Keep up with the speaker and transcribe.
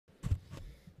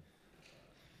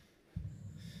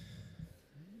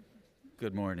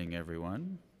Good morning,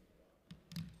 everyone.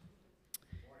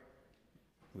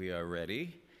 We are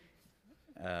ready.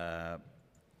 I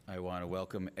want to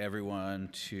welcome everyone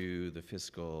to the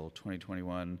fiscal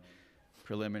 2021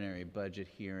 preliminary budget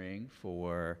hearing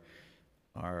for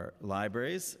our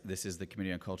libraries. This is the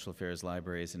Committee on Cultural Affairs,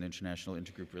 Libraries, and International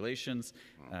Intergroup Relations.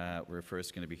 We're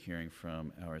first going to be hearing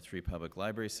from our three public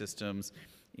library systems,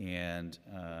 and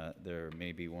there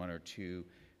may be one or two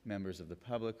members of the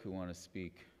public who want to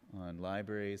speak on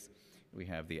libraries. We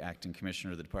have the Acting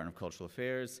Commissioner of the Department of Cultural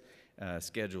Affairs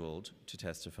scheduled to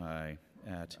testify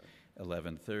at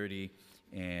 11:30,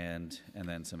 and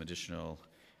then some additional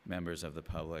members of the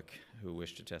public who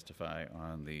wish to testify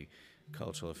on the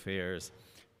cultural affairs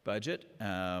budget.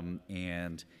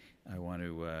 And I want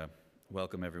to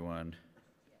welcome everyone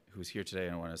who's here today,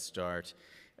 and I want to start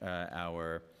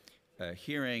our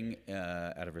hearing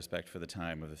out of respect for the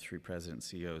time of the three president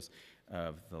CEOs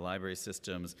of the library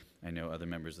systems. I know other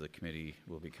members of the committee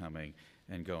will be coming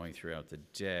and going throughout the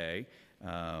day.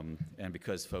 And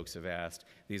because folks have asked,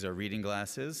 these are reading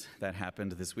glasses that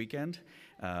happened this weekend,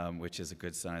 which is a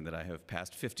good sign that I have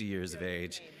passed 50 years of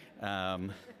age.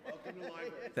 Welcome to the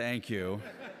library. Thank you.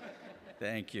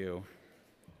 Thank you.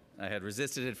 I had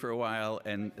resisted it for a while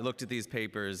and looked at these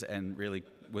papers and really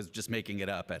was just making it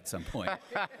up at some point.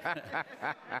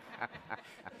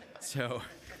 So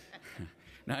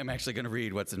now I'm actually going to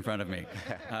read what's in front of me.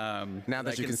 Now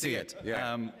that you can see it.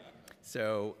 Yeah.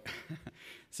 So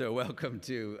welcome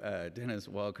to Dennis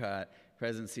Walcott,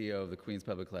 President and CEO of the Queens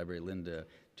Public Library, Linda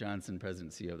Johnson,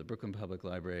 President and CEO of the Brooklyn Public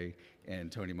Library,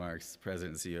 and Tony Marks,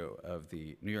 President and CEO of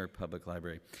the New York Public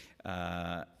Library.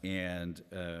 And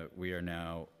we are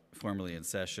now formally in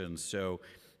session. So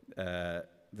the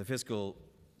fiscal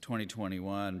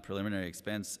 2021 preliminary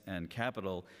expense and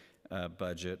capital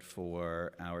budget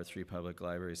for our three public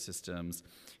library systems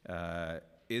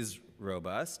is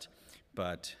robust,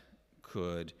 but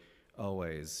could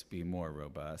always be more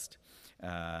robust.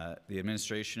 The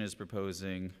administration is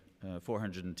proposing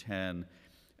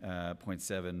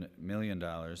 $410.7 million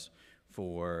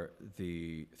for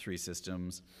the three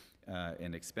systems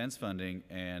in expense funding,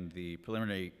 and the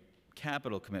preliminary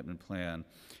capital commitment plan,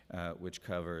 which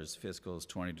covers fiscals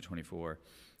 20 to 24,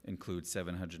 includes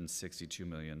 $762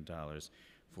 million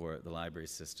for the library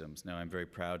systems. Now, I'm very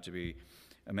proud to be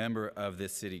a member of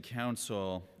this city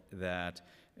council that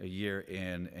a year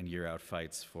in and year out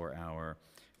fights for our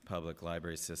public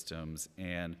library systems.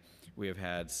 And we have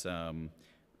had some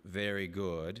very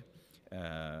good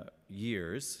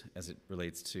years as it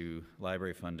relates to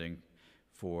library funding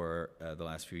for the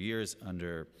last few years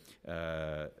under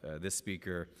this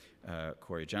speaker,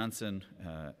 Corey Johnson,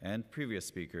 and previous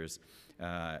speakers.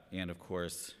 And of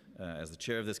course, as the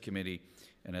chair of this committee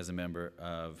and as a member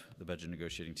of the budget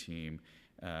negotiating team,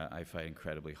 I fight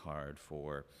incredibly hard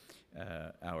for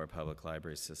our public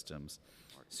library systems.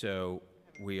 So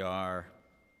we are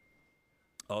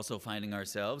also finding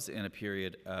ourselves in a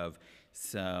period of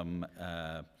some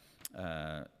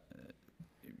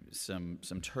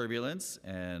turbulence,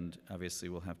 and obviously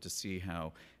we'll have to see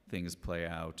how things play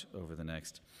out over the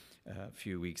next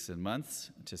few weeks and months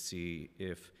to see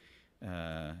if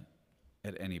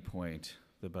at any point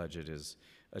the budget is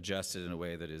adjusted in a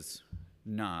way that is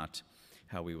not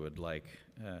how we would like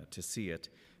to see it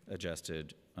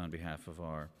adjusted on behalf of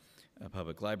our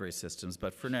public library systems.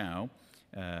 But for now,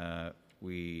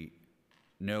 we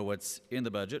know what's in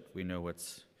the budget, we know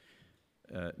what's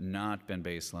not been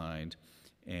baselined,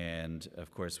 and of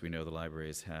course we know the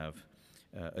libraries have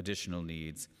additional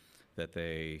needs that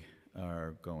they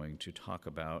are going to talk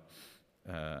about,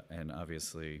 and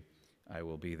obviously I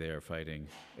will be there fighting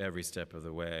every step of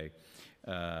the way.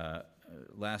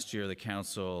 Last year the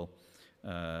council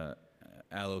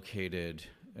allocated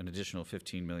an additional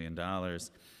 $15 million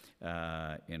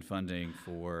in funding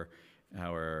for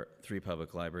our three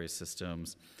public library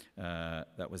systems.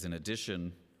 That was in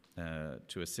addition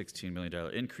to a $16 million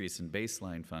increase in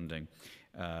baseline funding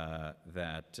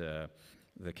that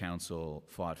the council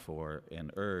fought for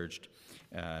and urged.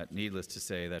 Needless to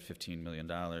say, that $15 million,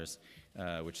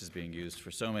 which is being used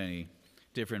for so many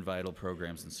different vital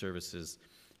programs and services,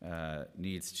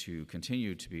 needs to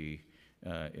continue to be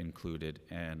included,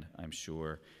 and I'm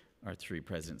sure our three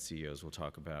president CEOs will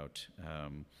talk about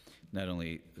not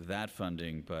only that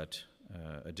funding, but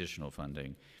additional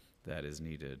funding that is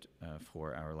needed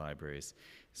for our libraries.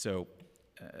 So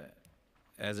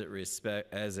as it relates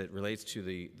to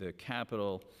the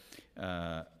capital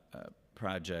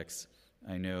projects,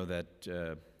 I know that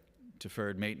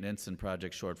deferred maintenance and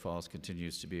project shortfalls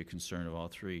continues to be a concern of all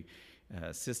three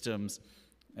systems,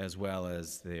 as well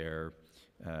as their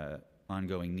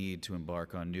ongoing need to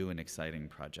embark on new and exciting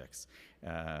projects,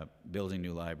 building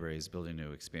new libraries, building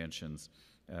new expansions,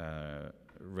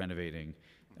 renovating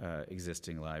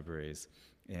existing libraries,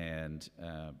 and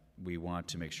we want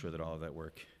to make sure that all of that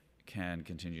work can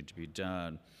continue to be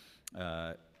done.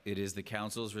 It is the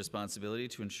council's responsibility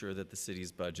to ensure that the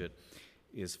city's budget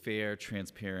is fair,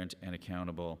 transparent, and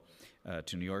accountable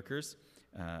to New Yorkers,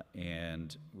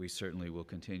 and we certainly will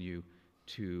continue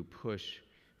to push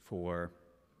for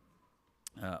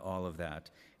all of that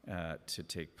to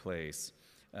take place.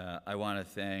 I want to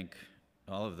thank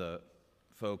all of the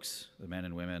folks, the men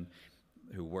and women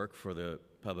who work for the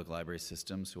public library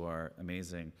systems, who are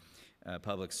amazing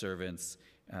public servants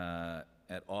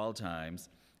at all times,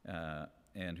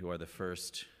 and who are the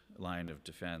first line of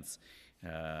defense,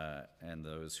 and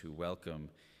those who welcome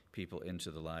people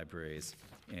into the libraries.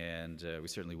 And we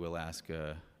certainly will ask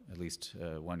at least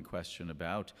one question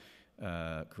about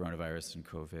coronavirus and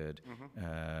COVID,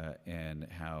 and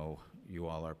how you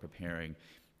all are preparing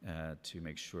to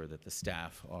make sure that the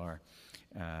staff are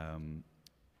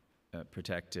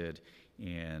protected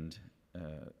and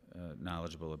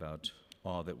knowledgeable about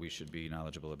all that we should be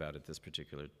knowledgeable about at this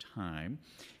particular time,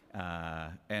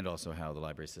 and also how the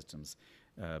library systems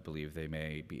believe they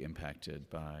may be impacted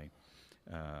by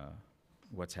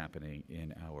what's happening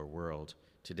in our world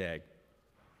today.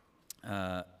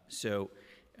 So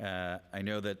I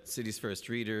know that Cities First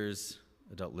Readers,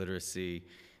 adult literacy,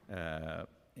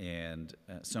 and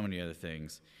so many other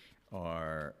things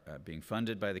are being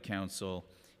funded by the council,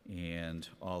 and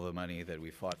all the money that we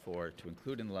fought for to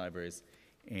include in the libraries.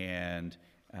 And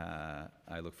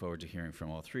I look forward to hearing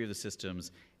from all three of the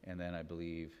systems, and then I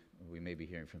believe we may be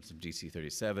hearing from some DC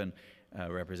 37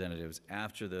 representatives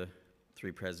after the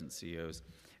three present CEOs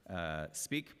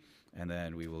speak, and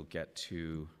then we will get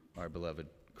to our beloved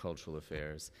cultural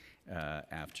affairs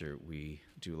after we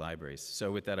do libraries.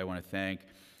 So with that, I want to thank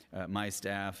my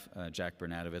staff, Jack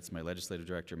Bernatovitz, my legislative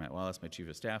director, Matt Wallace, my chief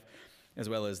of staff, as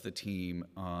well as the team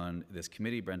on this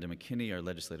committee, Brenda McKinney, our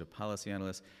legislative policy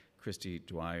analyst, Christy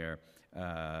Dwyer,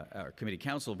 our committee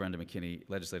counsel, Brenda McKinney,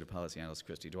 legislative policy analyst,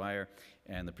 Christy Dwyer,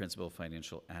 and the principal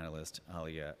financial analyst,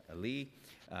 Alia Ali.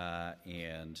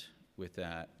 And with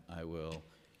that, I will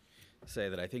say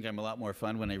that I think I'm a lot more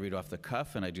fun when I read off the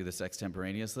cuff and I do this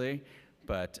extemporaneously,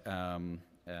 but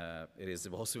it is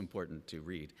also important to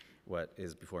read what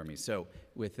is before me. So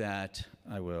with that,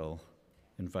 I will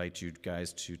invite you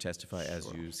guys to testify as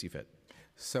you see fit.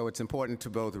 So it's important to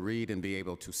both read and be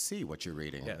able to see what you're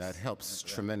reading. Yes. That helps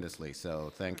tremendously.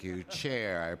 So thank you,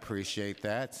 Chair. I appreciate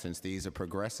that. Since these are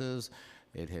progressives,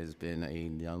 it has been a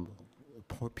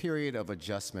period of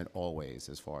adjustment always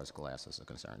as far as glasses are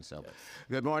concerned. So yes.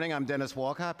 Good morning. I'm Dennis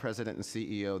Walcott, President and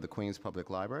CEO of the Queens Public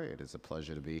Library. It is a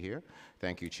pleasure to be here.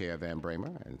 Thank you, Chair Van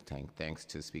Bramer, and thanks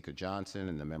to Speaker Johnson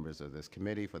and the members of this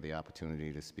committee for the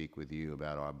opportunity to speak with you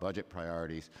about our budget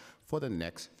priorities for the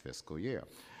next fiscal year.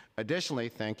 Additionally,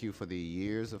 thank you for the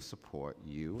years of support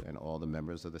you and all the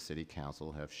members of the City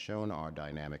Council have shown our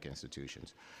dynamic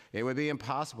institutions. It would be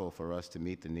impossible for us to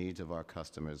meet the needs of our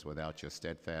customers without your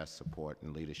steadfast support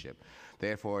and leadership.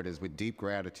 Therefore, it is with deep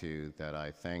gratitude that I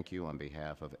thank you on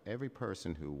behalf of every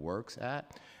person who works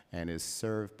at and is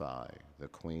served by the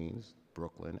Queens,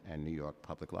 Brooklyn, and New York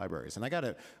public libraries. And I got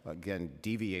to, again,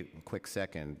 deviate a quick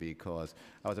second, because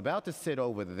I was about to sit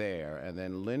over there, and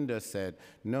then Linda said,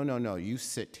 no, no, no, you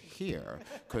sit here,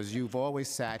 because you've always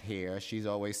sat here, she's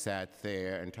always sat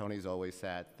there, and Tony's always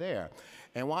sat there.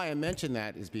 And why I mention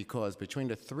that is because between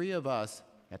the three of us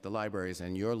at the libraries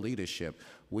and your leadership,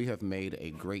 we have made a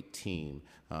great team,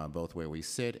 both where we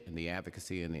sit in the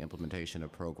advocacy and the implementation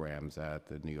of programs at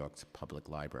the New York's public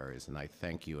libraries. And I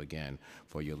thank you again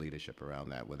for your leadership around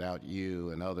that. Without you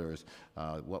and others,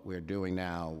 what we're doing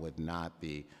now would not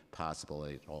be possible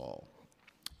at all.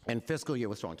 And fiscal year,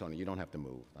 what's wrong, Tony? You don't have to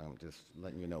move. I'm just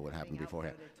letting you know what happened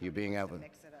beforehand. You're being out.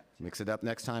 Mix it up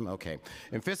next time? Okay.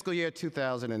 In fiscal year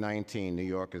 2019, New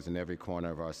Yorkers in every corner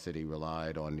of our city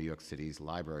relied on New York City's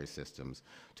library systems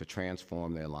to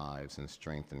transform their lives and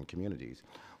strengthen communities.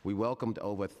 We welcomed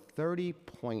over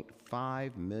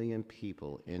 30.5 million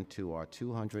people into our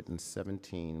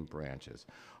 217 branches.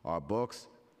 Our books,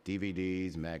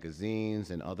 DVDs, magazines,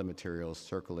 and other materials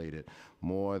circulated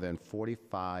more than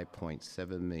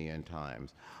 45.7 million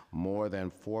times. More than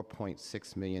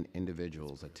 4.6 million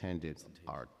individuals attended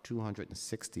our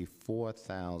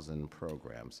 264,000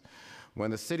 programs.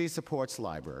 When the city supports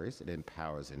libraries, it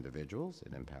empowers individuals,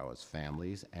 it empowers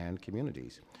families and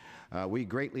communities. We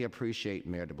greatly appreciate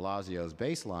Mayor de Blasio's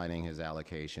baselining his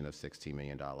allocation of $16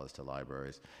 million to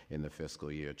libraries in the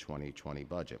fiscal year 2020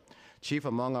 budget. Chief,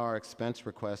 among our expense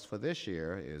requests request for this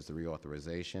year is the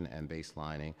reauthorization and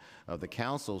baselining of the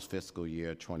Council's fiscal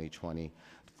year 2020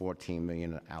 $14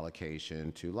 million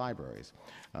allocation to libraries.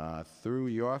 Through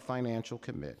your financial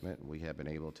commitment, we have been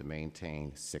able to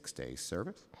maintain 6-day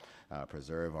service,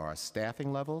 preserve our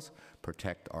staffing levels,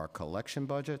 protect our collection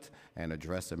budgets, and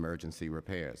address emergency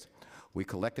repairs. We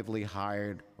collectively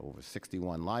hired over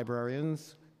 61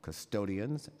 librarians,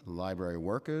 custodians, library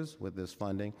workers with this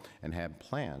funding, and have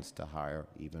plans to hire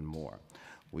even more.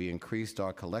 We increased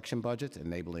our collection budgets,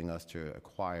 enabling us to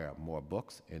acquire more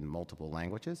books in multiple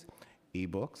languages,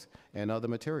 e-books, and other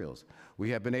materials. We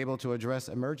have been able to address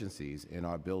emergencies in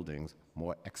our buildings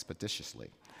more expeditiously.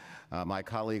 My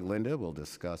colleague Linda will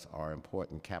discuss our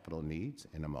important capital needs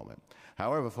in a moment.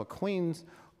 However, for Queens,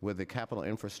 with the capital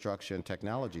infrastructure and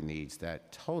technology needs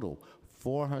that total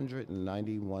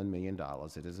 $491 million,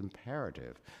 it is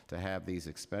imperative to have these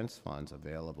expense funds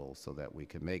available so that we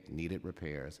can make needed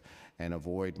repairs and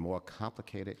avoid more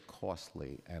complicated,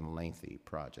 costly, and lengthy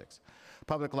projects.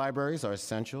 Public libraries are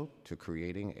essential to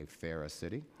creating a fairer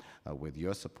city. With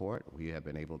your support, we have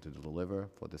been able to deliver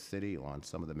for the city on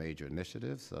some of the major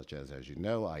initiatives, such as you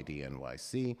know, ID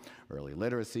NYC, early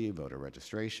literacy, voter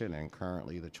registration, and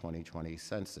currently the 2020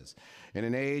 census. In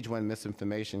an age when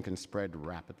misinformation can spread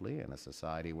rapidly, in a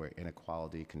society where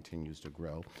inequality continues to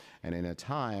grow, and in a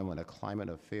time when a climate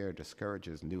of fear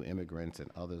discourages new immigrants and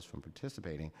others from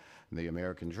participating in the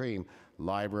American dream,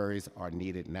 libraries are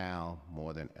needed now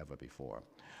more than ever before.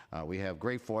 We have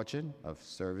great fortune of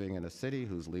serving in a city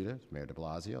whose leaders, Mayor de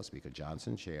Blasio, Speaker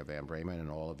Johnson, Chair Van Bramen,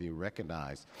 and all of you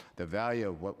recognize the value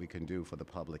of what we can do for the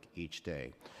public each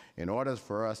day. In order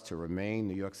for us to remain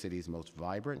New York City's most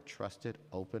vibrant, trusted,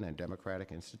 open, and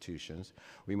democratic institutions,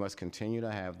 we must continue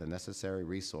to have the necessary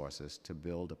resources to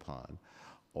build upon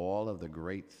all of the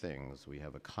great things we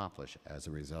have accomplished as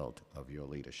a result of your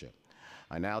leadership.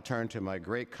 I now turn to my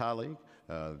great colleague,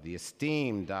 the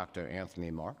esteemed Dr.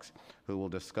 Anthony Marks, who will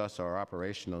discuss our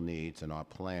operational needs and our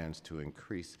plans to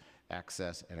increase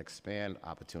access and expand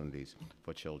opportunities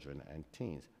for children and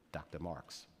teens. Dr.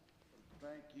 Marks.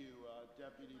 Thank you,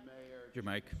 Deputy Mayor. Your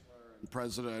mic.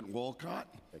 President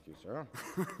Wolcott. Thank you, sir.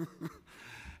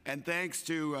 And thanks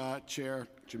to Chair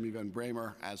Jimmy Van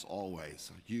Bramer, as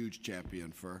always, a huge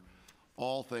champion for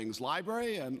all things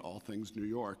library and all things New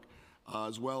York,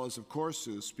 as well as, of course,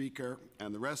 to the Speaker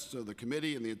and the rest of the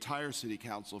committee and the entire City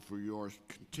Council for your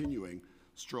continuing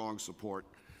strong support.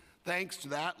 Thanks to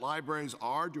that, libraries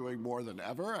are doing more than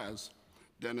ever, as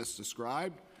Dennis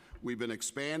described. We've been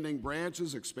expanding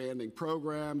branches, expanding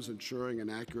programs, ensuring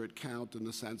an accurate count in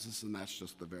the census, and that's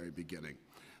just the very beginning.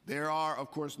 There are,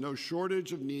 of course, no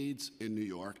shortage of needs in New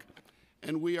York,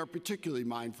 and we are particularly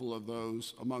mindful of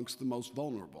those amongst the most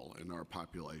vulnerable in our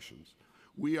populations.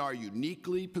 We are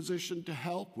uniquely positioned to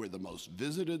help. We're the most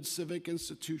visited civic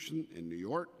institution in New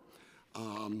York,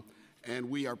 and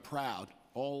we are proud,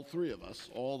 all three of us,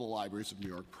 all the libraries of New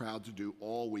York, proud to do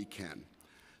all we can.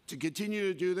 To continue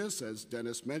to do this, as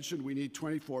Dennis mentioned, we need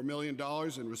 $24 million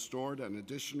in restored and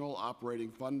additional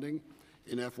operating funding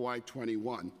in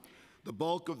FY21. The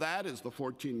bulk of that is the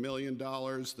 $14 million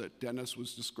that Dennis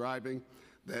was describing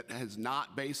that has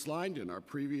not baselined in our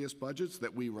previous budgets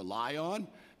that we rely on,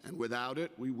 and without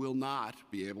it, we will not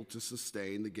be able to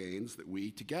sustain the gains that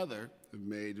we together have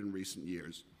made in recent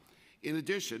years. In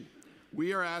addition,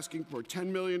 we are asking for $10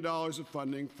 million of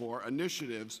funding for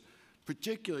initiatives,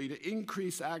 particularly to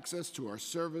increase access to our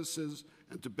services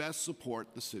and to best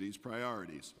support the city's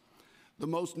priorities. The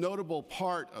most notable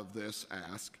part of this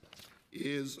ask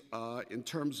is in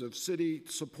terms of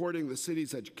supporting the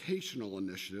city's educational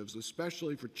initiatives,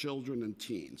 especially for children and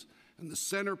teens. And the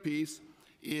centerpiece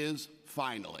is,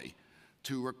 finally,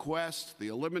 to request the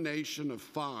elimination of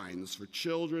fines for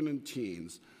children and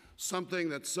teens, something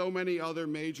that so many other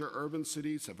major urban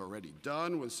cities have already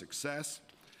done with success.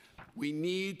 We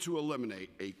need to eliminate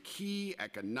a key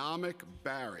economic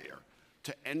barrier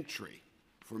to entry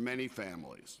for many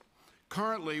families.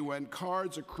 Currently, when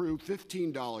cards accrue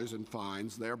 $15 in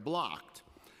fines, they're blocked.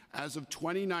 As of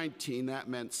 2019, that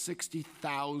meant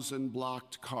 60,000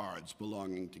 blocked cards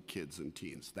belonging to kids and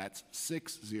teens. That's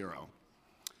 60.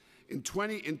 In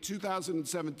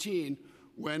 2017,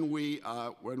 when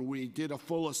we did a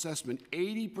full assessment,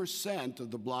 80%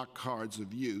 of the blocked cards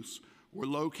of use were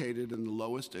located in the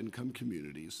lowest income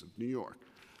communities of New York.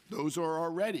 Those are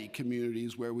already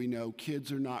communities where we know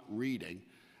kids are not reading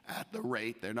at the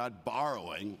rate, they're not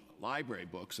borrowing library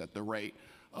books at the rate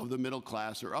of the middle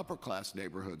class or upper class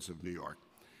neighborhoods of New York.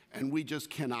 And we just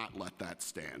cannot let that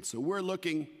stand. So we're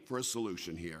looking for a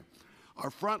solution here. Our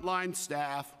frontline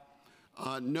staff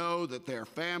know that there are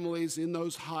families in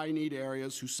those high-need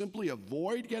areas who simply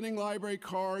avoid getting library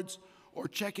cards or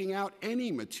checking out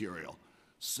any material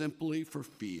simply for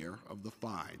fear of the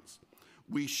fines.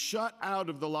 We shut out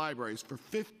of the libraries for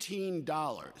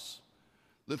 $15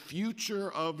 the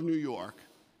future of New York,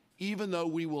 even though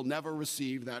we will never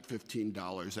receive that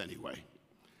 $15 anyway.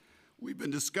 We've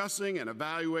been discussing and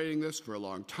evaluating this for a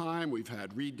long time. We've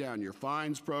had read down your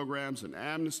fines programs and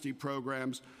amnesty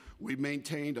programs. We've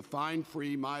maintained a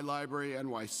fine-free My Library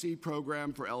NYC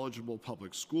program for eligible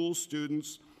public school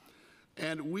students.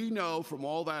 And we know from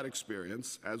all that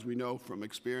experience, as we know from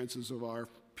experiences of our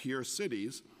peer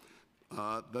cities,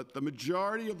 that the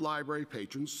majority of library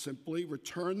patrons simply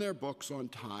return their books on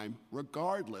time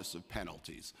regardless of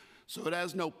penalties. So it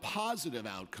has no positive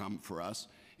outcome for us.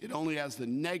 It only has the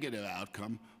negative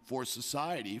outcome for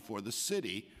society, for the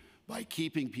city, by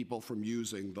keeping people from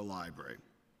using the library.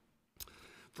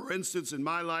 For instance, in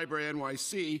My Library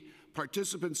NYC,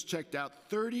 participants checked out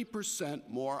 30%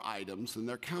 more items than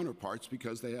their counterparts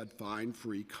because they had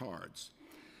fine-free cards.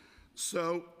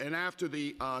 So, and after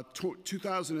the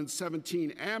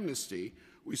 2017 amnesty,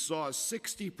 we saw a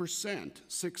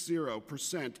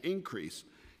 60% increase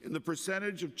in the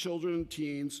percentage of children and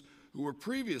teens who were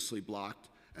previously blocked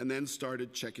and then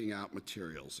started checking out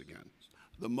materials again.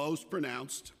 The most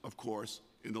pronounced, of course,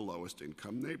 in the lowest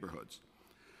income neighborhoods.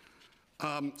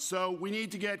 So we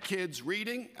need to get kids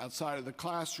reading outside of the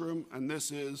classroom, and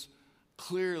this is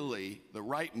clearly the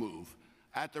right move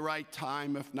at the right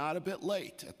time, if not a bit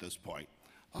late at this point,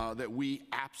 that we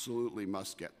absolutely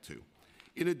must get to.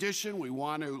 In addition, we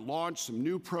want to launch some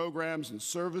new programs and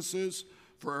services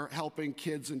for helping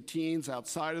kids and teens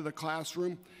outside of the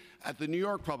classroom. At the New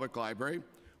York Public Library,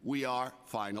 we are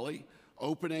finally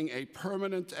opening a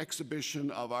permanent exhibition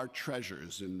of our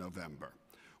treasures in November.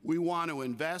 We want to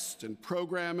invest in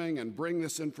programming and bring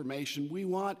this information. We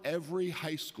want every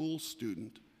high school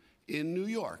student in New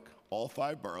York, all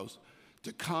 5 boroughs,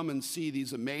 to come and see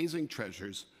these amazing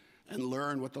treasures and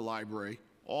learn what the library,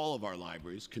 all of our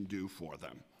libraries, can do for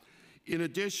them. In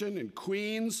addition, in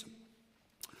Queens,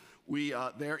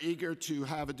 they're eager to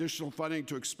have additional funding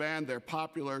to expand their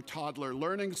popular Toddler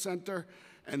Learning Center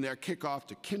and their kickoff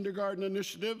to kindergarten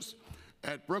initiatives.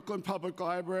 At Brooklyn Public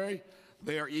Library,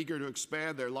 they are eager to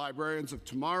expand their Librarians of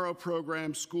Tomorrow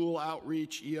program, school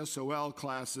outreach, ESOL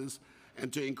classes,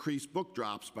 and to increase book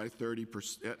drops by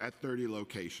 30% at 30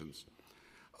 locations.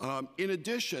 In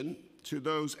addition to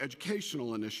those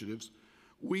educational initiatives,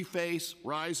 we face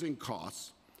rising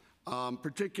costs,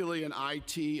 particularly in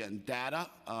IT and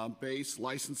data-based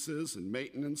licenses and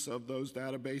maintenance of those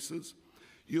databases.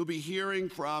 You'll be hearing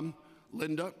from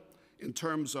Linda in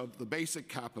terms of the basic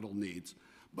capital needs,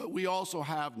 but we also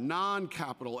have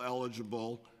non-capital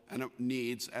eligible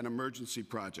needs and emergency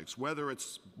projects, whether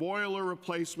it's boiler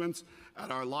replacements at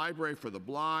our library for the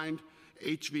blind,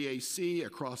 HVAC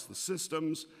across the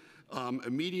systems,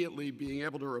 immediately being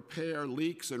able to repair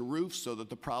leaks and roofs so that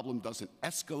the problem doesn't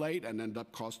escalate and end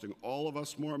up costing all of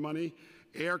us more money,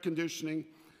 air conditioning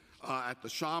at the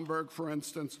Schomburg, for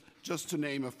instance, just to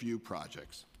name a few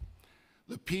projects.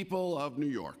 The people of New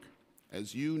York,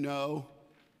 as you know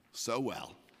so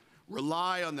well,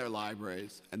 rely on their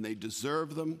libraries, and they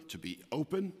deserve them to be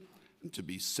open, and to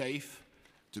be safe,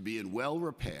 to be in well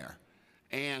repair,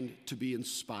 and to be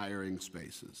inspiring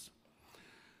spaces.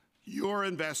 Your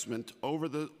investment over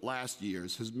the last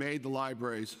years has made the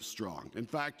libraries strong. In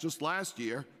fact, just last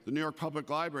year, the New York Public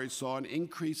Library saw an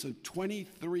increase of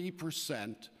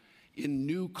 23% in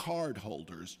new card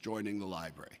holders joining the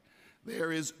library.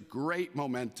 There is great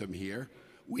momentum here.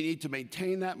 We need to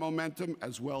maintain that momentum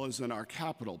as well as in our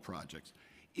capital projects.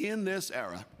 In this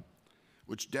era,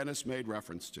 which Dennis made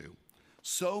reference to,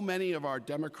 so many of our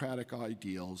democratic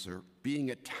ideals are being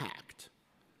attacked.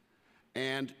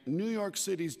 And New York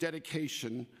City's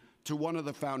dedication to one of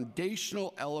the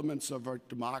foundational elements of our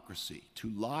democracy, to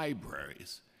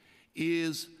libraries,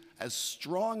 is as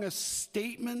strong a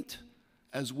statement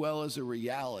as well as a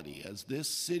reality as this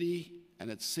city and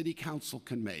its city council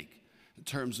can make in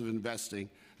terms of investing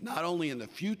not only in the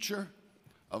future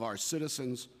of our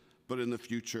citizens, but in the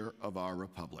future of our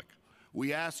republic.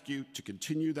 We ask you to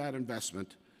continue that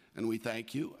investment, and we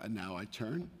thank you. And now I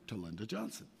turn to Linda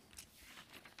Johnson.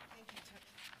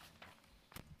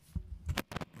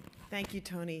 Thank you,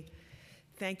 Tony.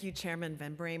 Thank you, Chairman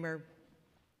Van Bramer,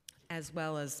 as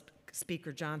well as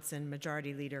Speaker Johnson,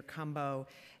 Majority Leader Cumbo,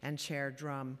 and Chair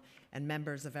Drum, and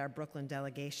members of our Brooklyn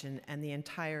delegation and the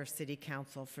entire City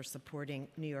Council for supporting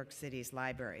New York City's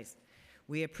libraries.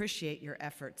 We appreciate your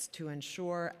efforts to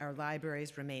ensure our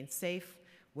libraries remain safe,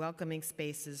 welcoming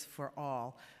spaces for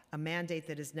all, a mandate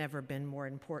that has never been more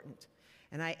important.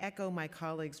 And I echo my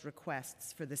colleagues'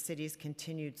 requests for the city's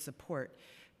continued support,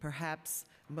 perhaps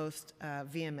most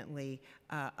vehemently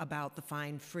about the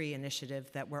Fine Free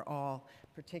initiative that we're all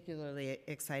particularly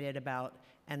excited about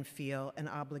and feel an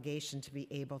obligation to be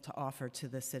able to offer to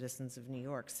the citizens of New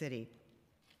York City.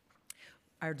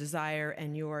 Our desire,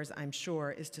 and yours, I'm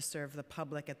sure, is to serve the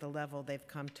public at the level they've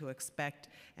come to expect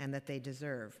and that they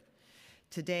deserve.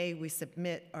 Today, we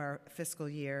submit our fiscal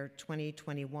year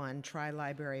 2021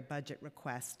 tri-library budget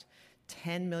request,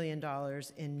 $10 million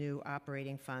in new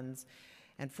operating funds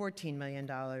and $14 million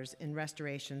in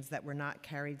restorations that were not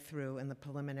carried through in the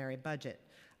preliminary budget,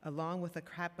 along with a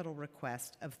capital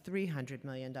request of $300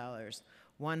 million,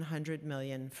 $100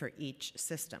 million for each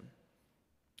system.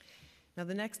 Now,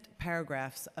 the next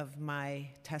paragraphs of my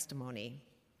testimony,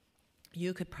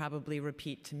 you could probably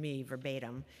repeat to me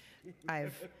verbatim.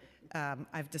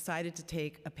 I've decided to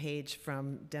take a page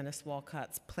from Dennis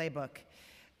Walcott's playbook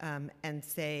and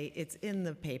say it's in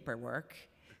the paperwork.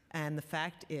 And the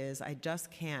fact is, I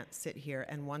just can't sit here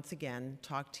and once again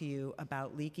talk to you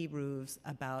about leaky roofs,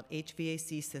 about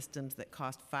HVAC systems that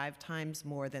cost 5 times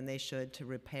more than they should to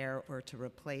repair or to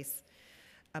replace,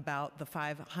 about the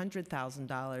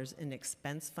 $500,000 in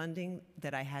expense funding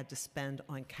that I had to spend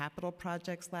on capital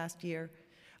projects last year,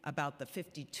 about the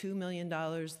 $52 million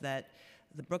that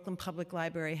the Brooklyn Public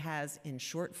Library has in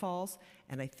shortfalls,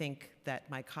 and I think that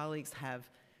my colleagues have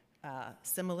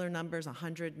similar numbers,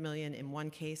 100 million in one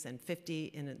case and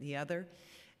 50 in the other.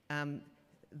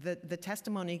 The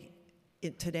testimony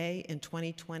today in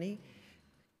 2020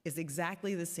 is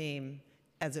exactly the same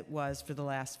as it was for the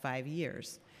last 5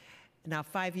 years. Now,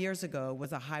 5 years ago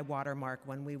was a high watermark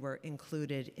when we were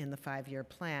included in the 5-year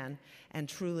plan, and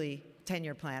truly,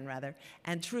 10-year plan rather,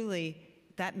 and truly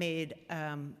that made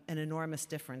an enormous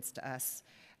difference to us.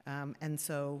 And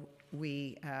so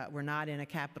we're not in a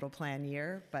capital plan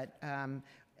year, but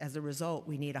as a result,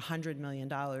 we need $100 million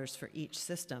for each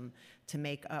system to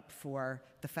make up for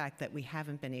the fact that we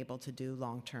haven't been able to do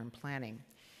long-term planning.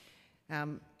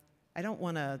 I don't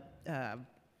want to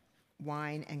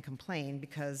whine and complain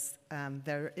because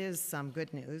there is some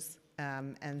good news.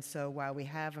 And so while we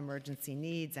have emergency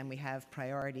needs and we have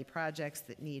priority projects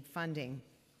that need funding,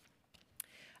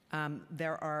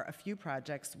 there are a few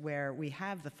projects where we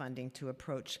have the funding to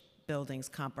approach buildings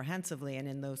comprehensively, and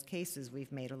in those cases,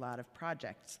 we've made a lot of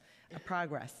progress.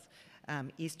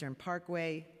 Eastern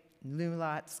Parkway, New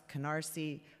Lots,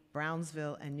 Canarsie,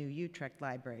 Brownsville, and New Utrecht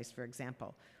libraries, for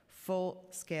example.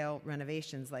 Full-scale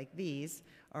renovations like these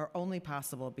are only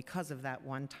possible because of that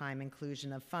one-time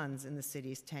inclusion of funds in the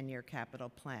city's 10-year capital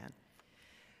plan.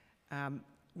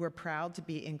 We're proud to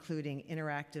be including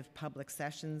interactive public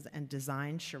sessions and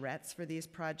design charrettes for these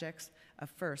projects, a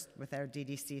first with our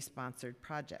DDC-sponsored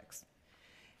projects.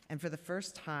 And for the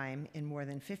first time in more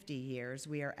than 50 years,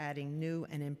 we are adding new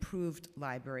and improved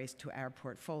libraries to our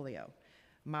portfolio,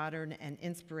 modern and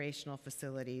inspirational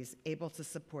facilities able to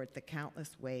support the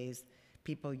countless ways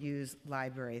people use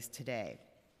libraries today.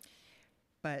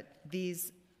 But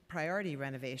these priority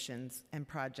renovations and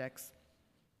projects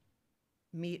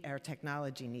meet our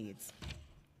technology needs.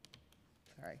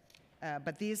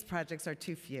 But these projects are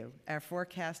too few. Our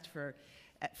forecast for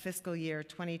fiscal year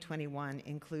 2021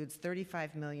 includes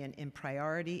 $35 million in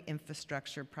priority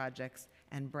infrastructure projects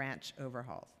and branch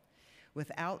overhauls.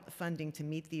 Without funding to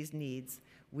meet these needs,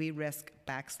 we risk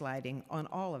backsliding on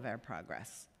all of our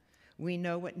progress. We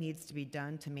know what needs to be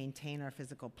done to maintain our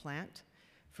physical plant.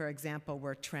 For example,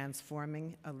 we're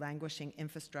transforming a languishing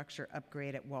infrastructure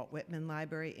upgrade at Walt Whitman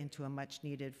Library into a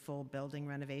much-needed full building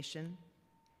renovation.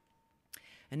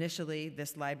 Initially,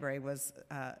 this library was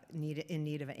in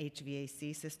need of an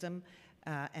HVAC system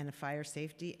and a fire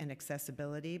safety and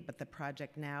accessibility, but the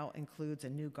project now includes a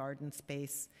new garden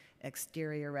space,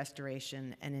 exterior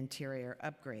restoration, and interior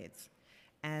upgrades.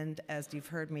 And as you've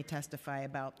heard me testify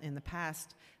about in the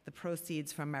past, the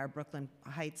proceeds from our Brooklyn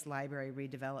Heights Library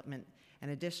redevelopment and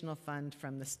additional fund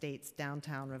from the state's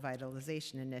Downtown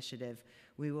Revitalization Initiative,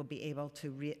 we will be able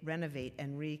to renovate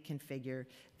and reconfigure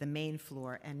the main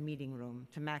floor and meeting room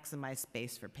to maximize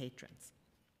space for patrons.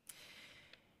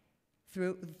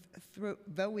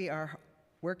 Though we are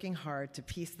working hard to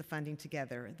piece the funding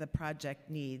together, the project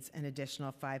needs an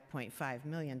additional $5.5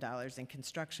 million in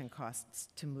construction costs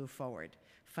to move forward,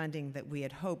 funding that we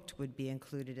had hoped would be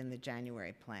included in the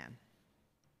January plan.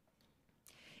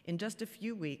 In just a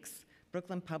few weeks,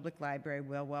 Brooklyn Public Library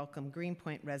will welcome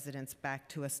Greenpoint residents back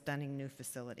to a stunning new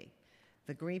facility.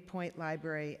 The Greenpoint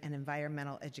Library and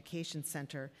Environmental Education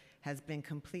Center has been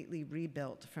completely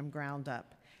rebuilt from ground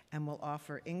up and will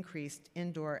offer increased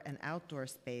indoor and outdoor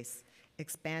space,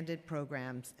 expanded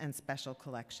programs, and special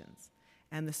collections.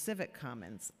 and the Civic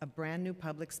Commons, a brand new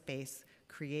public space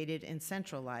created in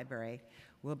Central Library,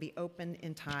 will be open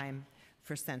in time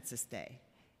for Census Day.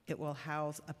 It will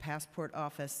house a passport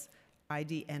office,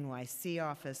 ID NYC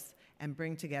office, and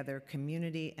bring together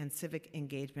community and civic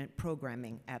engagement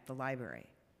programming at the library.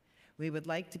 We would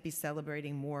like to be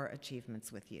celebrating more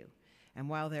achievements with you. And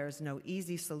while there is no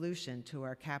easy solution to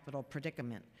our capital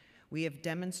predicament, we have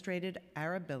demonstrated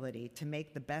our ability to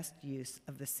make the best use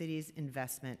of the city's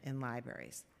investment in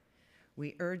libraries.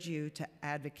 We urge you to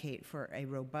advocate for a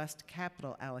robust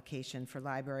capital allocation for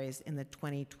libraries in the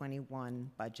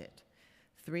 2021 budget.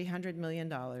 $300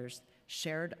 million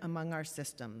shared among our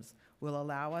systems will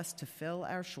allow us to fill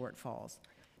our shortfalls,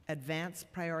 advance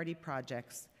priority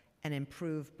projects, and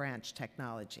improve branch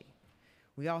technology.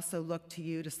 We also look to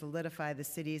you to solidify the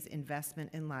city's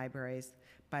investment in libraries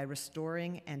by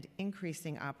restoring and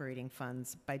increasing operating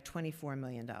funds by $24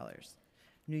 million.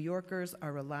 New Yorkers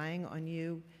are relying on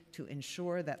you to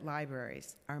ensure that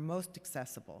libraries, our most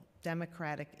accessible,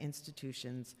 democratic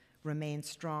institutions, remain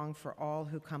strong for all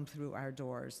who come through our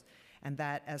doors, and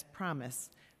that, as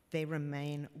promised, they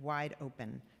remain wide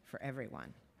open for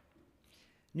everyone.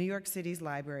 New York City's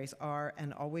libraries are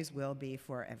and always will be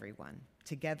for everyone.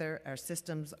 Together, our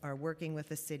systems are working with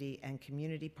the city and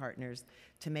community partners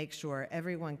to make sure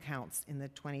everyone counts in the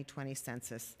 2020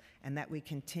 census and that we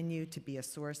continue to be a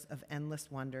source of endless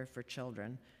wonder for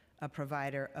children, a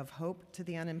provider of hope to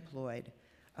the unemployed,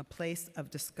 a place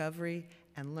of discovery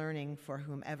and learning for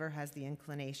whomever has the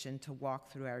inclination to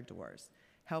walk through our doors.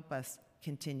 Help us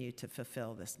continue to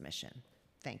fulfill this mission.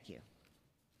 Thank you.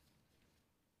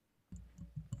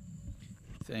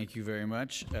 Thank you very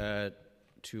much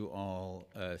to all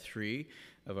three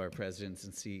of our presidents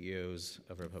and CEOs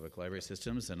of our public library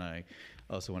systems. And I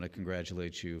also want to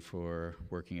congratulate you for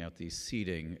working out the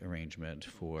seating arrangement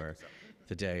for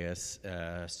the dais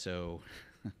so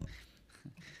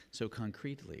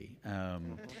concretely.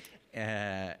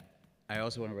 I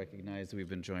also want to recognize that we've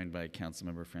been joined by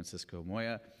Councilmember Francisco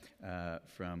Moya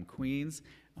from Queens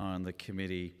on the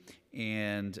committee.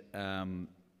 And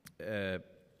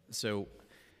so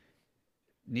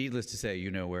needless to say,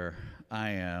 you know where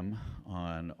I am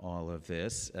on all of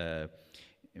this.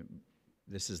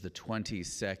 This is the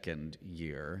 22nd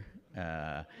year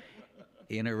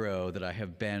in a row that I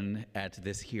have been at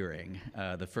this hearing.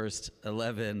 The first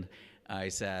 11, I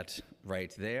sat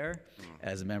right there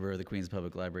as a member of the Queens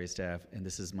Public Library staff, and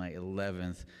this is my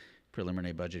 11th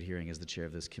preliminary budget hearing as the chair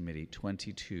of this committee,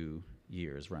 22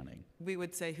 years running. We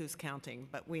would say who's counting,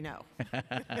 but we know.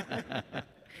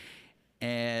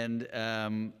 And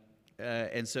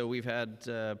so we've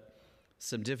had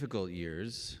some difficult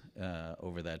years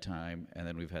over that time, and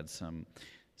then we've had some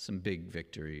big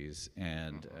victories.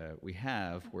 And we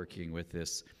have, working with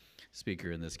this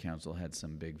speaker in this council, had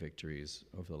some big victories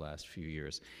over the last few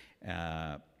years.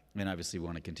 And obviously we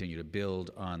want to continue to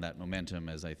build on that momentum,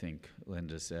 as I think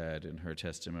Linda said in her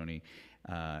testimony,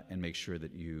 and make sure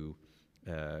that you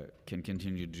can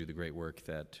continue to do the great work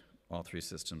that all three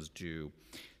systems do.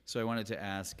 So I wanted to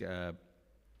ask a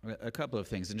couple of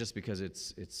things, and just because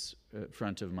it's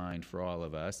front of mind for all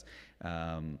of us,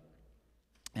 and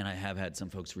I have had some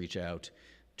folks reach out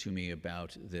to me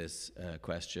about this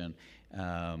question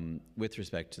with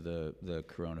respect to the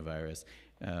coronavirus.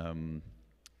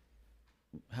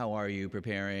 How are you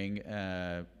preparing,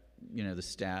 the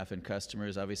staff and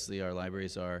customers? Obviously, our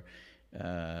libraries are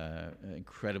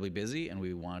incredibly busy, and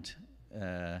we want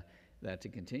that to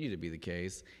continue to be the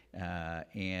case.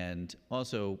 And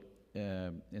also,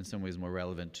 in some ways more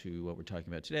relevant to what we're talking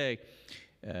about today,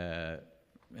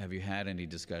 have you had any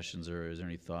discussions, or is there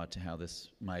any thought to how this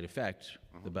might affect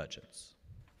the budgets?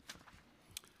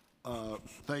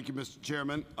 Thank you, Mr.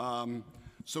 Chairman.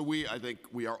 So I think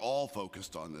we are all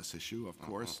focused on this issue, of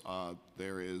course.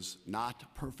 There is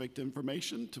not perfect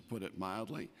information, to put it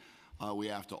mildly. We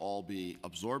have to all be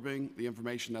absorbing the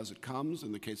information as it comes.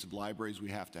 In the case of libraries,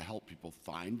 we have to help people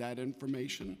find that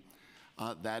information.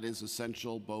 That is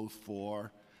essential both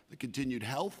for the continued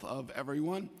health of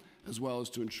everyone, as well as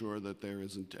to ensure that there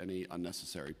isn't any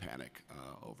unnecessary panic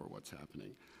over what's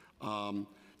happening.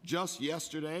 Just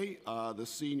yesterday, the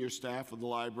senior staff of the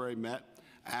library met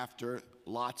after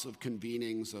lots of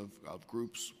convenings of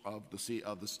groups of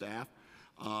the staff.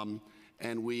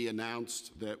 And we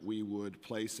announced that we would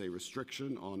place a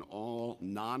restriction on all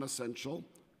non-essential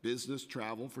business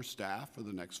travel for staff for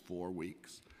the next 4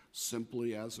 weeks,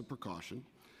 simply as a precaution,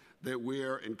 that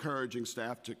we're encouraging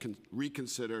staff to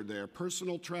reconsider their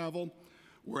personal travel.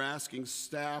 We're asking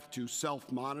staff to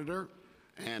self-monitor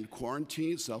and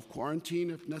self-quarantine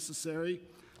if necessary,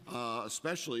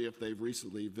 especially if they've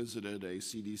recently visited a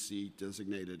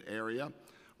CDC-designated area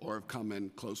or have come in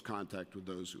close contact with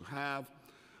those who have.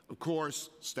 Of course,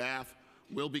 staff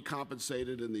will be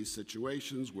compensated in these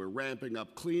situations. We're ramping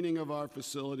up cleaning of our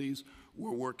facilities.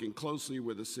 We're working closely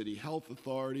with the city health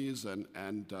authorities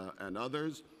and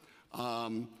others.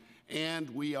 And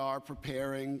we are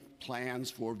preparing plans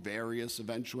for various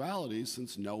eventualities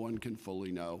since no one can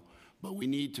fully know. But we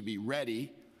need to be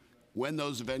ready when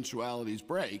those eventualities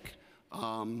break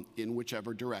in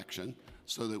whichever direction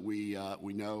so that we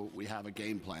know we have a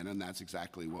game plan, and that's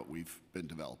exactly what we've been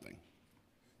developing.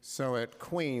 So at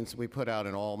Queens, we put out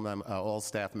an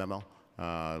all-staff memo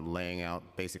laying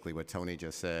out basically what Tony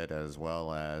just said, as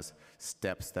well as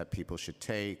steps that people should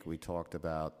take. We talked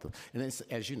about, and it's,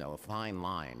 as you know, a fine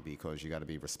line because you got to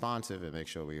be responsive and make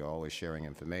sure we are always sharing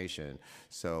information.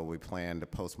 So we plan to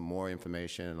post more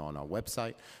information on our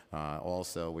website.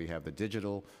 Also, we have the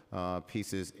digital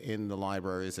pieces in the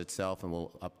libraries itself, and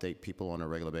we'll update people on a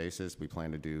regular basis. We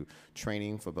plan to do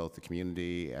training for both the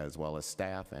community as well as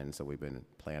staff, and so we've been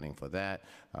planning for that.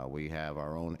 We have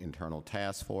our own internal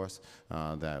task force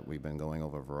that we've been going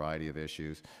over a variety of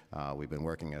issues. We've been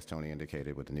working, as Tony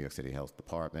indicated, with the New York City Health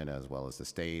Department as well as the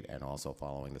state, and also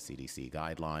following the CDC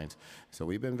guidelines. So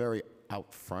we've been very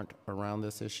out front around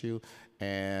this issue,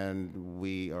 and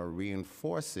we are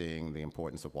reinforcing the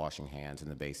importance of washing hands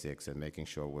and the basics and making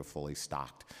sure we're fully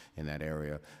stocked in that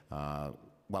area.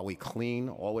 While we clean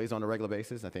always on a regular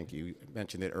basis, I think you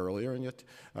mentioned it earlier in your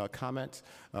comments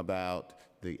about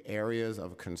the areas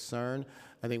of concern.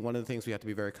 I think one of the things we have to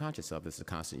be very conscious of is the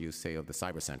constant use, say, of the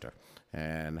cyber center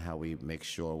and how we make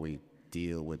sure we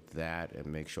deal with that and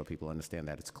make sure people understand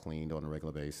that it's cleaned on a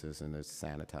regular basis and it's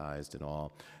sanitized and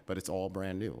all, but it's all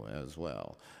brand new as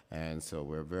well. And so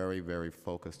we're very, very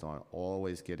focused on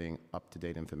always getting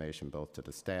up-to-date information both to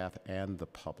the staff and the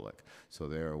public so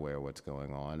they're aware of what's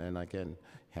going on, and again,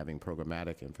 having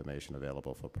programmatic information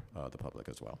available for the public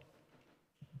as well.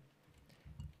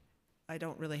 I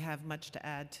don't really have much to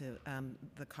add to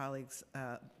the colleagues,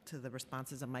 to the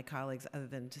responses of my colleagues, other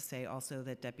than to say also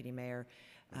that Deputy Mayor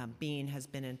Bean has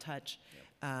been in touch,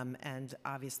 and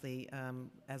obviously,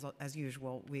 as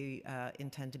usual, we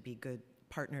intend to be good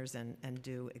partners and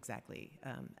do exactly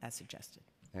as suggested.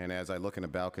 And as I look in the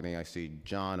balcony, I see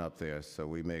John up there, so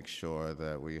we make sure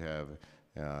that we have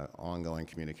ongoing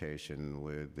communication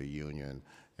with the union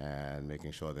and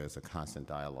making sure there's a constant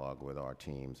dialogue with our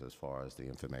teams as far as the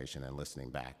information and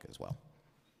listening back as well.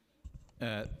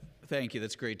 Thank you.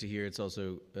 That's great to hear. It's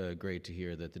also great to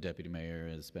hear that the Deputy Mayor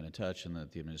has been in touch and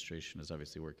that the administration is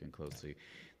obviously working closely.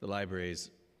 The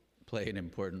libraries play an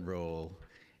important role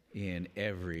in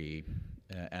every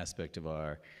aspect of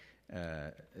our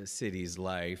city's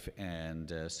life,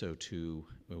 and so too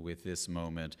with this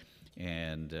moment.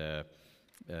 And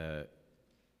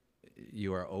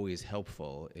you are always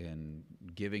helpful in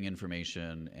giving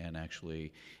information and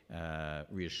actually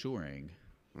reassuring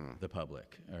the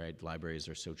public. All right, libraries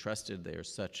are so trusted; they are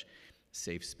such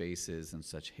safe spaces and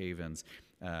such havens,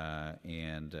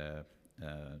 and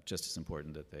just as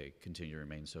important that they continue to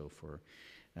remain so for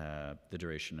the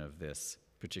duration of this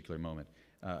particular moment.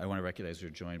 I want to recognize we're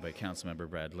joined by Councilmember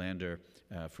Brad Lander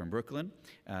from Brooklyn.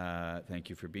 Thank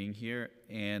you for being here.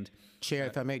 And Chair,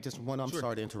 if I may, just one, I'm sure.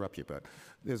 sorry to interrupt you, but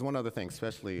there's one other thing,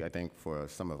 especially I think for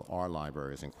some of our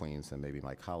libraries in Queens and maybe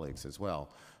my colleagues as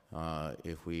well.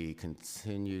 If we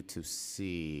continue to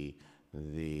see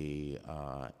the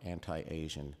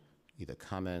anti-Asian either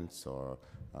comments or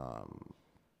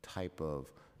type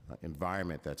of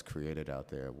environment that's created out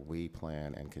there, we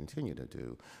plan and continue to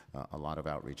do a lot of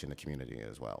outreach in the community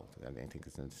as well. And I think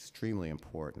it's extremely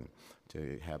important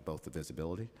to have both the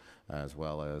visibility as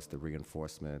well as the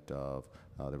reinforcement of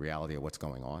the reality of what's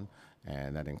going on.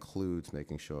 And that includes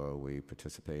making sure we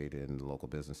participate in local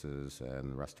businesses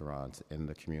and restaurants in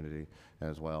the community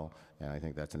as well. And I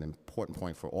think that's an important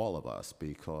point for all of us,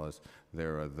 because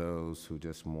there are those who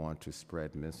just want to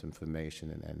spread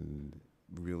misinformation and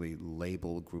really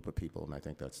label a group of people, and I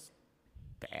think that's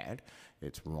bad,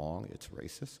 it's wrong, it's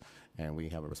racist, and we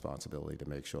have a responsibility to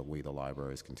make sure we, the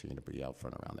libraries, continue to be out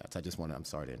front around that. So I just want to, I'm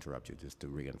sorry to interrupt you, just to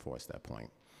reinforce that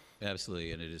point.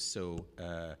 absolutely, and it is so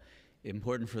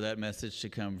important for that message to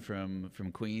come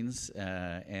from Queens,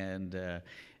 and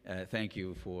thank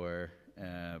you for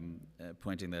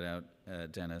pointing that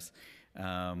out, Dennis.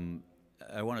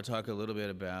 I want to talk a little bit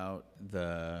about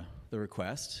the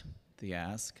request, the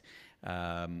ask.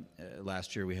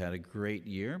 Last year we had a great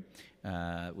year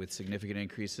with significant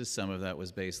increases. Some of that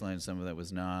was baseline, some of that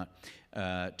was not.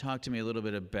 Talk to me a little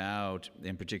bit about,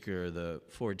 in particular, the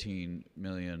 $14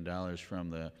 million from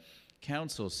the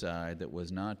council side that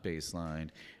was not baselined,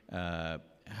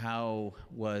 how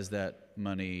was that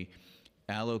money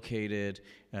allocated?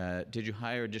 Did you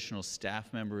hire additional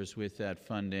staff members with that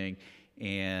funding?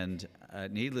 And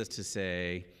needless to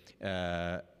say,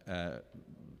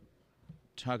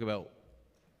 talk about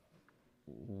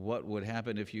what would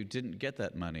happen if you didn't get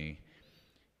that money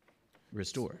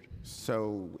restored.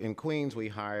 So in Queens, we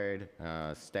hired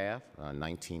staff,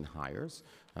 19 hires,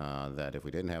 that if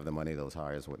we didn't have the money, those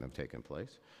hires wouldn't have taken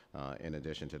place. In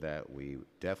addition to that, we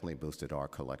definitely boosted our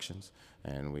collections,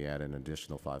 and we added an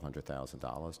additional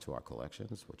 $500,000 to our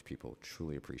collections, which people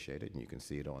truly appreciated, and you can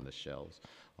see it on the shelves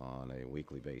on a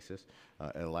weekly basis.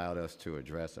 It allowed us to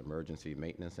address emergency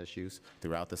maintenance issues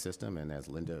throughout the system, and as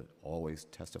Linda always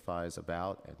testifies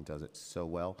about and does it so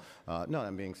well, no,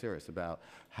 I'm being serious about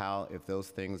how if those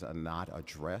things are not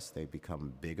addressed, they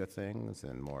become bigger things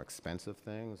and more expensive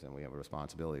things, and we have a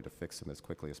responsibility to fix them as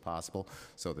quickly as possible.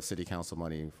 So the city council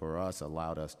money for us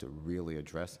allowed us to really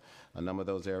address a number of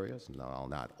those areas. No,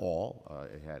 not all.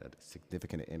 It had a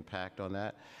significant impact on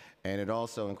that. And it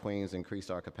also, in Queens,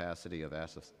 increased our capacity of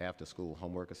after-school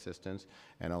homework assistance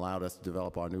and allowed us to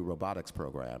develop our new robotics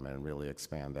program and really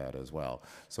expand that as well.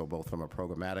 So both from a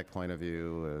programmatic point of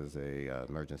view, as a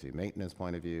emergency maintenance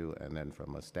point of view, and then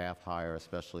from a staff hire,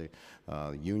 especially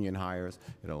union hires,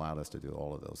 it allowed us to do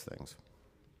all of those things.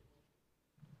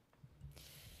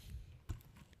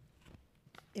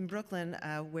 In Brooklyn,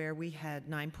 where we had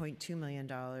 $9.2 million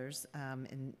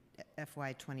in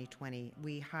FY 2020,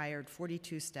 we hired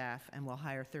 42 staff and will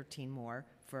hire 13 more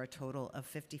for a total of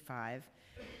 55.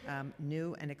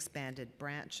 New and expanded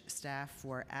branch staff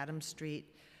for Adams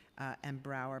Street and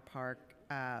Brower Park,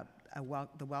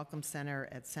 the Welcome Center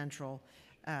at Central,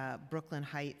 Brooklyn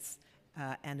Heights,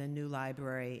 and a new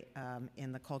library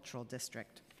in the Cultural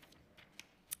District,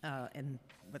 in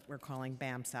what we're calling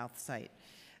BAM South Site.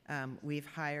 We've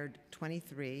hired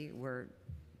 23. We're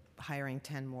hiring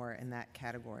 10 more in that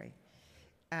category.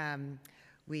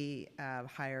 We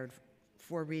hired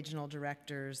 4 regional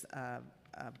directors,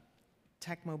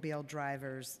 techmobile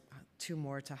drivers, 2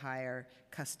 more to hire,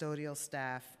 custodial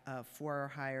staff, 4 are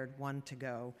hired, 1 to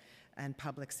go, and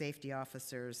public safety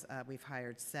officers, we've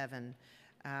hired 7,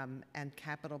 and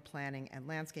capital planning and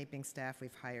landscaping staff,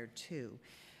 we've hired 2.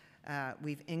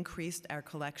 We've increased our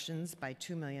collections by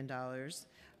 $2 million.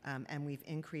 And we've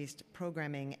increased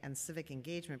programming and civic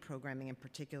engagement programming in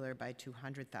particular by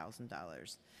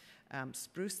 $200,000.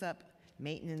 Spruce up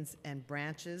maintenance and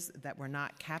branches that were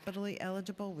not capitally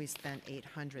eligible, we spent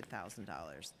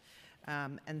 $800,000.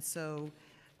 And so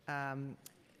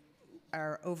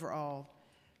our overall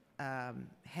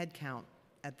head count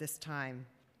at this time,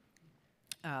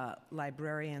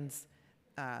 librarians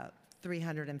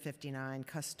 359,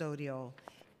 custodial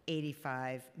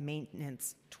 85,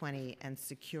 maintenance 20, and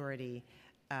security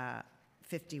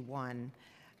 51.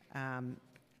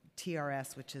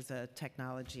 TRS, which is a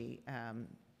technology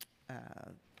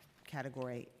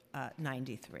category,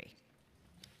 93.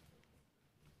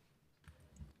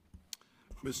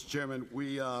 Mr. Chairman,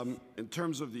 we, in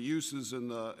terms of the uses in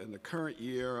the current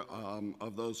year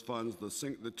of those funds,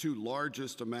 the 2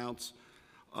 largest amounts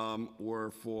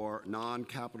were for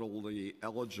non-capitally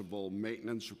eligible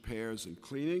maintenance, repairs, and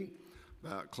cleaning,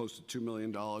 about close to $2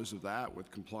 million of that with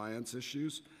compliance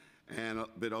issues, and a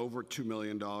bit over $2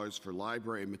 million for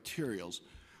library materials.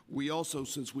 We also,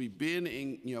 since we've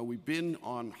been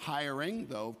on hiring,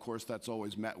 though of course that's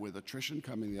always met with attrition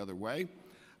coming the other way,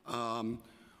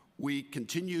 we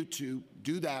continue to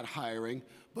do that hiring,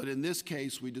 but in this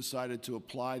case we decided to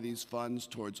apply these funds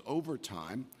towards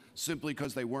overtime simply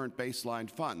because they weren't baseline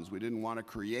funds. We didn't want to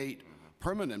create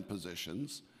permanent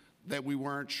positions that we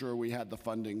weren't sure we had the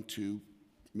funding to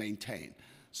maintain.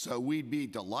 So we'd be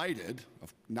delighted,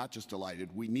 not just delighted,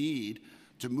 we need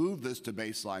to move this to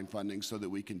baseline funding so that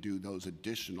we can do those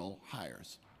additional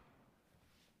hires.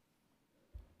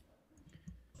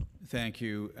 Thank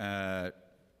you.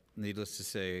 Needless to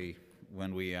say,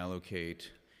 when we allocate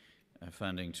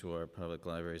funding to our public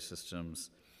library systems,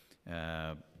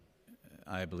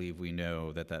 I believe we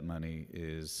know that that money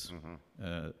is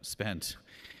spent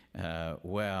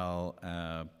well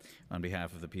on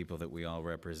behalf of the people that we all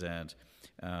represent.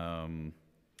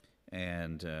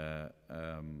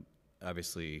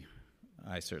 Obviously,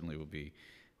 I certainly will be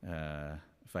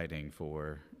fighting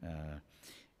for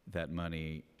that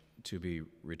money to be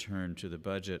returned to the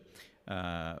budget.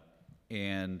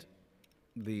 And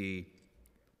the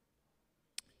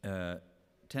 $10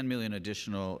 million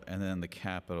additional and then the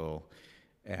capital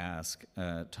ask,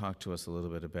 talk to us a little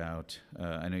bit about,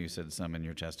 I know you said some in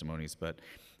your testimonies, but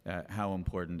how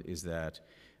important is that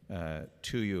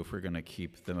to you if we're going to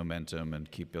keep the momentum and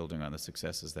keep building on the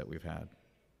successes that we've had.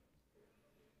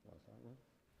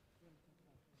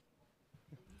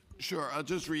 Sure. I'll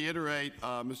just reiterate,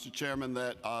 Mr. Chairman,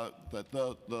 that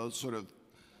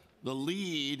the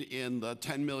lead in the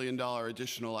 $10 million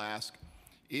additional ask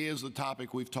is the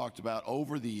topic we've talked about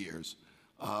over the years,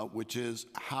 which is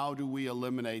how do we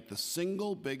eliminate the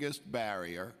single biggest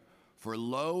barrier for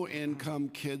low-income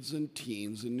kids and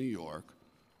teens in New York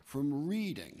from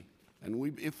reading.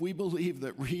 And if we believe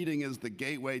that reading is the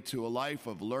gateway to a life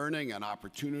of learning and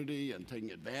opportunity and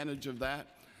taking advantage of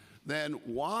that, then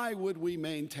why would we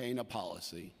maintain a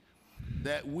policy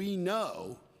that we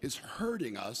know is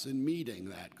hurting us in meeting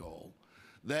that goal?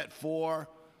 That for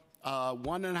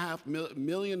 $1.5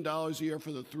 million a year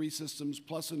for the three systems,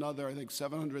 plus another, I think,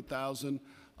 $700,000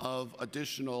 of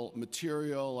additional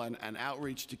material and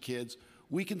outreach to kids,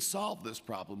 we can solve this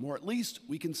problem, or at least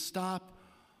we can stop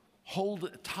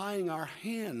tying our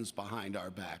hands behind our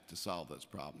back to solve this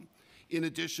problem. In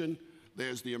addition,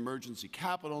 there's the emergency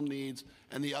capital needs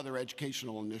and the other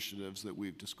educational initiatives that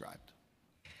we've described.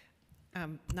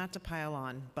 Not to pile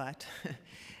on, but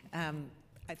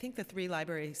I think the three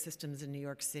library systems in New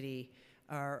York City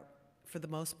are, for the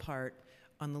most part,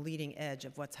 on the leading edge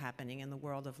of what's happening in the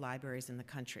world of libraries in the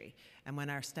country. And when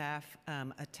our staff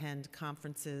attend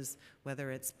conferences,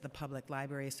 whether it's the Public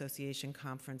Library Association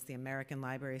conference, the American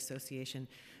Library Association,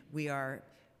 we are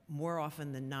more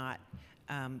often than not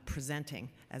presenting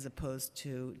as opposed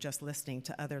to just listening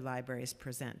to other libraries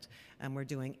present. We're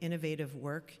doing innovative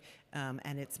work,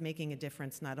 and it's making a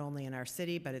difference not only in our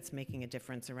city, but it's making a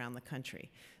difference around the country.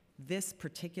 This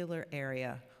particular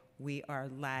area, we are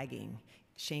lagging,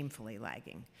 shamefully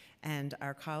lagging. And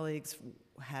our colleagues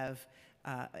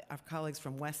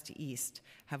from west to east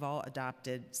have all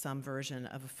adopted some version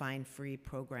of a fine-free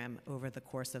program over the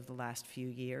course of the last few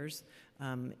years.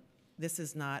 This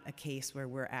is not a case where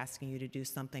we're asking you to do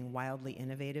something wildly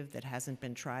innovative that hasn't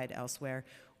been tried elsewhere.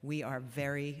 We are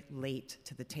very late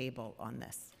to the table on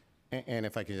this. And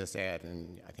if I could just add,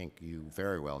 and I think you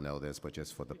very well know this, but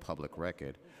just for the public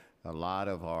record, a lot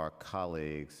of our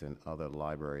colleagues in other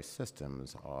library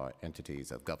systems are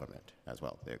entities of government as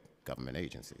well. They're government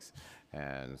agencies.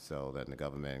 And so then the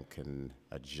government can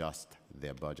adjust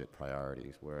their budget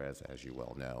priorities, whereas, as you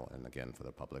well know, and again for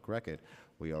the public record,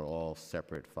 we are all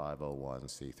separate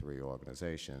 501c3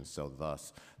 organizations. So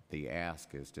thus, the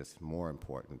ask is just more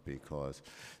important because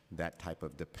that type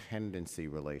of dependency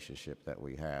relationship that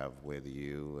we have with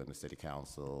you and the City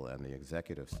Council and the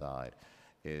executive side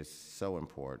is so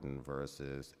important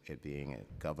versus it being a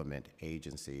government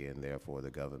agency, and therefore the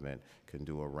government can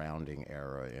do a rounding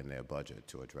error in their budget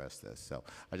to address this. So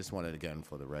I just wanted, again,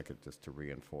 for the record, just to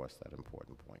reinforce that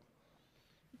important point.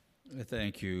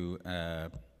 Thank you.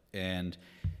 And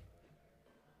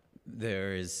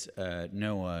there is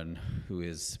no one who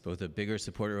is both a bigger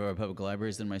supporter of our public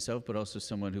libraries than myself, but also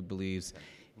someone who believes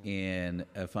in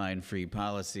a fine-free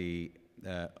policy.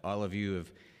 All of you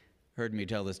have heard me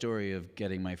tell the story of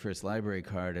getting my first library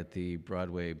card at the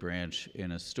Broadway branch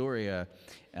in Astoria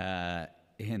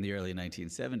in the early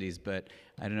 1970s, but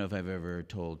I don't know if I've ever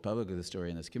told publicly the story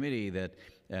in this committee that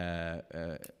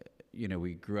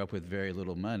we grew up with very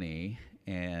little money,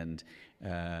 and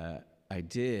I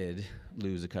did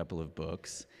lose a couple of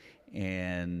books,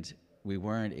 and we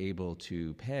weren't able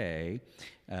to pay,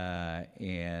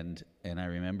 and I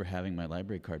remember having my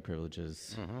library card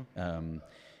privileges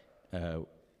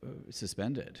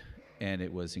suspended, and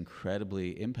it was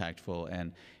incredibly impactful.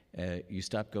 And you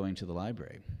stop going to the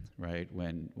library, right,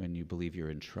 when you believe you're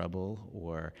in trouble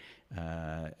or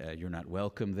you're not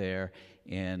welcome there.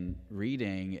 And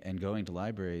reading and going to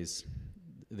libraries,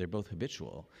 they're both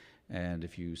habitual. And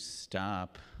if you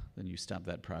stop, then you stop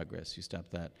that progress. You stop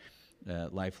that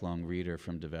lifelong reader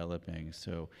from developing.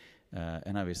 So,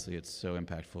 and obviously it's so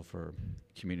impactful for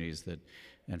communities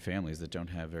and families that don't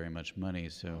have very much money.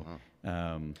 So,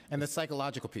 and the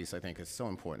psychological piece, I think, is so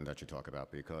important that you talk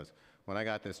about, because when I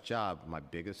got this job, my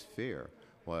biggest fear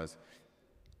was,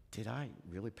 did I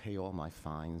really pay all my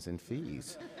fines and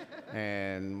fees?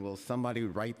 And will somebody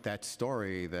write that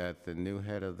story that the new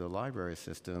head of the library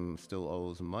system still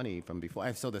owes money from before?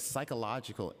 And so the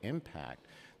psychological impact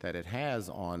that it has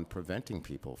on preventing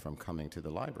people from coming to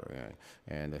the library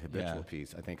and the habitual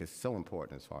piece, I think, is so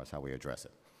important as far as how we address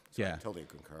it. So I totally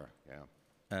concur,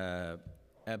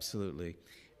 absolutely.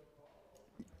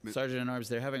 Sergeant at Arms,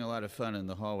 they're having a lot of fun in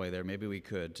the hallway there. Maybe we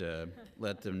could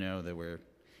let them know that we're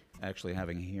actually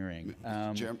having a hearing.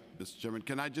 Mr. Chairman,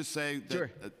 can I just say that,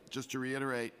 sure. Just to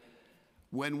reiterate,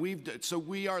 so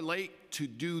we are late to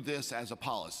do this as a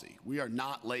policy. We are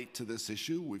not late to this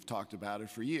issue. We've talked about it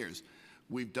for years.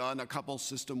 We've done a couple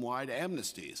system-wide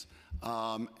amnesties.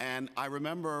 And I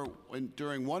remember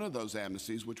during one of those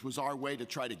amnesties, which was our way to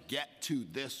try to get to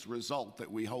this result that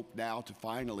we hope now to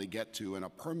finally get to in a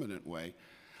permanent way,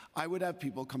 I would have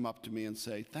people come up to me and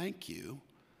say, thank you.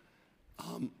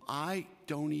 I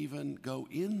don't even go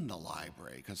in the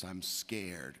library because I'm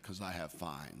scared, because I have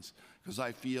fines, because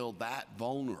I feel that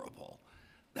vulnerable.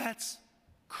 That's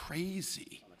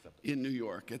crazy in New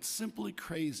York. It's simply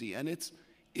crazy, and it's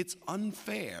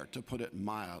unfair, to put it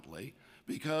mildly,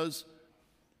 because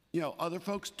other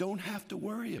folks don't have to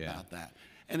worry about that.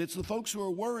 And it's the folks who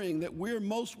are worrying that we're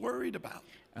most worried about.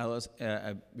 Alice,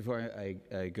 before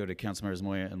I go to Councilmembers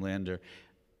Moya and Lander,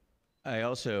 I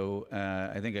also,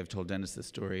 I think I've told Dennis this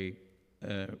story.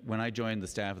 When I joined the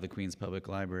staff of the Queens Public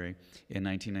Library in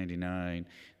 1999,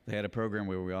 they had a program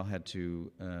where we all had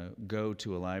to go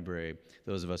to a library,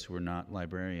 those of us who were not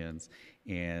librarians,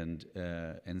 and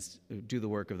do the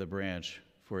work of the branch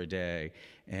for a day.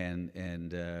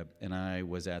 And I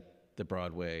was at the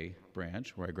Broadway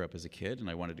branch where I grew up as a kid, and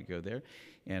I wanted to go there.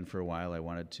 And for a while, I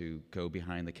wanted to go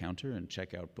behind the counter and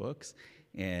check out books.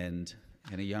 And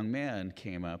a young man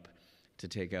came up to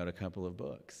take out a couple of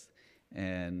books,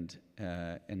 and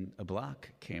a block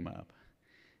came up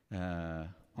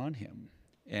on him.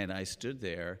 And I stood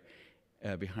there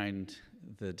behind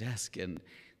the desk, and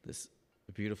this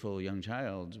beautiful young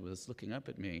child was looking up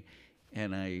at me,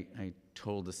 and I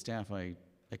told the staff I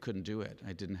couldn't do it.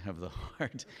 I didn't have the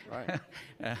heart. Right.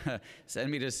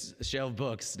 Send me to shelve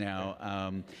books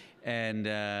now. And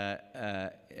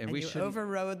we you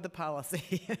overrode the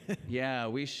policy. Yeah,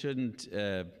 we shouldn't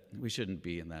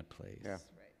be in that place. Yeah.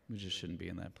 We just shouldn't be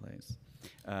in that place.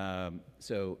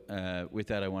 So with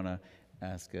that, I want to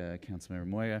ask Councilmember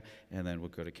Moya, and then we'll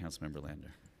go to Councilmember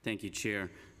Lander. Thank you,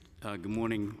 Chair. Good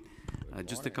morning.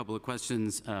 Just a couple of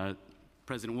questions.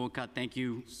 President Wolcott, thank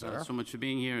you so much for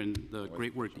being here and the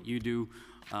great work that you do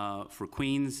for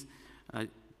Queens.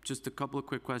 Just a couple of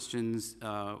quick questions.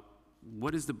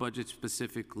 What is the budget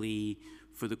specifically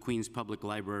for the Queens Public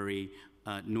Library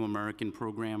New American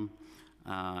program?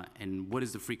 And what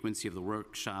is the frequency of the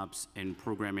workshops and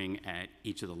programming at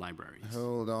each of the libraries?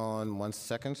 Hold on 1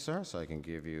 second, sir, so I can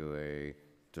give you a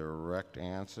direct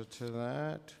answer to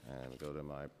that. And go to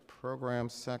my program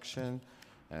section.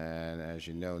 And as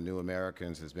you know, New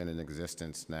Americans has been in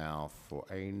existence now for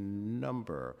a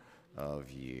number of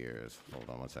years. Hold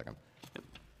on 1 second. Yep.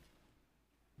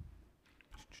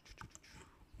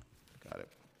 Got it.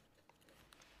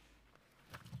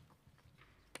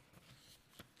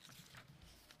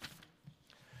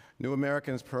 New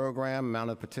Americans program,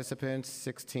 amount of participants,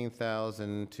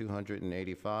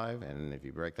 16,285. And if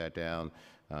you break that down,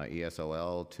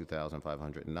 ESOL,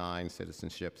 2,509,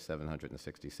 citizenship,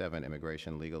 767,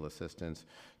 immigration legal assistance,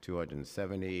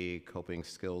 270, coping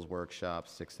skills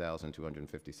workshops,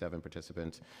 6,257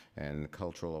 participants, and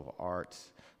cultural of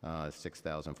arts,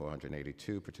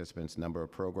 6,482 participants. Number of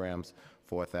programs,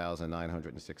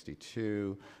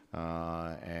 4,962.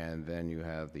 And then you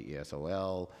have the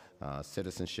ESOL,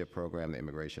 citizenship program, the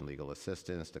immigration legal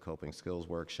assistance, the coping skills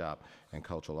workshop, and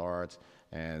cultural arts.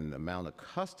 And the amount of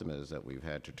customers that we've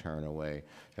had to turn away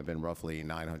have been roughly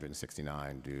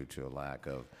 969 due to a lack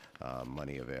of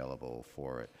money available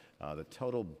for it. The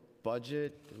total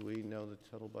budget, do we know the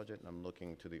total budget? I'm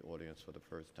looking to the audience for the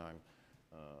first time.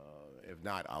 If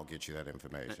not, I'll get you that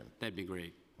information. That'd be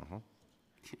great.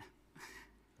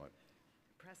 What?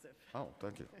 Impressive. Oh,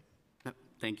 thank you.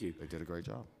 Thank you. They did a great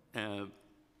job.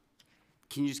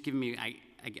 Can you just give me, I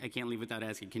can't leave without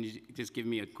asking, can you just give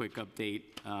me a quick update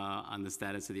on the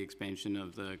status of the expansion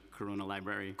of the Corona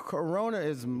Library? Corona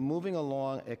is moving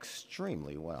along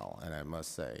extremely well, and I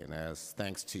must say, and as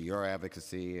thanks to your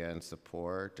advocacy and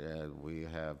support, we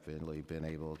have really been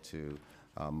able to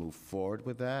move forward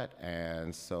with that.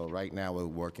 And so right now we're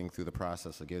working through the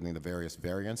process of getting the various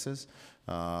variances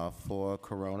for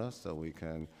Corona so we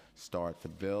can start to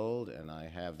build, and I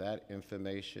have that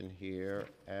information here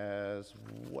as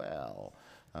well.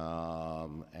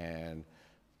 And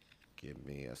give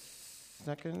me a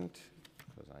second,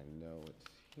 because I know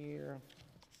it's here.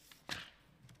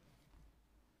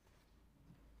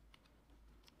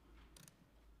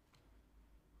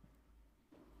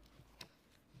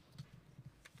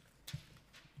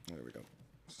 There we go.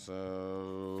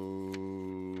 So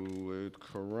with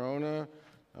Corona,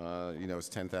 you know, it's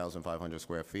 10,500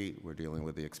 square feet. We're dealing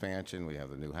with the expansion. We have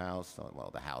the new house,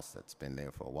 well, the house that's been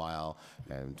there for a while,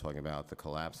 and talking about the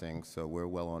collapsing. So we're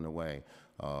well on the way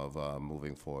of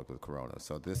moving forward with Corona.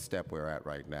 So this step we're at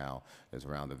right now is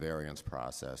around the variance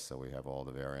process. So we have all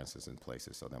the variances in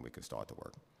places, so then we can start to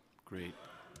work. Great.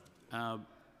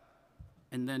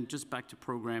 And then just back to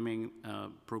programming,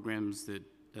 programs that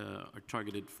are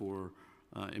targeted for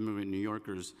immigrant New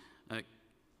Yorkers.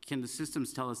 Can the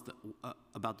systems tell us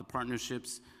about the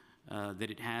partnerships that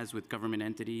it has with government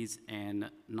entities and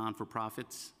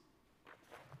non-for-profits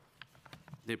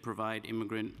that provide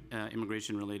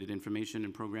immigration-related information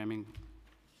and programming?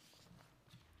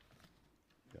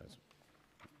 Yes.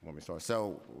 Want me to start?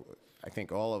 So I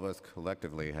think all of us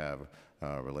collectively have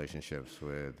relationships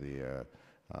with the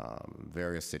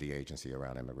various city agencies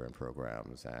around immigrant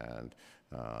programs, and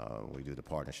we do the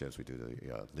partnerships, we do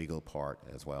the legal part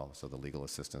as well, so the legal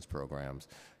assistance programs.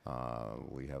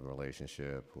 We have a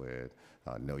relationship with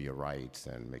Know Your Rights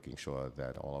and making sure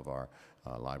that all of our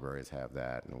libraries have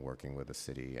that, and working with the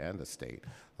city and the state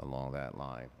along that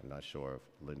line. I'm not sure if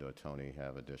Linda or Tony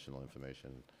have additional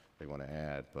information they want to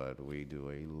add, but we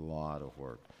do a lot of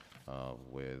work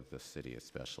with the city,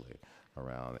 especially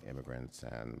around immigrants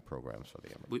and programs for the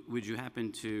immigrants. Would you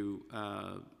happen to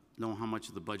know how much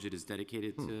of the budget is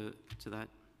dedicated to that?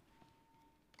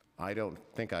 I don't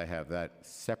think I have that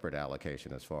separate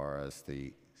allocation as far as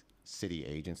the city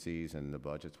agencies and the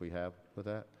budgets we have with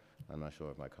that. I'm not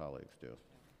sure if my colleagues do.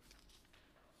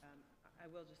 I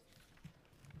will just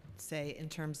say, in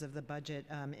terms of the budget,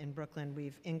 in Brooklyn,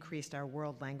 we've increased our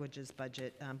world languages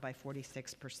budget by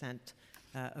 46%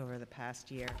 over the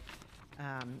past year,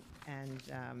 and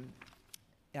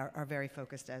are very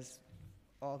focused, as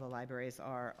all the libraries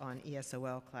are, on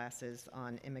ESOL classes,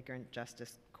 on Immigrant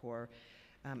Justice Corps,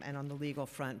 and on the legal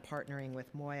front, partnering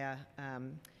with Moya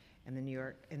and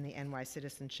the NY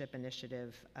Citizenship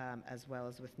Initiative, as well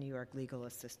as with New York Legal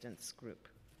Assistance Group.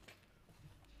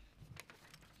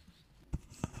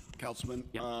 Councilman,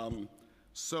 Yep.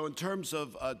 So in terms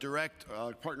of direct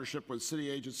partnership with city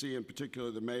agency, in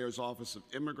particular the Mayor's Office of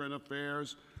Immigrant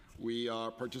Affairs, we are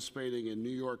participating in New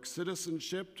York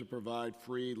Citizenship to provide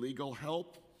free legal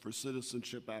help for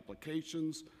citizenship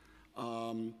applications.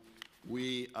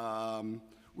 We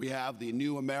have the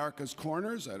New America's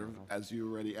Corners, that are, as you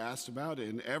already asked about,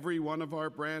 in every one of our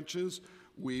branches.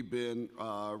 We've been,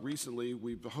 recently,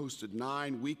 we've hosted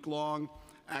 9 week-long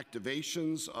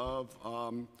activations of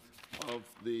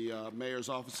the Mayor's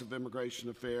Office of Immigration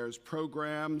Affairs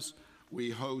programs. We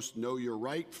host Know Your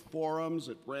Right forums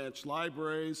at branch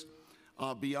libraries.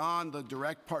 Beyond the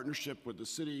direct partnership with the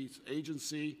city's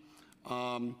agency,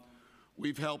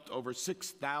 we've helped over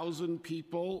 6,000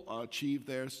 people achieve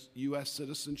their U.S.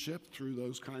 citizenship through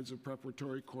those kinds of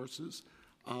preparatory courses.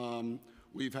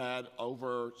 We've had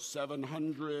over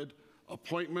 700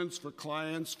 appointments for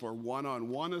clients for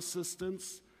one-on-one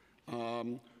assistance.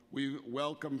 We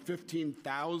welcome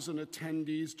 15,000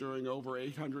 attendees during over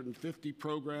 850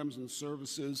 programs and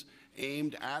services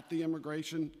aimed at the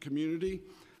immigration community.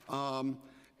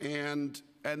 And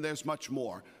there's much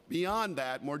more. Beyond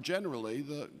that, more generally,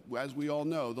 as we all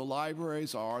know, the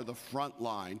libraries are the front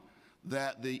line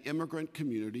that the immigrant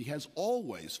community has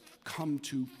always come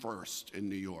to first in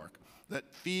New York, that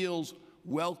feels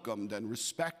welcomed and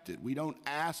respected. We don't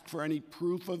ask for any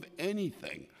proof of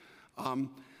anything,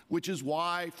 which is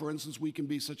why, for instance, we can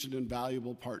be such an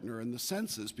invaluable partner in the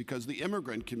census, because the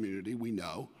immigrant community, we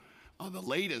know, the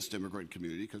latest immigrant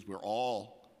community, because we're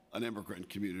all an immigrant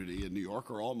community in New York,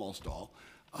 or almost all,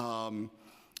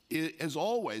 has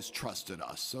always trusted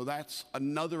us. So that's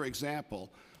another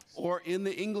example. Or in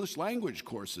the English language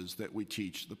courses that we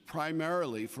teach,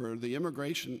 primarily for the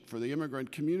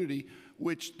immigrant community,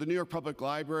 which the New York Public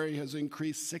Library has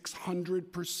increased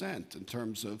 600% in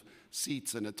terms of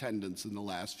seats and attendance in the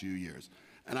last few years.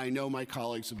 And I know my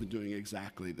colleagues have been doing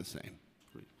exactly the same.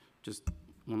 Great. Just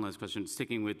one last question,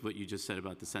 sticking with what you just said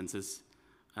about the census.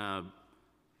 The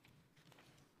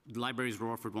libraries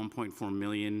were offered $1.4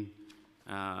 million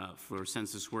for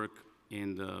census work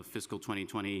in the fiscal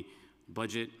 2020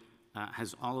 budget.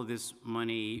 Has all of this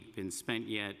money been spent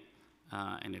yet?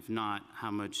 And if not, how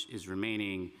much is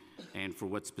remaining, and for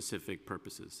what specific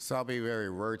purposes? So I'll be very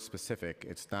word specific.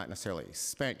 It's not necessarily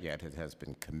spent yet, it has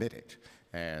been committed.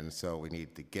 And so we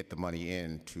need to get the money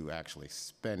in to actually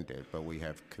spend it, but we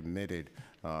have committed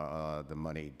the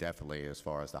money definitely as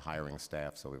far as the hiring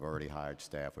staff. So we've already hired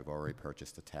staff, we've already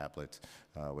purchased the tablets,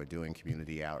 we're doing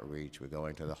community outreach, we're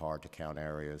going to the hard to count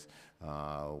areas.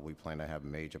 We plan to have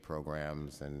major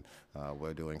programs, and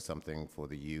we're doing something for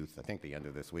the youth, I think the end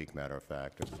of this week, matter of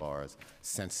fact, as far as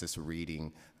census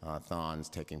reading thons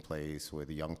taking place with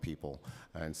young people.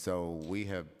 And so we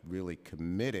have really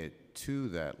committed to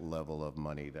that level of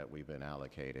money that we've been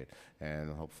allocated, and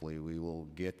hopefully we will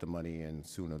get the money in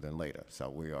sooner than later. So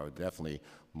we are definitely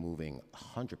moving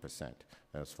 100%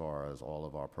 as far as all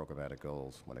of our programmatic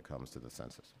goals when it comes to the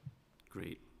census.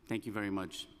 Great. Thank you very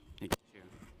much. Thank you, Chair.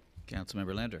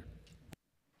 Councilmember Lander.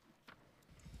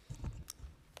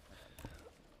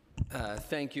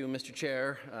 Thank you, Mr.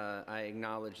 Chair. I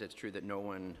acknowledge it's true that no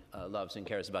one loves and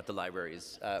cares about the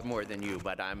libraries more than you,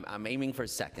 but I'm aiming for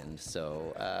second.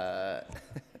 So,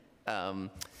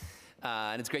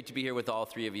 and it's great to be here with all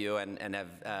three of you, and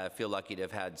feel lucky to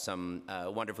have had some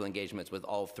wonderful engagements with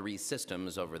all three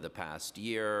systems over the past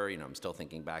year. You know, I'm still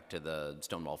thinking back to the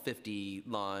Stonewall 50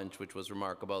 launch, which was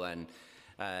remarkable, and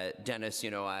Dennis, you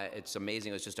know, it's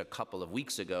amazing. It was just a couple of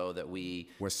weeks ago that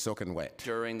we're soaking wet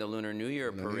during the Lunar New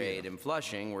Year parade in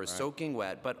Flushing. We're soaking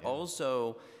wet, but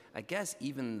also, I guess,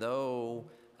 even though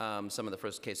some of the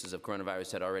first cases of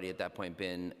coronavirus had already at that point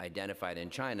been identified in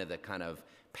China, the kind of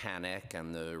panic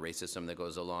and the racism that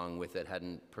goes along with it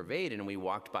hadn't pervaded. And we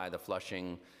walked by the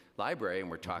Flushing Library,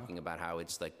 and we're talking about how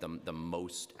it's like the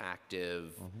most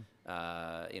active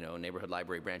you know, neighborhood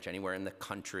library branch anywhere in the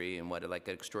country, and what like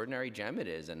an extraordinary gem it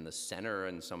is, and the center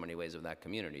in so many ways of that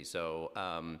community. So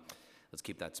let's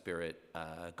keep that spirit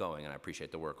going, and I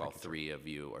appreciate the work all three of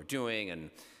you are doing. And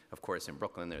of course, in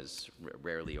Brooklyn, there's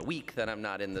rarely a week that I'm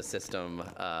not in the system,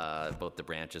 both the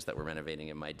branches that we're renovating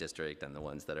in my district and the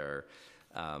ones that are,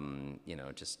 you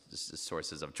know, just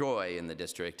sources of joy in the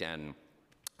district. And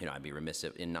you know, I'd be remiss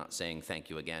in not saying thank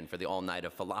you again for the all-night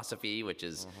of philosophy, which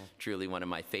is truly one of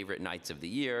my favorite nights of the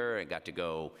year. I got to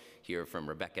go hear from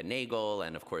Rebecca Nagel,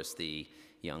 and of course the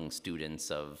young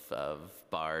students of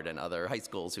Bard and other high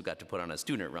schools who got to put on a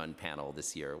student-run panel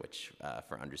this year, which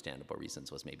for understandable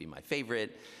reasons was maybe my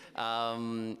favorite.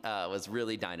 Was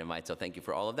really dynamite, so thank you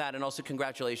for all of that. And also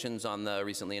congratulations on the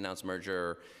recently announced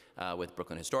merger with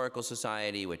Brooklyn Historical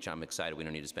Society, which I'm excited. We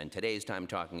don't need to spend today's time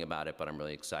talking about it, but I'm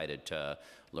really excited to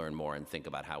learn more and think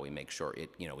about how we make sure it,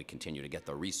 you know, we continue to get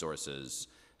the resources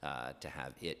to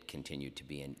have it continue to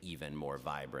be an even more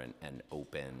vibrant and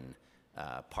open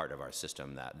part of our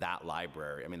system. That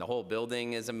library, I mean, the whole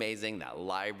building is amazing. That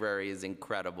library is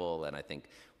incredible, and I think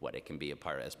what it can be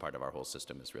as part of our whole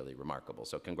system is really remarkable.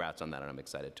 So congrats on that, and I'm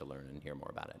excited to learn and hear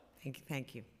more about it.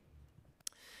 Thank you.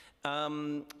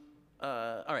 All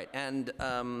right, and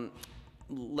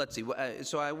let's see.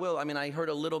 So I heard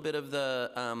a little bit of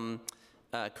the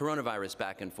coronavirus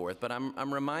back and forth, but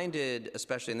I'm reminded,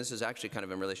 especially, and this is actually kind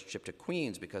of in relationship to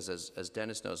Queens, because as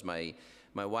Dennis knows, my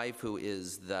wife, who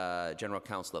is the general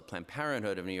counsel of Planned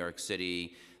Parenthood of New York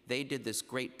City, they did this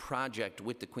great project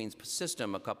with the Queens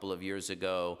system a couple of years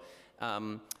ago.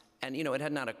 And you know, it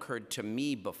had not occurred to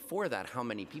me before that how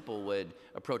many people would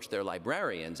approach their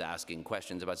librarians asking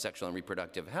questions about sexual and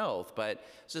reproductive health, but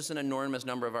it's just an enormous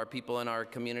number of our people in our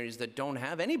communities that don't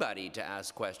have anybody to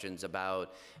ask questions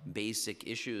about basic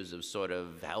issues of sort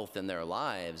of health in their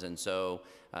lives. And so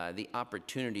the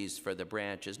opportunities for the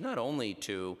branch is not only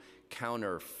to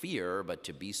counter fear, but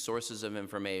to be sources of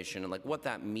information, and like what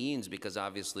that means, because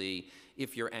obviously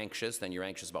if you're anxious, then you're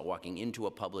anxious about walking into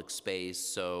a public space.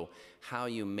 So how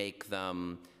you make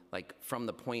them, like from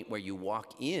the point where you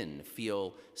walk in,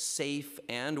 feel safe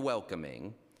and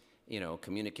welcoming, you know,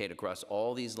 communicate across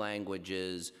all these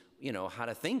languages, you know, how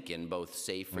to think in both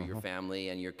safe for your family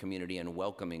and your community and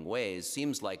welcoming ways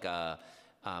seems like a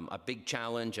big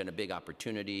challenge and a big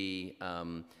opportunity.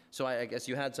 So I guess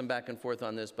you had some back and forth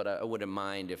on this, but I wouldn't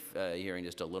mind if hearing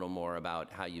just a little more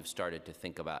about how you've started to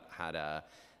think about how to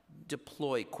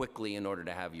deploy quickly in order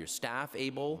to have your staff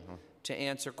able to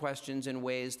answer questions in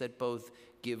ways that both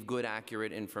give good,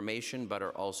 accurate information, but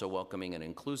are also welcoming and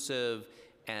inclusive,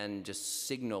 and just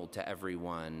signal to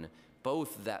everyone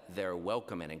both that they're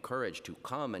welcome and encouraged to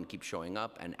come and keep showing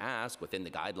up and ask within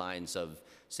the guidelines of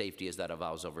safety as that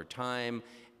evolves over time,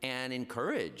 and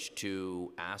encouraged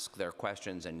to ask their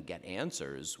questions and get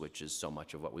answers, which is so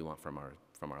much of what we want from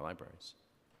our libraries.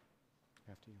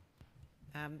 After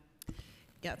you.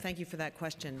 Yeah, thank you for that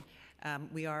question.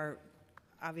 We are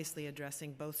obviously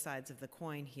addressing both sides of the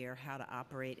coin here, how to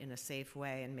operate in a safe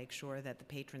way and make sure that the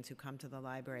patrons who come to the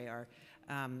library are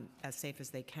as safe as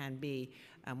they can be,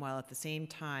 while at the same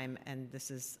time, and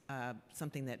this is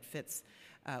something that fits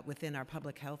within our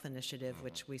public health initiative,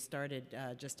 which we started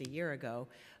just a year ago.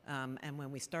 And when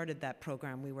we started that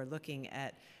program, we were looking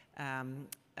at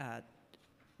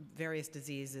various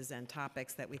diseases and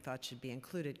topics that we thought should be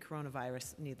included.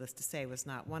 Coronavirus, needless to say, was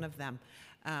not one of them.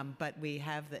 But we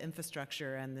have the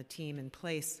infrastructure and the team in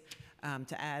place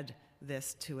to add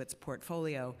this to its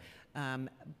portfolio.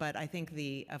 But I think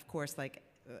of course, like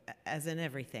as in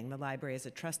everything, the library is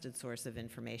a trusted source of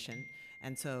information.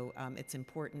 And so it's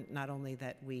important not only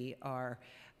that we are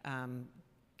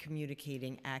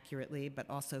communicating accurately, but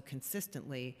also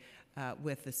consistently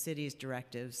with the city's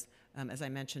directives. As I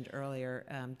mentioned earlier,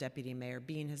 Deputy Mayor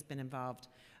Bean has been involved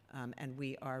and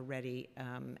we are ready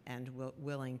and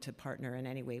willing to partner in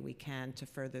any way we can to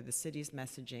further the city's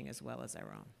messaging as well as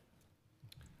our own.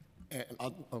 And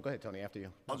go ahead, Tony, after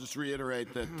you. I'll just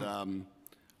reiterate that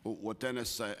what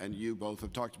Dennis and you both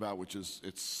have talked about, which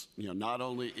is not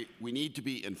only we need to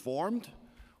be informed,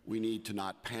 we need to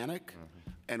not panic,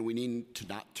 and we need to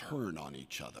not turn on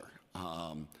each other.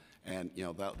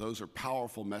 Those are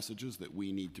powerful messages that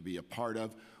we need to be a part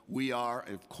of. We are,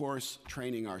 of course,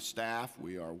 training our staff.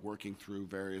 We are working through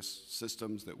various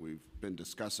systems that we've been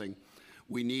discussing.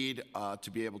 We need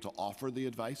to be able to offer the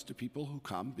advice to people who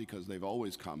come, because they've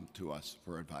always come to us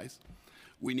for advice.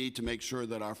 We need to make sure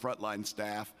that our frontline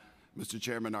staff, Mr.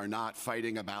 Chairman, are not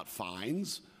fighting about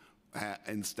fines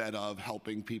instead of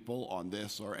helping people on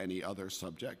this or any other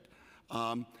subject.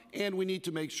 And we need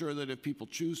to make sure that if people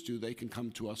choose to, they can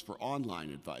come to us for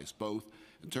online advice, both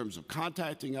in terms of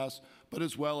contacting us, but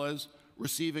as well as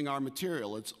receiving our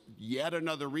material. It's yet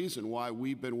another reason why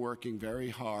we've been working very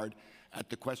hard at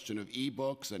the question of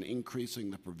e-books and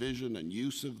increasing the provision and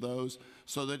use of those,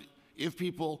 so that if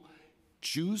people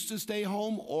choose to stay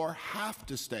home or have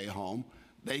to stay home,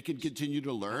 they can continue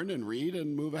to learn and read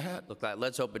and move ahead. Look,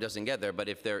 let's hope it doesn't get there, but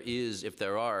if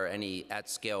there are any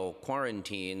at-scale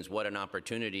quarantines, what an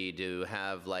opportunity to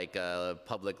have like a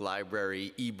public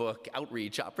library ebook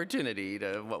outreach opportunity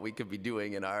to what we could be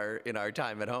doing in our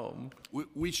time at home.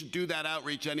 We should do that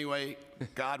outreach anyway,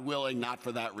 God willing, not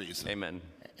for that reason. Amen.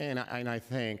 And I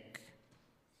think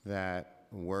that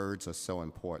words are so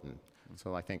important.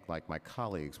 So I think, like my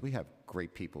colleagues, we have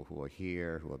great people who are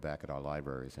here, who are back at our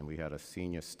libraries, and we had a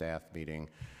senior staff meeting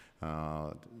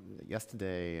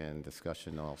yesterday and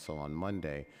discussion also on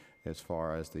Monday as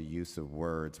far as the use of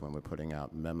words when we're putting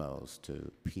out memos to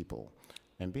people,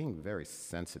 and being very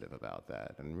sensitive about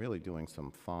that and really doing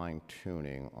some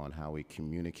fine-tuning on how we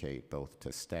communicate both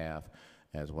to staff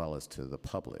as well as to the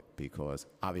public, because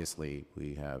obviously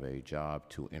we have a job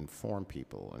to inform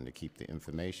people and to keep the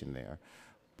information there.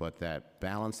 But that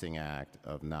balancing act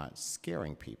of not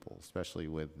scaring people, especially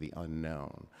with the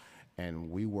unknown. And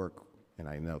we work, and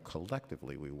I know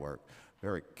collectively we work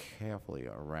very carefully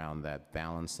around that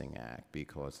balancing act,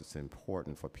 because it's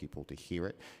important for people to hear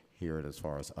it as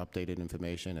far as updated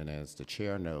information. And as the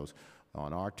chair knows,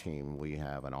 on our team, we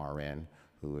have an RN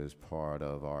who is part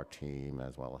of our team,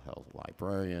 as well as health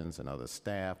librarians and other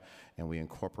staff, and we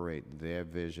incorporate their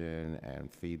vision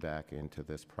and feedback into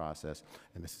this process.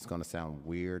 And this is going to sound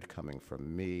weird coming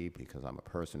from me, because I'm a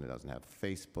person who doesn't have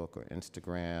Facebook or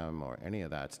Instagram or any of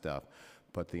that stuff,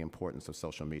 but the importance of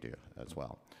social media as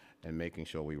well, and making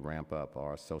sure we ramp up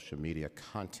our social media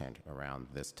content around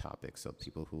this topic, so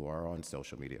people who are on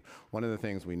social media. One of the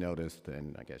things we noticed,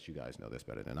 and I guess you guys know this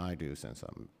better than I do since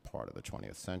I'm part of the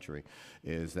 20th century,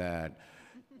 is that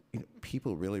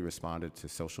people really responded to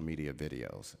social media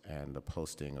videos and the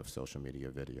posting of social media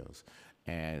videos,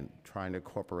 and trying to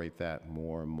incorporate that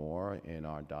more and more in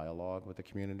our dialogue with the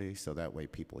community, so that way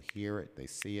people hear it, they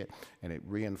see it, and it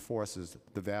reinforces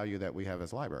the value that we have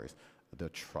as libraries. The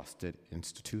trusted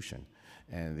institution,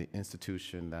 and the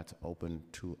institution that's open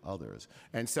to others.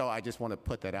 And so I just want to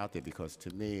put that out there, because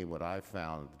to me, what I've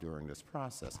found during this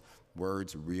process,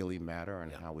 words really matter,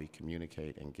 and how we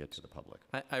communicate and get to the public.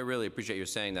 I really appreciate you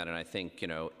saying that, and I think,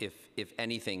 if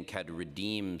anything can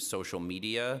redeem social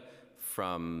media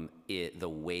from the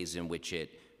ways in which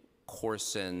it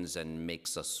coarsens and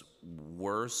makes us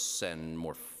worse and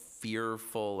more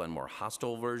fearful and more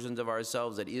hostile versions of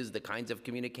ourselves, it is the kinds of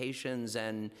communications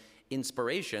and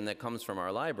inspiration that comes from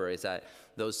our libraries. That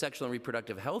those sexual and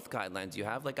reproductive health guidelines you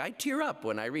have, like, I tear up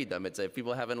when I read them. It's if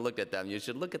people haven't looked at them, you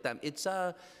should look at them. It's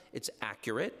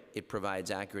accurate, it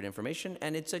provides accurate information,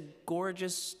 and it's a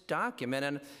gorgeous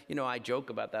document. And I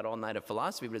joke about that all night of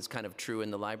philosophy, but it's kind of true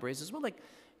in the libraries as well. Like,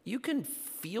 you can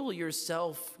feel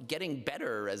yourself getting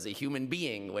better as a human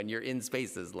being when you're in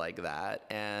spaces like that.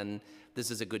 And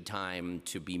this is a good time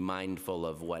to be mindful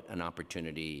of what an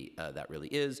opportunity that really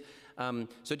is. So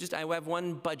I have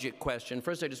one budget question.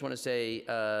 First, I just want to say,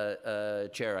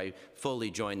 Chair, I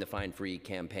fully joined the Fine Free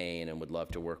campaign and would love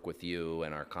to work with you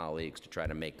and our colleagues to try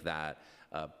to make that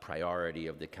a priority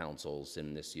of the councils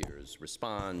in this year's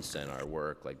response and our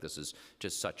work. Like, this is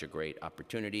just such a great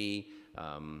opportunity.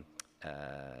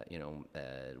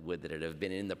 Would that it have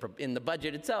been in the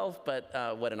budget itself, but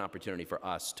what an opportunity for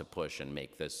us to push and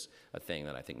make this a thing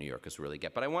that I think New Yorkers really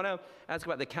get. But I want to ask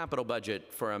about the capital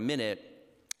budget for a minute,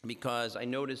 because I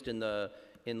noticed in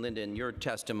Linda, in your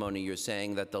testimony, you're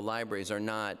saying that the libraries are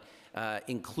not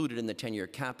included in the 10-year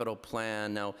capital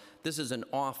plan. Now, this is an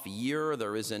off year.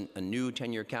 There isn't a new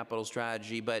 10-year capital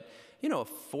strategy, but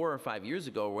 4 or 5 years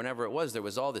ago, or whenever it was, there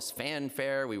was all this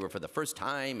fanfare. We were, for the first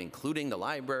time, including the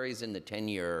libraries in the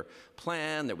 10-year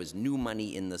plan. There was new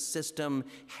money in the system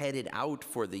headed out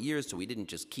for the years, so we didn't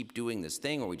just keep doing this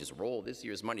thing where we just roll this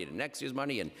year's money to next year's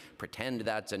money and pretend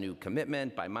that's a new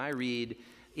commitment. By my read,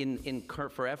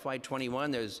 for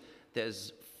FY21,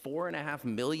 there's $4.5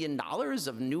 million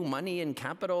of new money in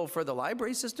capital for the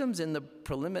library systems in the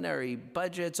preliminary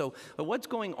budget. So what's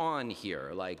going on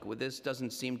here? This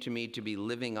doesn't seem to me to be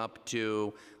living up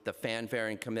to the fanfare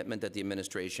and commitment that the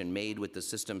administration made with the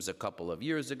systems a couple of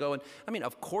years ago. And I mean,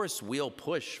 of course, we'll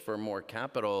push for more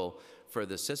capital for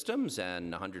the systems,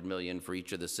 and $100 million for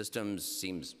each of the systems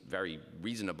seems very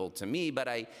reasonable to me. But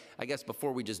I guess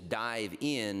before we just dive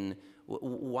in,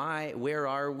 where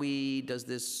are we?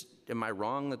 Am I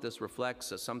wrong that this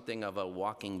reflects something of a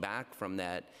walking back from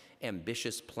that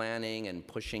ambitious planning and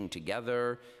pushing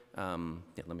together? Let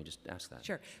me just ask that.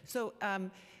 Sure. So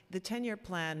the 10-year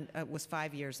plan was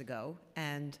 5 years ago,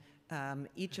 and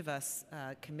each of us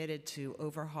committed to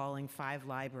overhauling 5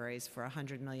 libraries for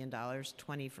 $100 million,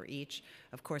 20 for each.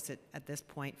 Of course, at this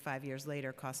point, 5 years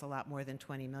later, costs a lot more than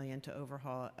 $20 million to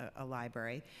overhaul a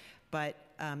library. But,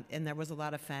 and there was a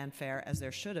lot of fanfare, as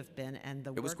there should have been, and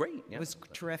the work was great, yeah. was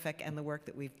terrific, and the work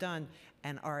that we've done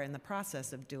and are in the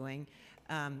process of doing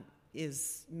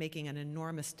is making an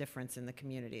enormous difference in the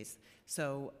communities.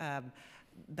 So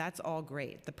that's all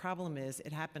great. The problem is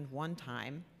it happened one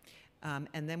time,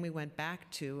 and then we went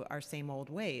back to our same old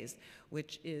ways,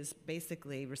 which is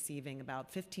basically receiving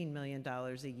about $15 million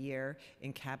a year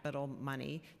in capital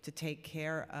money to take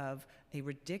care of a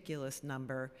ridiculous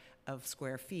number of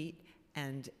square feet,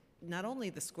 and not only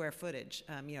the square footage.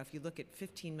 If you look at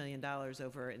 $15 million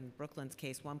over, in Brooklyn's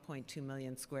case, 1.2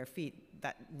 million square feet,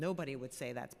 that nobody would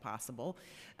say that's possible.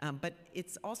 But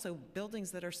it's also buildings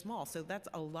that are small, so that's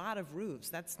a lot of roofs.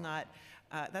 That's not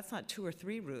 2 or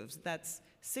 3 roofs. That's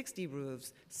 60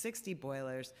 roofs, 60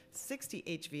 boilers, 60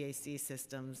 HVAC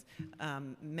systems,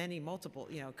 many multiple,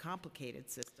 complicated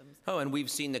systems. Oh, and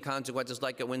we've seen the consequences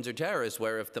like at Windsor Terrace,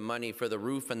 where if the money for the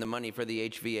roof and the money for the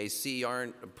HVAC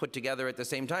aren't put together at the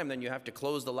same time, then you have to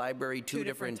close the library two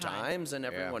different times, and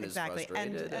everyone is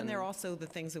frustrated. And there are also the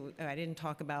things that I didn't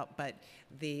talk about, but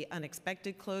the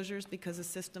unexpected closures because a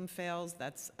system fails,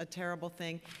 that's a terrible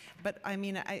thing. But I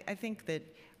mean, I think that,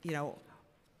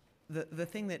 the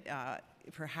thing that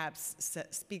perhaps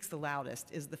speaks the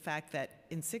loudest is the fact that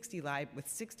with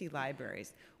 60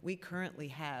 libraries, we currently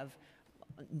have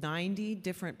 90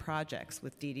 different projects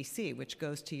with DDC, which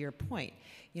goes to your point.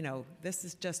 This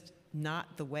is just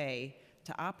not the way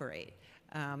to operate.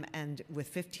 And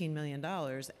with $15 million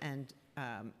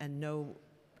and no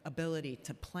ability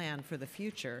to plan for the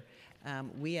future,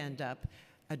 we end up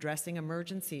addressing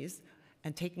emergencies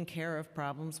and taking care of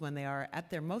problems when they are at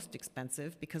their most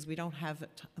expensive, because we don't have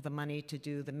the money to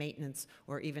do the maintenance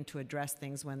or even to address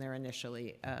things when they're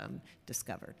initially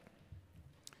discovered.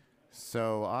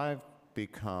 So I've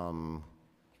become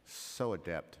so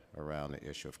adept around the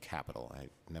issue of capital. I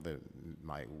never,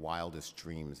 my wildest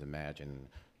dreams, imagined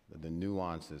the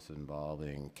nuances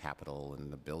involving capital and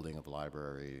the building of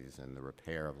libraries and the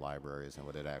repair of libraries and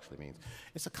what it actually means.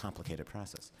 It's a complicated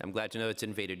process. I'm glad to know it's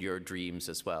invaded your dreams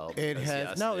as well. It has.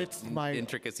 Yes, No, it's my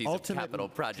intricacies of ultimate capital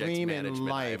projects dream in management.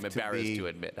 life I'm embarrassed to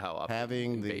admit how often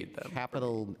having the invade them.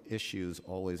 capital issues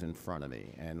always in front of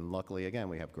me. And luckily, again,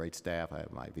 we have great staff. I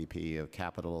have my VP of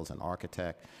Capital is an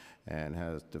architect and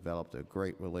has developed a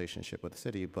great relationship with the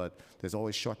city, but there's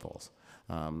always shortfalls.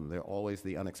 They're always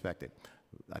the unexpected.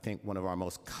 I think one of our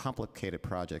most complicated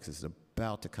projects is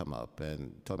about to come up,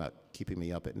 and talking about keeping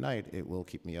me up at night, it will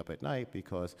keep me up at night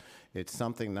because it's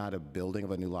something, not a building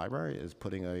of a new library, is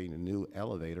putting a new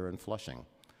elevator in Flushing.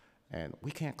 And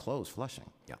we can't close Flushing.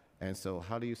 Yeah. And so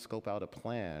how do you scope out a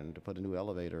plan to put a new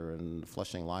elevator in the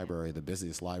Flushing Library, the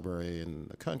busiest library in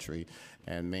the country,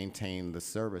 and maintain the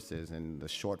services and the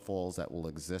shortfalls that will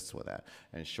exist with that,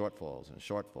 and shortfalls and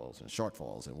shortfalls and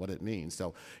shortfalls and what it means.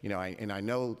 So, I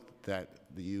know that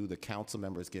the council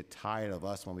members get tired of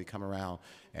us when we come around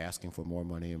asking for more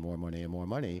money and more money and more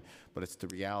money, but it's the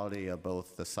reality of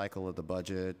both the cycle of the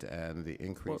budget and the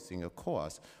increasing of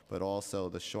costs, but also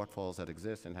the shortfalls that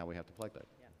exist and how we have to plug that.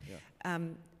 Yeah.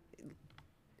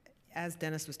 As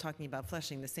Dennis was talking about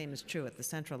Flushing, the same is true at the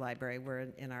Central Library. We're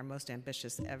in our most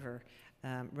ambitious ever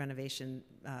renovation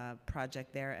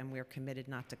project there, and we're committed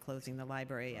not to closing the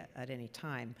library at any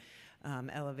time.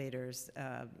 Elevators,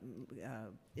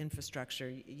 infrastructure,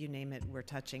 you name it, we're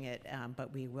touching it,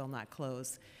 but we will not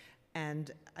close.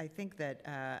 And I think that,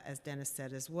 as Dennis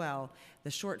said as well, the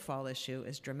shortfall issue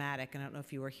is dramatic. And I don't know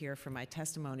if you were here for my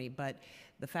testimony, but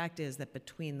the fact is that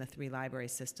between the three library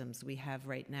systems, we have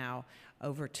right now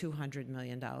over $200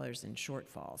 million in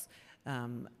shortfalls,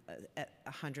 at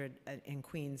 100 in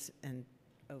Queens and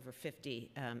over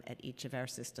 50 at each of our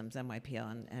systems,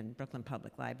 NYPL and Brooklyn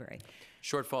Public Library.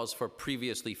 Shortfalls for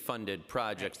previously funded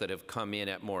projects that have come in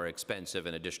at more expensive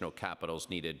and additional capitals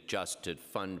needed just to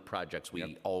fund projects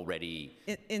we already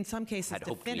In some cases, had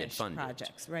to hoped we had finish funded.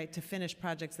 projects, right? To finish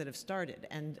projects that have started,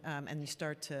 and you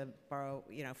start to borrow,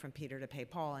 from Peter to pay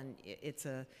Paul, and it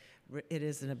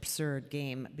is an absurd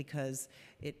game because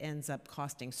it ends up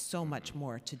costing so much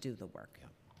more to do the work.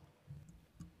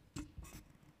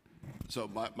 So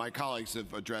my colleagues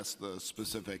have addressed the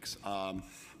specifics. And,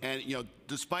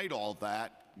 despite all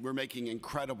that, we're making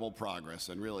incredible progress.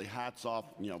 And really, hats off,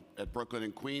 at Brooklyn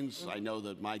and Queens. I know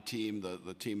that my team,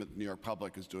 the team at New York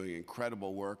Public, is doing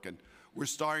incredible work. And we're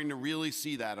starting to really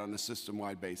see that on a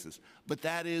system-wide basis. But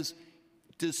that is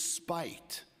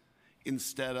despite,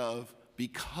 instead of,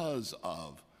 because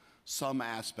of, some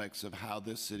aspects of how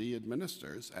this city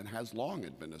administers and has long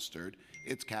administered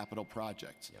its capital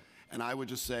projects. Yep. And I would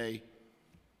just say,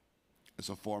 as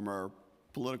a former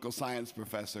political science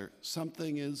professor,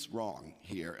 something is wrong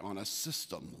here on a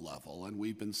system level, and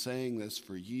we've been saying this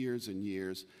for years and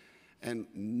years, and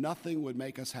nothing would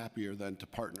make us happier than to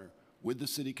partner with the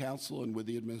City Council and with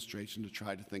the administration to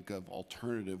try to think of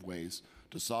alternative ways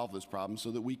to solve this problem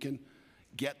so that we can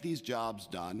get these jobs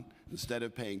done. Instead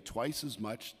of paying twice as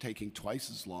much, taking twice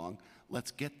as long,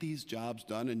 let's get these jobs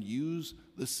done and use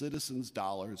the citizens'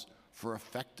 dollars for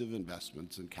effective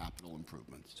investments and capital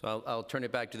improvements. So I'll turn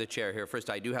it back to the chair here. First,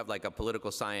 I do have like a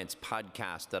political science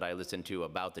podcast that I listen to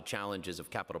about the challenges of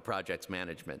capital projects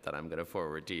management that I'm going to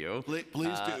forward to you.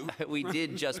 Please do. We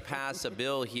did just pass a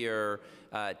bill here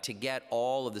to get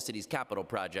all of the city's capital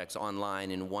projects online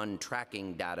in one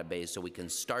tracking database so we can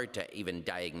start to even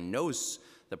diagnose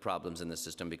the problems in the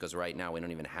system, because right now we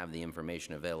don't even have the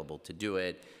information available to do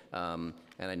it. And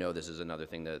I know this is another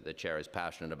thing that the chair is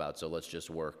passionate about, so let's just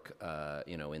work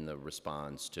in the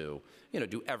response to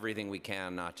do everything we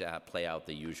can not to play out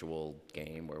the usual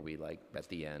game where we at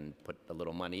the end put a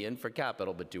little money in for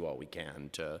capital, but do all we can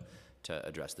to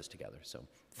address this together. So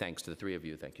thanks to the three of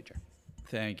you. Thank you, Chair.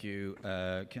 Thank you,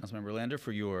 Councilmember Lander,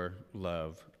 for your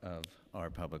love of our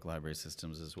public library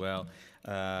systems as well.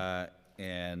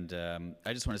 And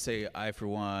I just want to say, I, for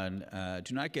one,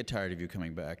 do not get tired of you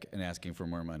coming back and asking for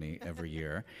more money every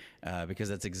year, because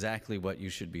that's exactly what you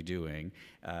should be doing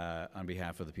on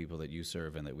behalf of the people that you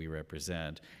serve and that we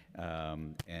represent.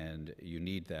 And you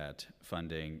need that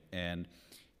funding. And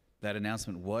that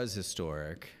announcement was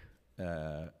historic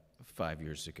 5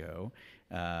 years ago,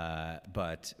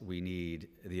 but we need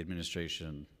the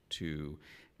administration to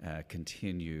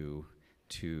continue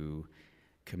to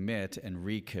commit and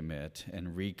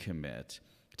recommit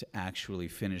to actually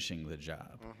finishing the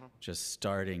job. Just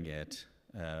starting it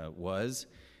was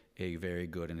a very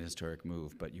good and historic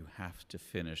move, but you have to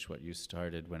finish what you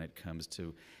started when it comes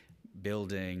to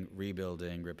building,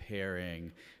 rebuilding,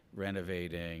 repairing,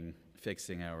 renovating,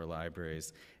 fixing our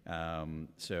libraries.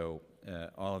 So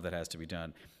all of that has to be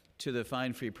done. To the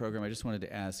fine-free program, I just wanted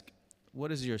to ask,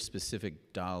 what is your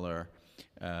specific dollar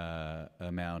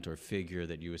amount or figure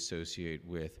that you associate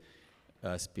with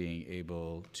us being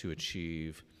able to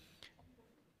achieve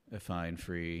a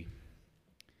fine-free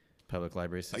public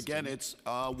library system? Again, it's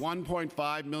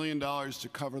 $1.5 million to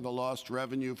cover the lost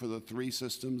revenue for the three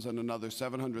systems, and another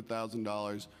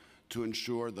 $700,000 to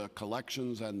ensure the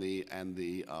collections and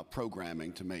the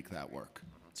programming to make that work.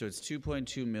 So it's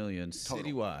 2.2 million Total.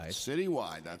 citywide.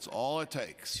 Citywide, that's all it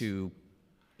takes. To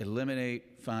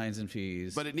eliminate fines and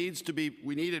fees. But it needs to be,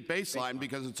 we need it baseline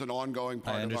because it's an ongoing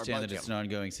part of our budget. I understand that it's an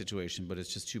ongoing situation, but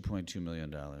it's just $2.2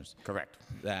 million. Correct.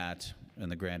 That, in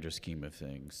the grander scheme of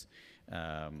things,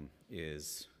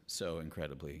 is so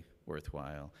incredibly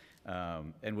worthwhile.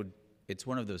 And it's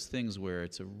one of those things where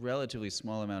it's a relatively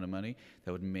small amount of money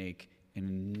that would make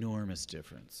an enormous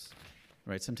difference.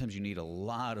 Right? Sometimes you need a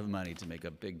lot of money to make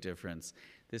a big difference.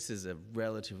 This is a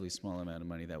relatively small amount of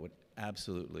money that would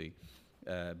absolutely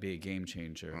be a game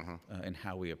changer in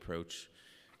how we approach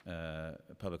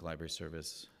public library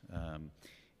service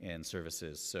and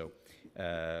services. So,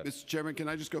 Mr. Chairman, can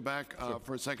I just go back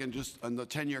for a second, just on the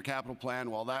 10-year capital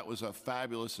plan? While that was a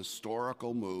fabulous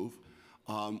historical move,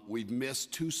 we've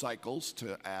missed 2 cycles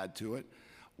to add to it.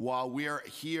 While we're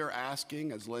here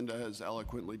asking, as Linda has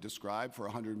eloquently described, for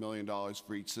 $100 million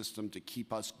for each system to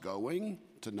keep us going,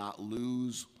 to not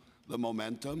lose the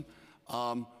momentum,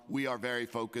 we are very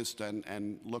focused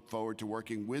and look forward to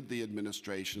working with the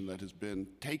administration that has been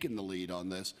taking the lead on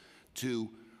this to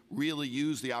really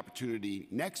use the opportunity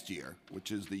next year,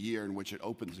 which is the year in which it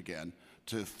opens again,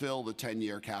 to fill the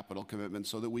 10-year capital commitment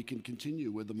so that we can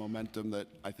continue with the momentum that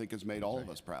I think has made all of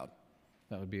us proud.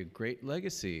 That would be a great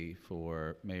legacy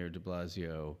for Mayor de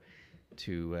Blasio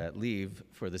to leave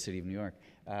for the city of New York.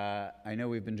 I know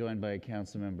we've been joined by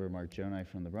Councilmember Mark Jonai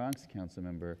from the Bronx,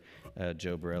 Councilmember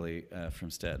Joe Borelli from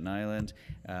Staten Island,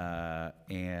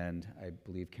 and I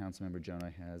believe Councilmember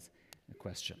Jonai has a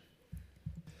question.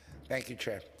 Thank you,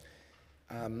 Chair.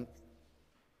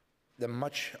 The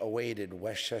much-awaited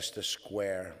Westchester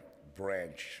Square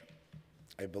branch,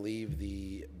 I believe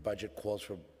the budget calls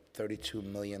for $32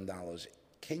 million.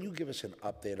 Can you give us an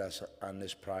update on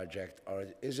this project, or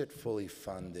is it fully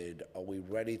funded? Are we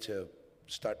ready to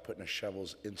start putting the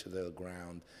shovels into the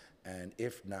ground? And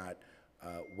if not,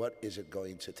 what is it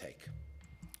going to take?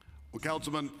 Well,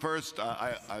 Councilman, first,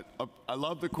 I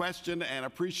love the question and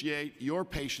appreciate your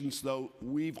patience, though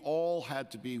we've all had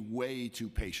to be way too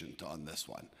patient on this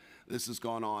one. This has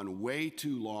gone on way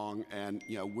too long, and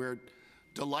we're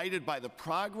delighted by the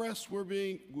progress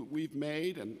we've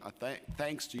made, and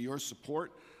thanks to your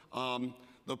support.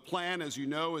 The plan, as you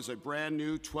know, is a brand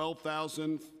new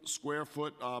 12,000 square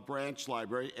foot branch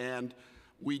library, and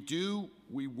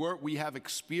we have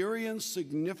experienced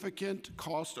significant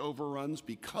cost overruns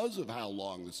because of how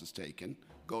long this has taken,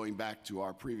 going back to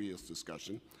our previous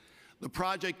discussion. The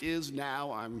project is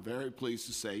now, I'm very pleased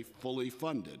to say, fully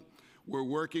funded. We're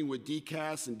working with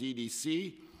DCAS and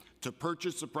DDC to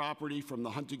purchase the property from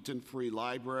the Huntington Free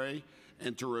Library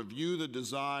and to review the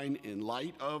design in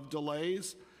light of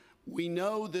delays. We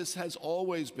know this has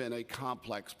always been a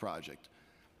complex project.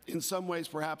 In some ways,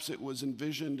 perhaps it was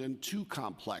envisioned in too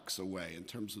complex a way in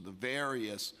terms of the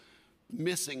various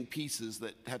missing pieces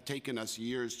that have taken us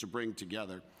years to bring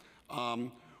together.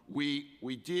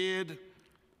 We did,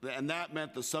 and that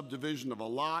meant the subdivision of a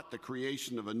lot, the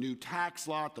creation of a new tax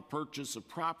lot, the purchase of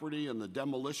property, and the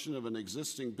demolition of an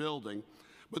existing building.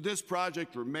 But this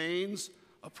project remains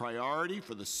a priority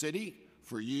for the city,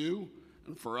 for you,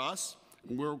 and for us.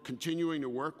 And we're continuing to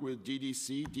work with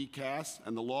DDC, DCAS,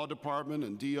 and the Law Department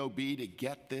and DOB to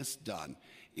get this done.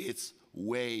 It's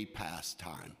way past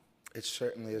time. It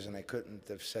certainly is, and I couldn't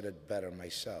have said it better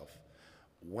myself.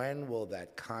 When will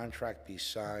that contract be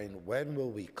signed? When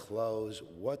will we close?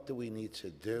 What do we need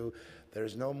to do?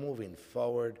 There's no moving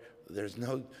forward. There's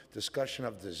no discussion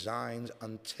of designs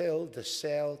until the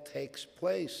sale takes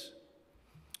place.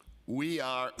 We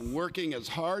are working as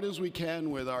hard as we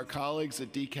can with our colleagues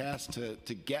at DCAS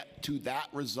to get to that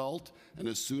result, and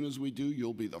as soon as we do,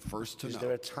 you'll be the first to know. Is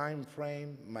there a time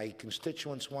frame? My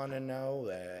constituents want to know.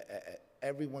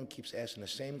 Everyone keeps asking the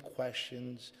same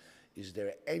questions. Is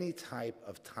there any type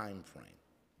of time frame?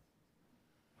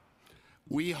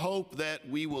 We hope that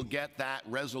we will get that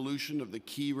resolution of the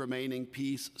key remaining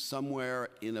piece somewhere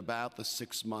in about the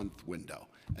 6-month window,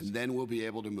 and then we'll be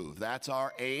able to move. That's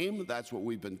our aim. That's what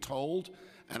we've been told,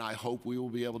 and I hope we will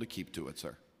be able to keep to it,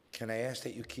 sir. Can I ask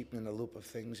that you keep me in the loop of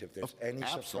things? If there's any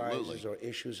Absolutely. surprises or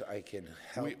issues, I can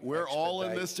help. We're all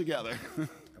in this together.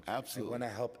 Absolutely. I want to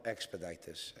help expedite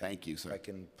this. Thank you, sir. If I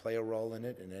can play a role in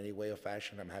it in any way or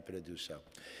fashion, I'm happy to do so.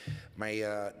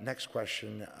 My next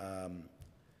question,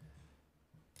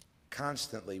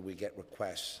 constantly we get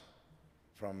requests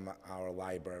from our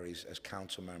libraries as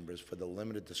council members for the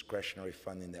limited discretionary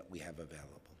funding that we have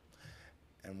available.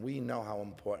 And we know how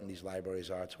important these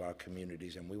libraries are to our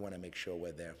communities, and we want to make sure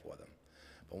we're there for them.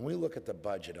 But when we look at the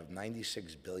budget of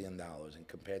 $96 billion and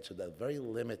compared to the very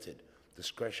limited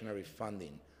discretionary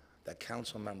funding that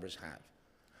council members have,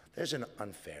 there's an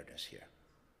unfairness here.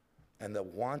 And the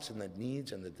wants and the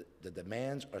needs and the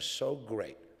demands are so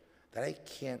great that I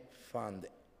can't fund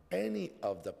any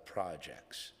of the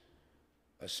projects,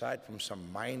 aside from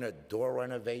some minor door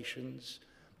renovations,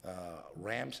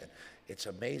 ramps. And it's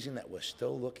amazing that we're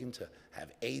still looking to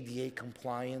have ADA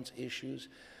compliance issues.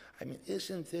 I mean,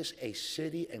 isn't this a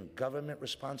city and government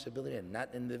responsibility and not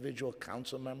individual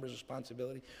council members'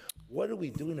 responsibility? What are we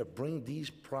doing to bring these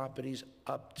properties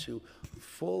up to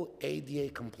full ADA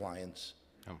compliance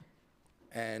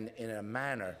and in a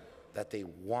manner that they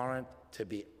warrant to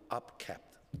be upkept?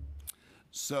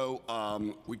 So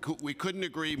we couldn't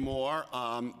agree more.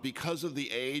 Because of the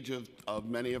age of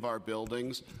many of our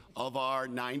buildings, of our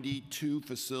 92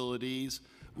 facilities,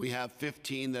 we have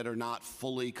 15 that are not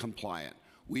fully compliant.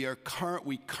 We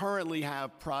currently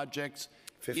have projects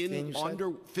 15,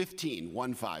 under 15,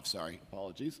 1-5, sorry,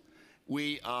 apologies.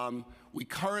 We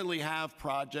currently have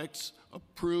projects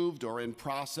approved or in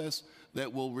process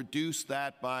that will reduce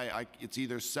that by, it's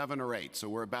either 7 or 8. So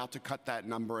we're about to cut that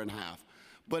number in half.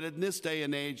 But in this day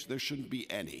and age, there shouldn't be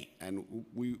any. And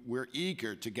we're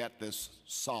eager to get this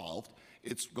solved.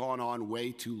 It's gone on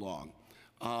way too long.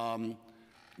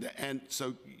 And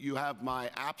so you have my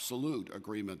absolute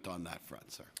agreement on that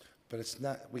front, sir. But it's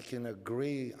not, we can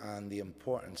agree on the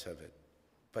importance of it,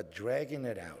 but dragging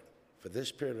it out for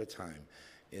this period of time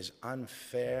is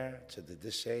unfair to the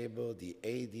disabled, the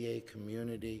ADA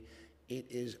community. It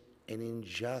is an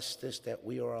injustice that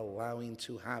we are allowing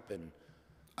to happen.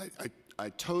 I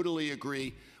totally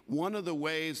agree. One of the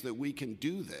ways that we can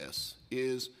do this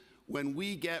is when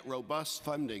we get robust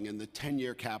funding in the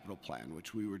 10-year capital plan,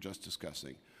 which we were just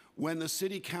discussing, when the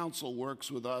City Council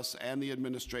works with us and the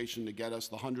administration to get us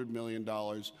the $100 million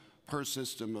per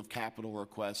system of capital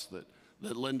requests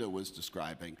that Linda was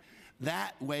describing,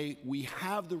 that way we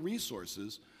have the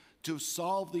resources to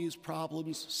solve these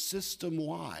problems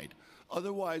system-wide.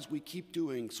 Otherwise, we keep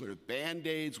doing sort of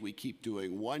Band-Aids, we keep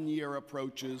doing one-year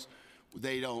approaches.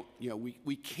 They don't,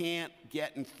 we can't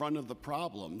get in front of the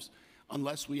problems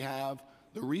unless we have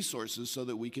the resources so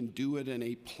that we can do it in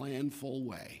a planful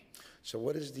way. So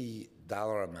what is the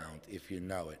dollar amount, if you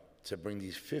know it, to bring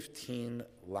these 15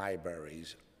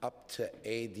 libraries up to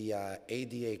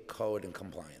ADA code and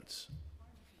compliance?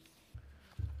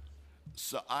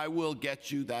 So I will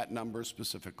get you that number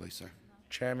specifically, sir.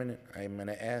 Chairman, I'm going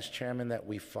to ask Chairman that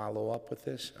we follow up with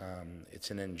this.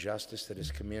 It's an injustice to this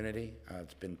community.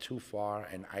 It's been too far,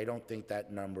 and I don't think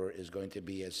that number is going to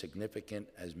be as significant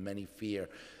as many fear,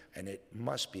 and it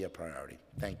must be a priority.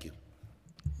 Thank you.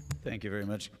 Thank you very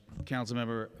much,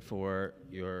 Councilmember, for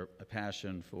your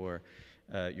passion for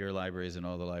your libraries and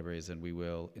all the libraries, and we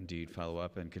will indeed follow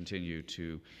up and continue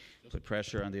to put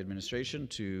pressure on the administration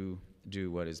to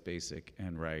do what is basic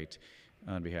and right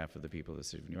on behalf of the people of the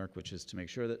City of New York, which is to make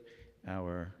sure that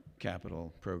our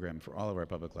capital program for all of our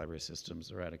public library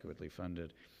systems are adequately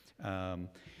funded. I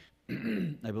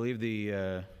believe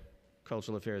the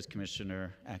Cultural Affairs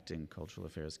Commissioner, Acting Cultural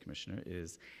Affairs Commissioner,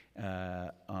 is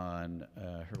on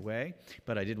her way.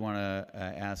 But I did want to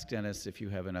ask Dennis if you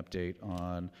have an update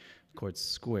on Court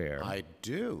Square. I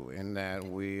do, in that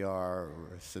we are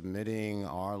submitting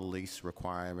our lease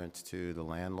requirements to the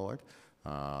landlord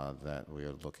that we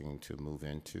are looking to move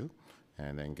into,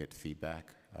 and then get feedback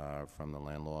from the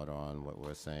landlord on what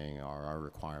we're saying are our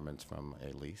requirements from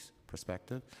a lease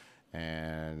perspective.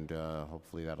 And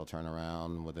hopefully that'll turn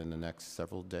around within the next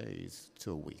several days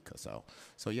to a week or so.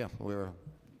 So yeah, we're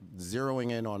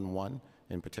zeroing in on one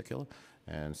in particular,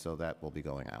 and so that will be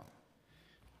going out.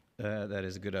 That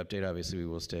is a good update. Obviously, we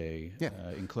will stay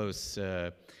in close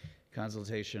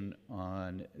consultation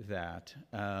on that.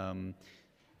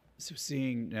 So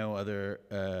seeing no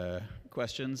other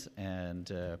questions,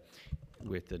 and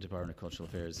with the Department of Cultural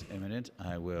Affairs imminent,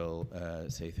 I will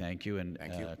say thank you and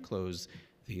close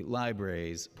the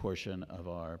libraries portion of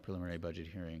our preliminary budget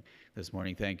hearing this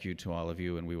morning. Thank you to all of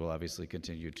you, and we will obviously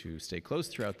continue to stay close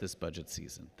throughout this budget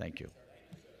season. Thank you.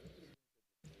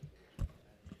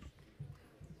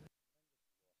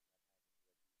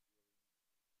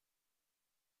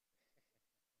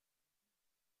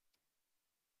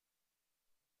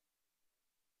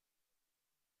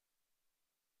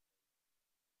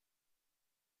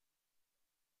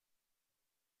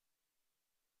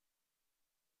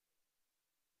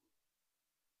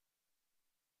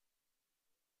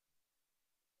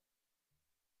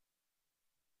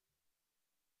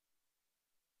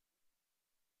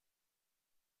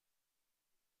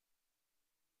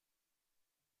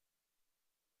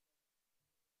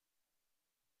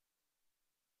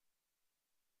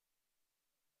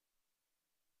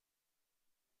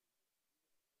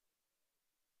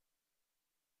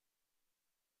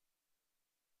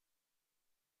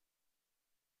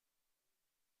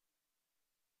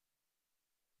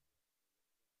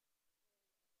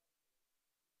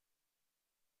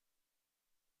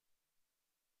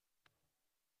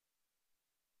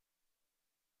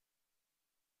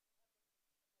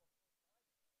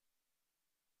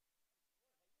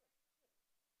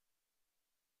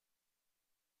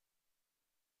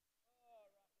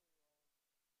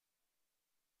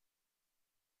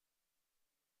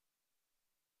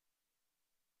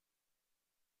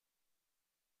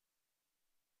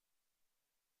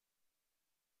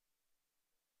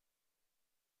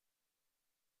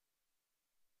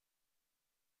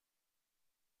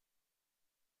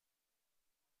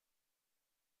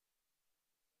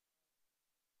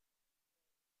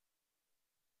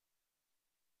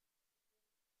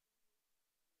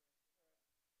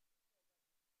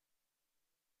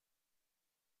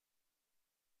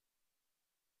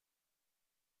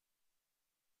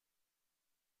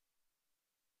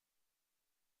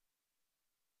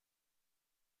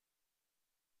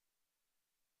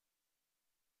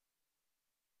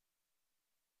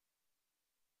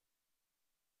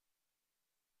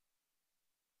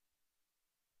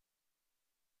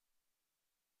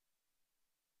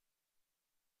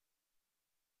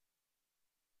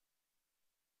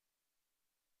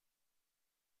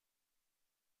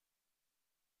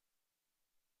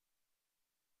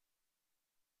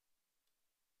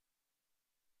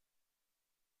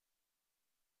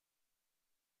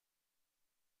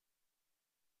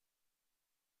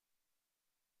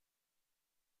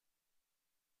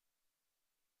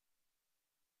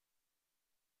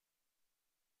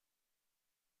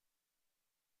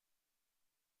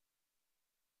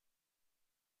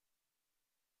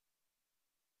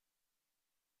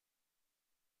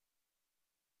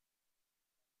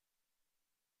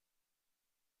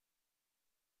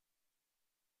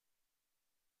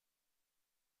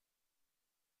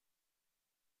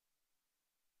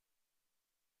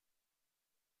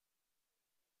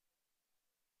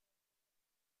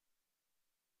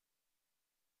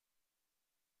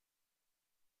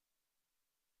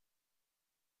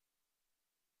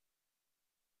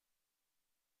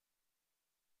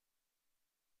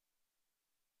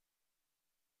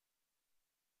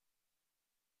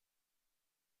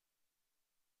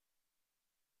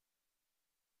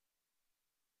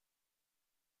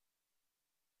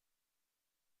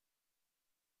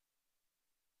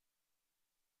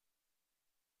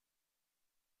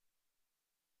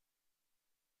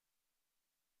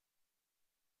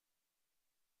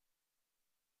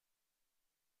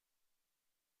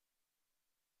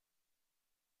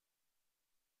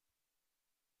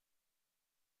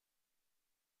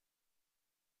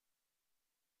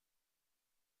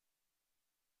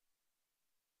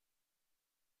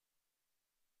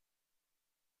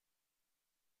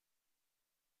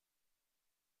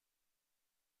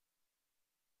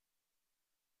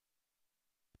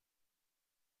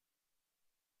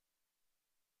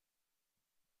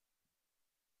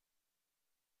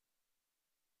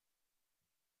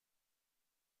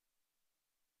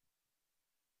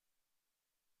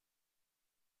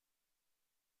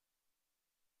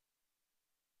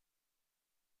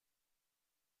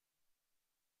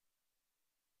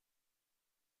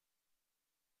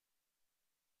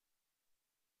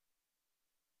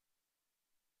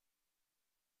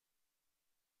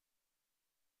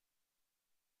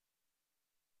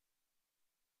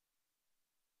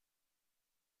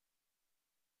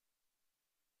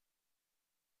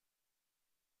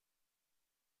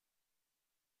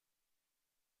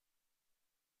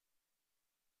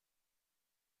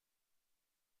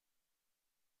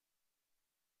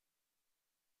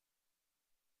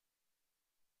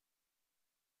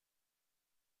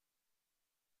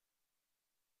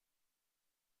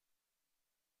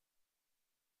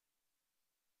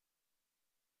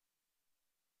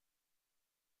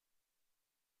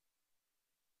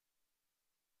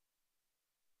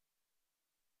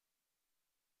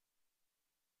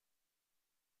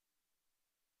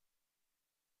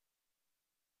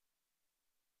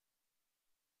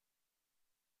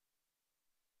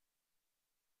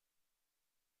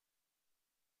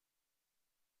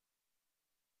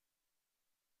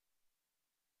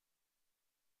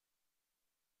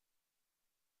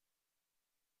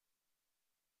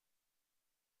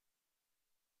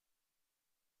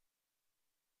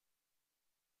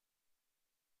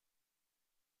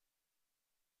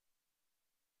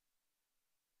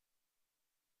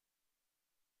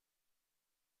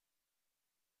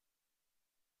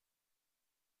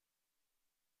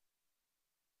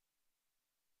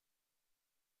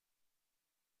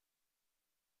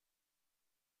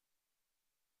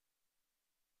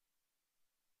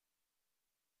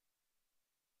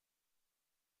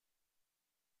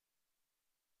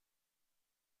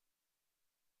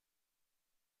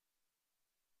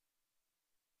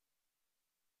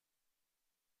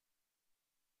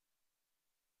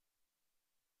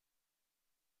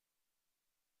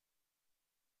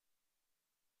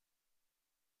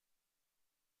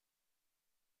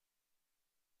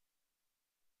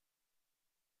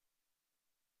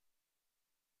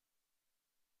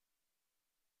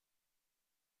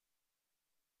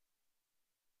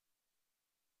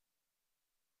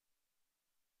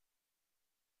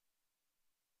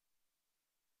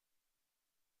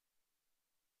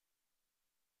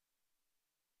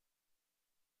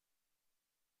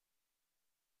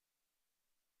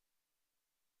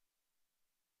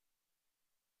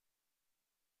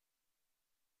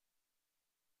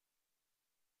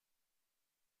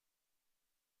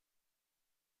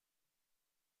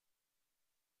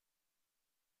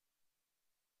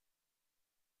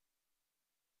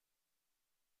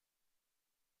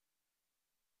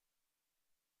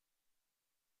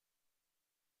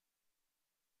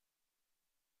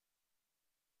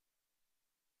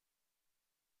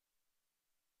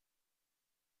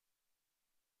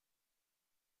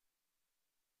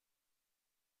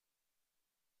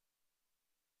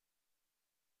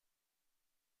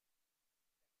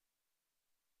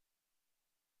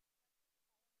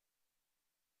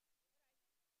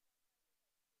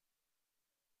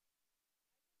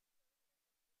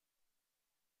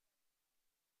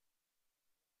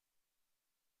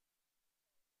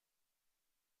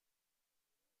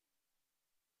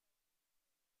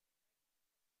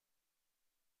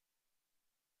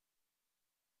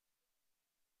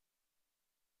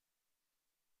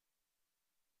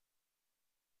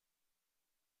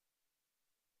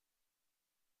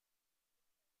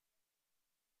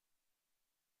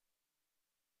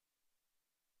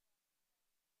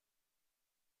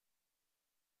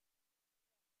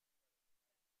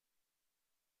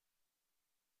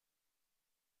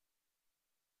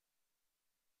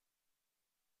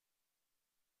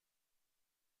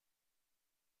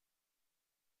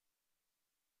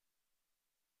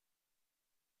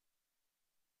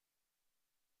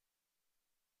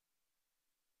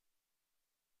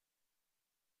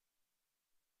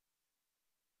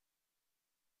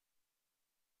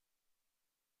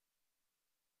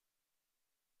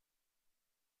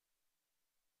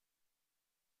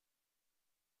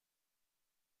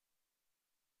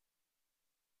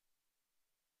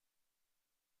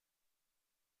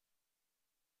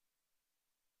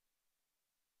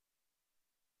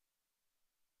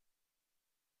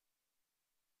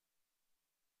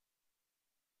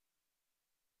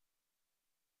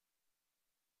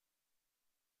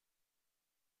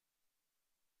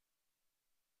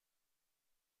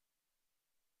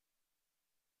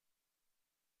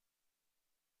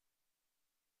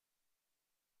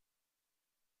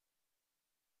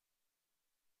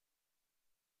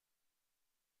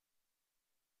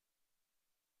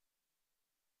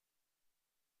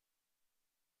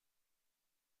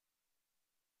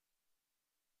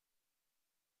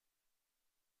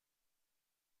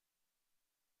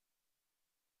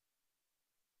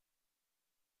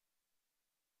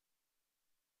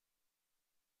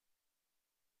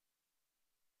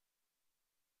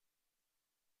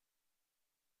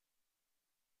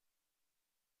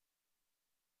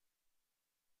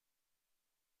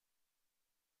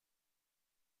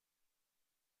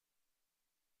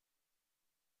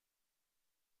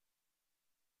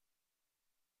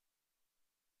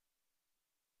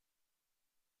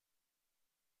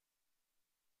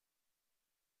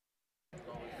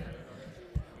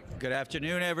 Good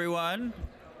afternoon, everyone.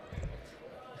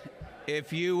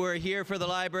 If you were here for the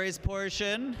library's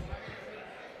portion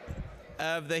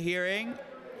of the hearing,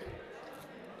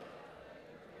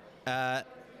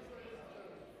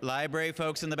 library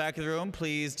folks in the back of the room,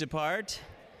 please depart.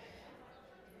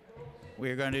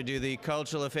 We're going to do the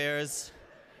cultural affairs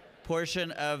portion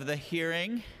of the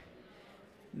hearing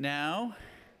now.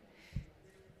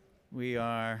 We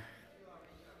are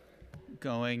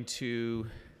going to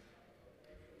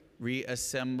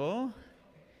reassemble,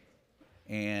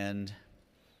 and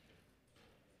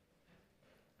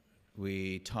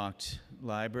we talked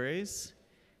libraries,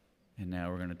 and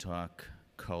now we're going to talk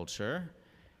culture.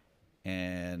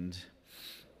 And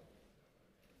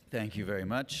thank you very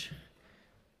much,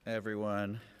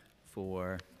 everyone,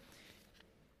 for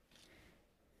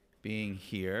being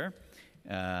here.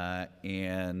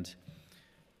 And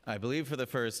I believe for the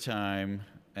first time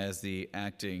as the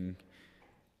acting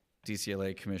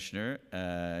DCLA Commissioner,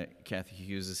 Kathy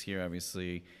Hughes is here.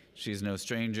 Obviously, she's no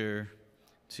stranger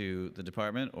to the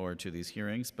department or to these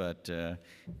hearings, but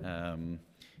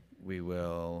we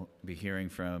will be hearing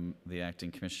from the acting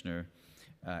commissioner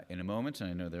in a moment. And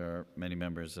I know there are many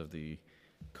members of the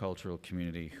cultural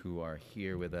community who are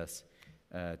here with us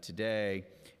today.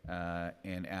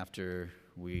 And after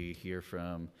we hear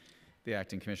from the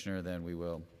acting commissioner, then we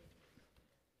will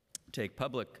take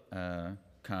public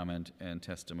comment and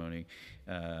testimony.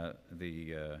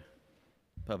 The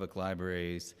public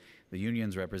libraries, the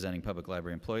unions representing public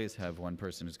library employees have one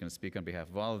person who's going to speak on behalf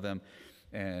of all of them,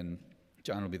 and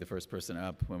John will be the first person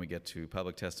up when we get to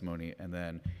public testimony, and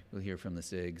then we'll hear from the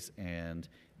SIGs and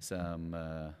some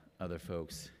other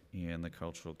folks in the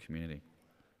cultural community.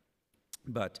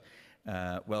 But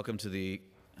welcome to the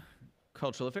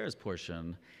cultural affairs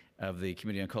portion of the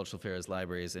Committee on Cultural Affairs,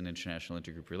 Libraries, and International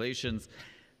Intergroup Relations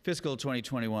Fiscal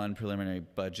 2021 Preliminary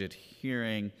Budget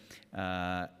Hearing.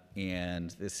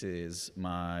 And this is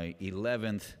my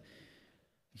 11th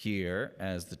year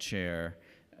as the chair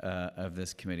of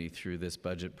this committee through this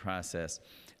budget process,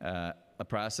 a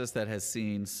process that has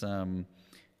seen some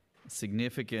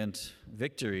significant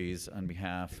victories on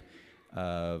behalf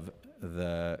of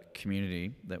the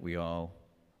community that we all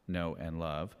know and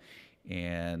love.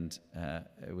 And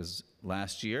it was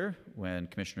last year when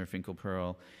Commissioner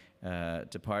Finkelpearl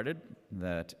departed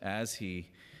that, as he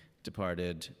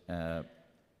departed,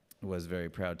 was very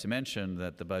proud to mention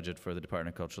that the budget for the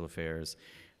Department of Cultural Affairs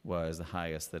was the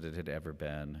highest that it had ever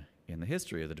been in the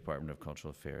history of the Department of Cultural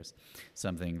Affairs,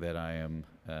 something that I am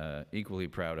equally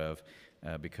proud of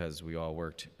because we all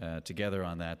worked together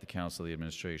on that, the council, the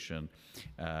administration,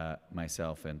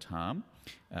 myself, and Tom.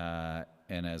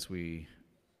 And as we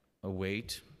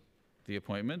await the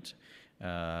appointment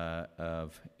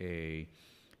of a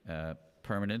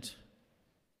permanent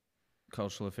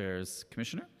Cultural Affairs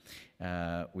Commissioner,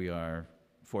 we are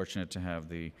fortunate to have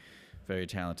the very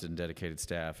talented and dedicated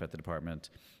staff at the department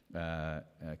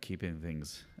keeping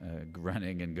things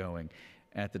running and going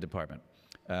at the department.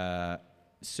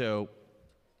 So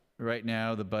right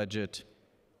now the budget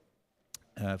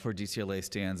for DCLA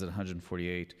stands at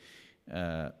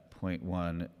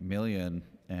 $148.1 million,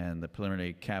 and the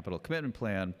preliminary capital commitment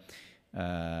plan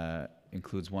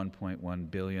includes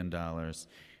 $1.1 billion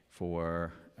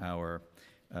for our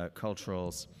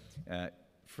culturals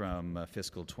from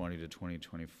fiscal 20 to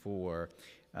 2024.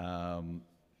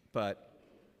 But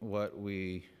what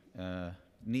we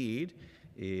need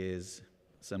is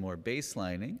some more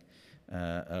baselining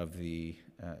of the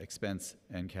expense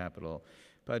and capital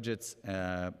budgets.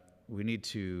 We need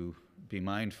to be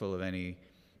mindful of any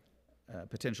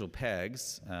potential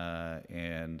pegs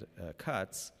and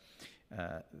cuts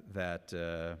that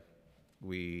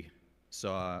we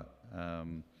saw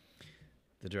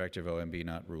the director of OMB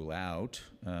not rule out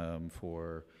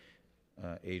for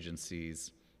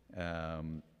agencies.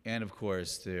 And of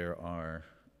course, there are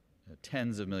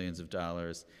tens of millions of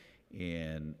dollars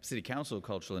in city council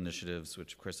cultural initiatives,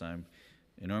 which of course I'm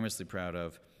enormously proud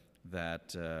of,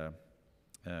 that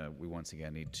we once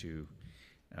again need to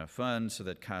fund so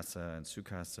that CASA and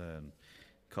SUCASA and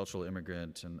Cultural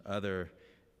Immigrant and other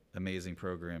amazing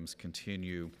programs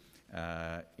continue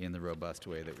in the robust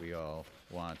way that we all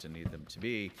want and need them to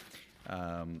be.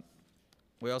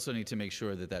 We also need to make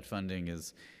sure that that funding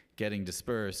is getting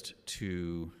dispersed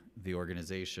to the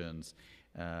organizations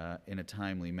in a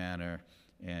timely manner,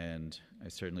 and I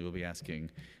certainly will be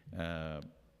asking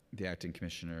the acting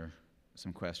commissioner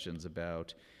some questions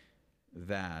about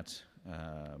that,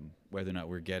 whether or not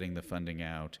we're getting the funding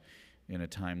out in a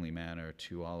timely manner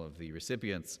to all of the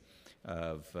recipients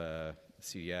of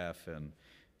CDF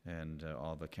and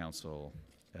all the council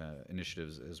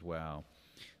initiatives as well.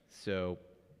 So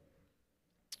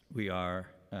We are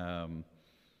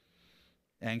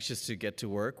anxious to get to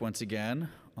work once again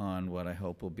on what I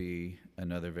hope will be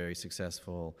another very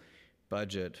successful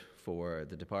budget for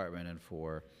the department and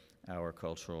for our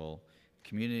cultural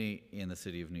community in the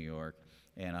city of New York.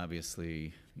 And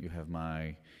obviously, you have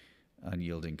my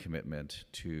unyielding commitment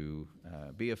to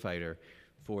be a fighter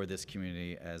for this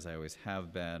community, as I always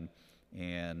have been,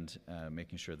 and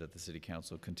making sure that the City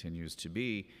Council continues to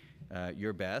be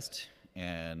your best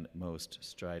and most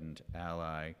strident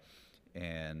ally.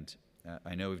 And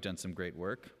I know we've done some great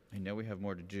work. I know we have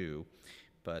more to do,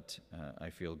 but I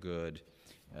feel good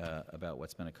about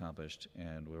what's been accomplished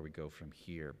and where we go from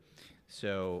here.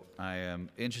 So I am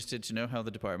interested to know how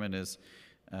the department is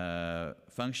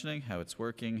functioning, how it's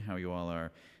working, how you all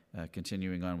are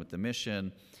continuing on with the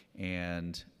mission,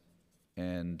 and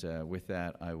with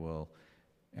that, I will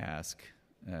ask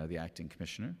the acting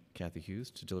commissioner, Kathy Hughes,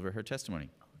 to deliver her testimony.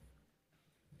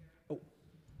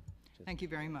 Thank you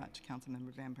very much,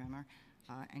 Councilmember Van Bramer,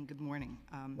 and good morning.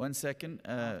 1 second,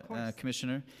 Of course.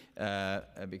 Commissioner,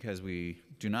 because we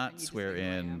do not swear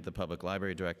in the public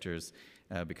library directors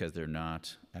because they're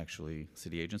not actually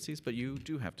city agencies, but you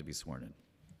do have to be sworn in.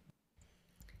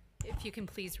 If you can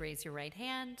please raise your right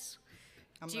hand.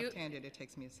 I'm left-handed, it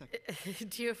takes me a second.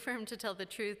 Do you affirm to tell the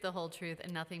truth, the whole truth,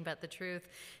 and nothing but the truth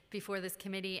before this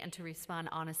committee and to respond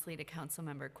honestly to council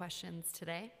member questions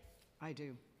today? I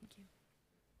do. Thank you.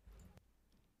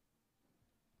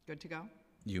 Good to go?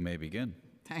 You may begin.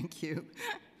 Thank you,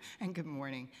 and good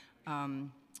morning.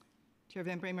 Chair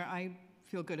Van Bramer, I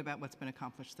feel good about what's been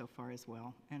accomplished so far as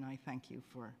well, and I thank you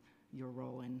for your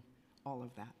role in all of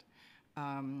that.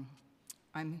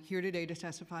 I'm here today to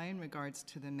testify in regards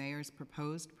to the mayor's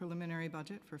proposed preliminary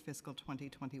budget for fiscal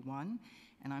 2021,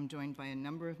 and I'm joined by a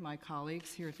number of my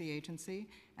colleagues here at the agency,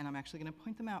 and I'm actually going to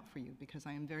point them out for you because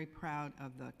I am very proud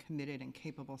of the committed and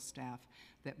capable staff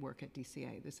that work at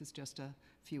DCA. This is just a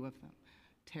few of them.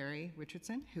 Terry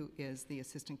Richardson, who is the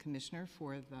Assistant Commissioner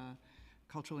for the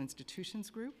Cultural Institutions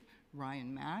Group,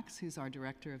 Ryan Max, who's our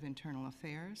Director of Internal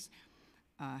Affairs,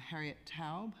 Harriet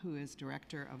Taub, who is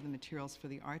Director of the Materials for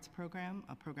the Arts program,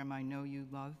 a program I know you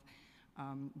love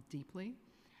deeply,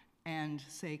 and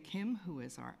Say Kim, who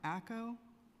is our ACO,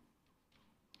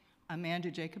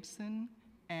 Amanda Jacobson,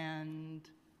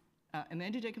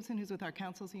 who's with our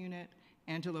councils unit,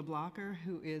 Angela Blocker,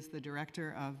 who is the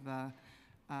Director of the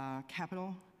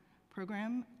Capital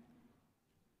program,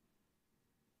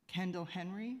 Kendall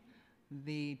Henry,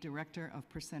 the Director of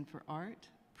Percent for Art,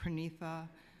 Pranitha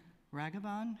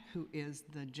Raghavan, who is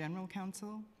the General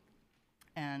Counsel,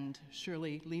 and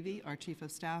Shirley Levy, our Chief of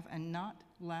Staff, and not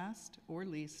last or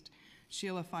least,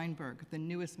 Sheila Feinberg, the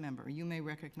newest member. You may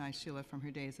recognize Sheila from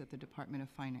her days at the Department of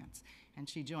Finance, and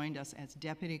she joined us as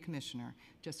Deputy Commissioner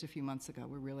just a few months ago.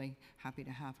 We're really happy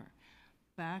to have her.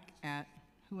 Back at,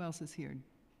 who else is here?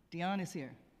 Dion is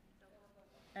here.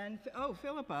 And, oh,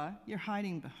 Philippa, you're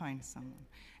hiding behind someone.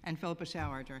 And Philippa Shao,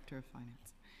 our Director of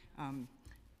Finance.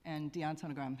 And Dion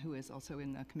Sonogram, who is also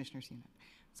in the Commissioners Unit.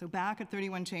 So back at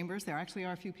 31 Chambers, there actually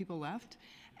are a few people left,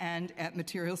 and at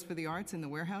Materials for the Arts in the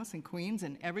warehouse in Queens,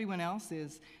 and everyone else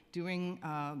is doing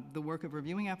the work of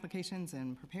reviewing applications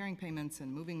and preparing payments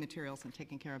and moving materials and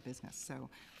taking care of business. So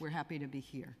we're happy to be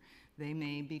here. They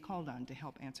may be called on to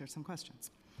help answer some questions.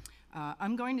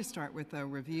 I'm going to start with a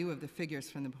review of the figures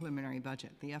from the preliminary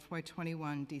budget. The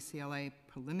FY21 DCLA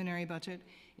preliminary budget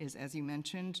is, as you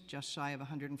mentioned, just shy of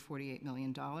 $148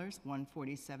 million,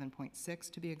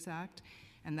 147.6 to be exact,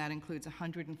 and that includes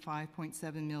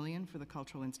 $105.7 million for the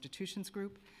Cultural Institutions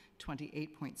Group,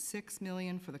 $28.6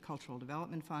 million for the Cultural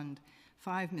Development Fund,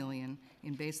 $5 million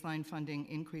in baseline funding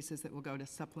increases that will go to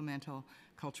supporting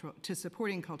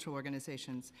cultural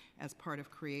organizations as part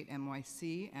of Create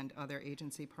NYC and other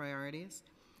agency priorities,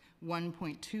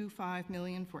 $1.25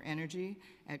 million for energy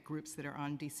at groups that are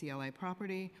on DCLA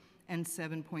property, and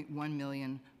 $7.1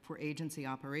 million for agency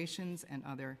operations and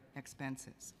other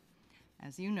expenses.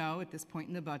 As you know, at this point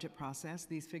in the budget process,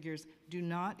 these figures do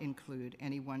not include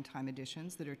any one-time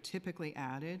additions that are typically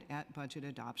added at budget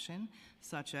adoption,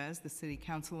 such as the City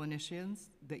Council initiatives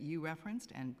that you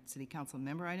referenced and City Council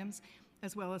member items,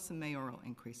 as well as some mayoral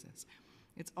increases.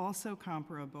 It's also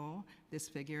comparable, this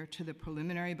figure, to the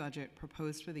preliminary budget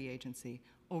proposed for the agency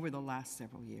over the last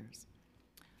several years.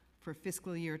 For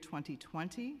fiscal year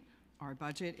 2020, our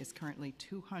budget is currently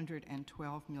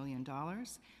 $212 million.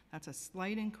 That's a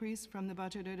slight increase from the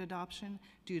budget at adoption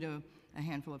due to a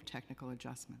handful of technical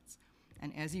adjustments.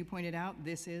 And as you pointed out,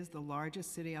 this is the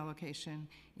largest city allocation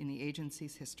in the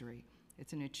agency's history.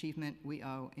 It's an achievement we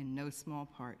owe in no small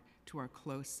part to our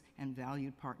close and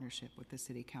valued partnership with the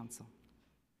City Council.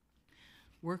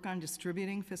 Work on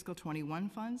distributing fiscal 21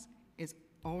 funds is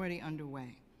already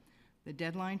underway. The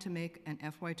deadline to make an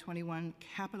FY21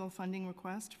 capital funding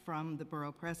request from the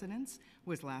borough presidents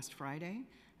was last Friday.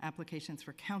 Applications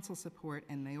for council support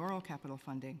and mayoral capital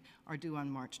funding are due on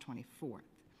March 24th.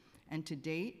 And to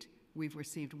date, we've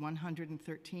received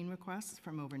 113 requests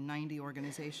from over 90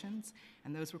 organizations,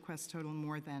 and those requests total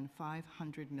more than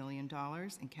 $500 million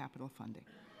in capital funding.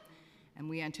 And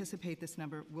we anticipate this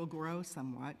number will grow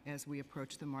somewhat as we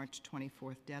approach the March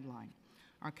 24th deadline.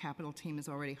 Our capital team is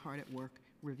already hard at work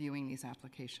reviewing these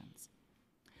applications.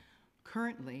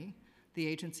 Currently, the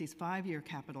agency's 5-year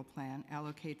capital plan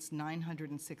allocates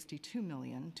 $962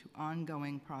 million to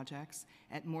ongoing projects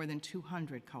at more than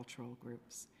 200 cultural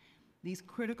groups. These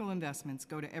critical investments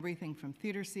go to everything from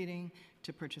theater seating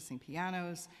to purchasing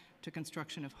pianos to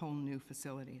construction of whole new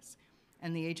facilities.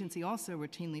 And the agency also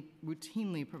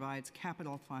routinely provides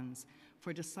capital funds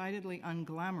for decidedly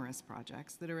unglamorous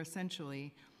projects that are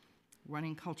essentially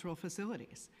running cultural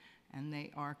facilities. And they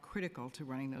are critical to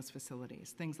running those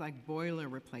facilities, things like boiler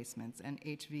replacements and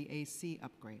HVAC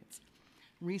upgrades.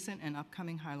 Recent and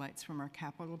upcoming highlights from our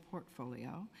capital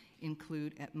portfolio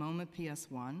include at MoMA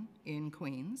PS1 in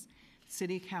Queens,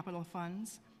 city capital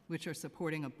funds, which are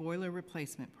supporting a boiler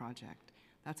replacement project.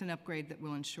 That's an upgrade that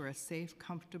will ensure a safe,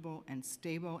 comfortable, and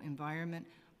stable environment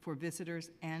for visitors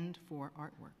and for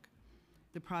artwork.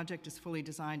 The project is fully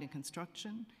designed in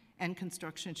construction, and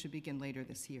construction should begin later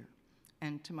this year.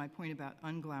 And to my point about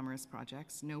unglamorous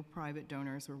projects, no private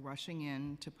donors are rushing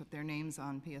in to put their names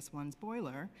on PS1's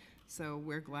boiler, so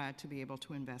we're glad to be able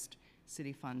to invest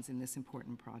city funds in this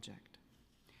important project.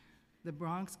 The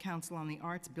Bronx Council on the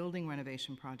Arts building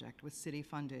renovation project was city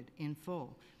funded in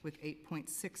full with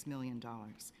 $8.6 million.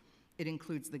 It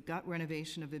includes the gut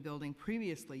renovation of the building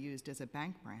previously used as a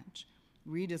bank branch,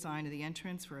 redesign of the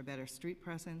entrance for a better street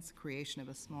presence, creation of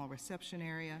a small reception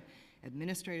area,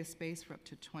 administrative space for up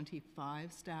to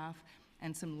 25 staff,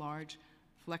 and some large,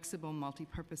 flexible,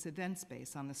 multi-purpose event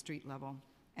space on the street level,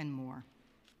 and more.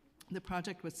 The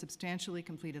project was substantially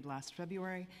completed last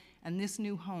February, and this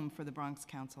new home for the Bronx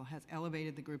Council has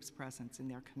elevated the group's presence in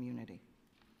their community.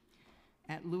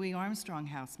 At Louis Armstrong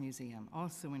House Museum,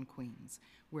 also in Queens,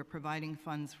 we're providing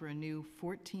funds for a new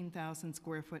 14,000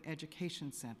 square foot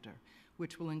education center,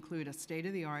 which will include a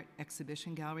state-of-the-art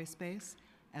exhibition gallery space,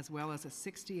 as well as a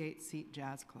 68-seat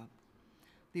jazz club.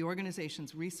 The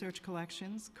organization's research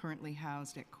collections, currently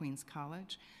housed at Queens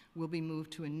College, will be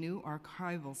moved to a new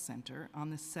archival center on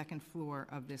the second floor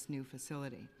of this new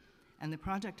facility, and the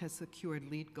project has secured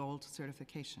LEED Gold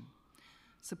certification.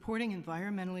 Supporting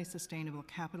environmentally sustainable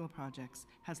capital projects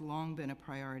has long been a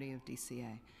priority of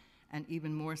DCA, and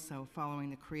even more so following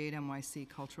the Create NYC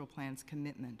Cultural Plan's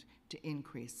commitment to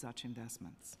increase such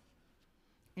investments.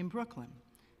 In Brooklyn,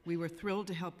 we were thrilled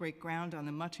to help break ground on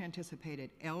the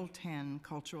much-anticipated L10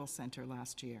 Cultural Center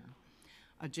last year.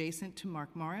 Adjacent to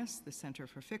Mark Morris, the Center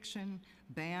for Fiction,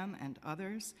 BAM, and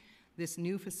others, this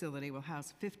new facility will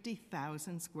house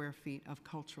 50,000 square feet of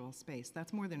cultural space.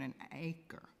 That's more than an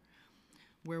acre.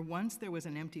 Where once there was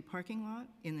an empty parking lot,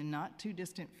 in the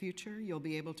not-too-distant future, you'll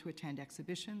be able to attend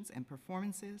exhibitions and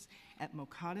performances at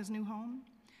Mokata's new home,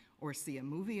 or see a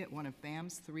movie at one of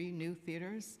BAM's 3 new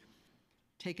theaters,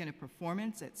 take in a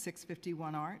performance at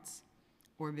 651 Arts,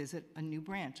 or visit a new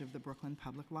branch of the Brooklyn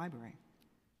Public Library.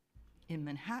 In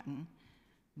Manhattan,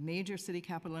 major city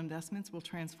capital investments will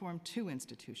transform 2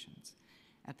 institutions.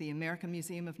 At the American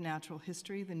Museum of Natural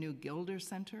History, the new Gilder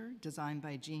Center, designed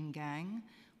by Jean Gang,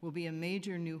 will be a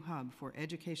major new hub for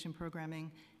education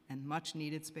programming and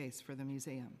much-needed space for the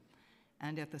museum.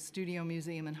 And at the Studio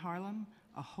Museum in Harlem,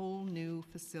 a whole new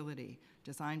facility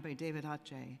designed by David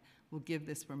Atje will give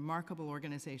this remarkable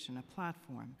organization a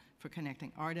platform for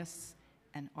connecting artists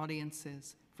and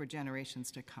audiences for generations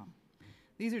to come.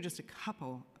 These are just a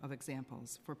couple of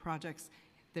examples for projects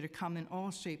that come in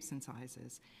all shapes and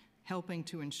sizes, helping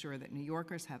to ensure that New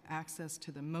Yorkers have access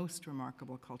to the most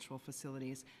remarkable cultural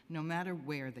facilities, no matter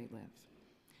where they live.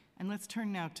 And let's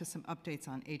turn now to some updates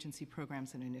on agency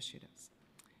programs and initiatives.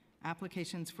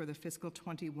 Applications for the fiscal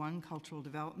 21 Cultural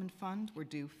Development Fund were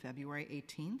due February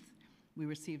 18th. We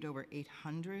received over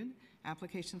 800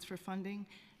 applications for funding,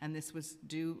 and this was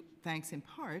due thanks in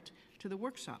part to the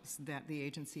workshops that the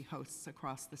agency hosts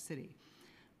across the city.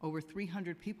 Over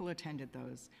 300 people attended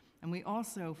those, and we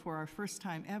also, for our first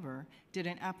time ever, did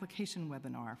an application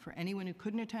webinar for anyone who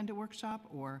couldn't attend a workshop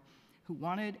or who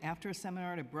wanted, after a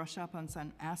seminar, to brush up on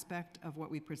some aspect of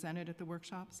what we presented at the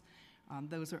workshops.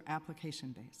 Those are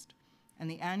application-based. And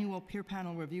the annual peer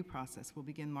panel review process will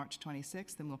begin March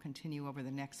 26th and will continue over the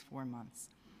next 4 months.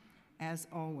 As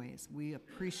always, we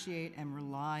appreciate and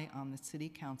rely on the City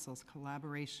Council's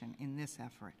collaboration in this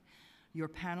effort. Your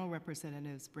panel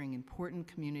representatives bring important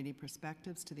community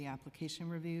perspectives to the application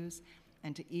reviews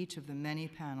and to each of the many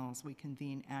panels we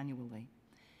convene annually.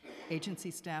 Agency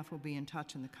staff will be in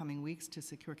touch in the coming weeks to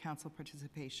secure council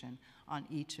participation on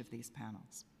each of these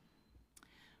panels.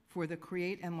 For the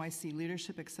Create NYC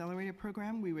Leadership Accelerator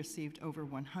Program, we received over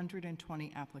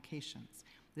 120 applications.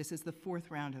 This is the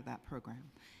 4th round of that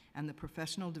program. And the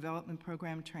Professional Development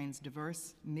Program trains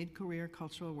diverse mid-career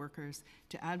cultural workers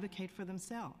to advocate for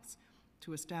themselves,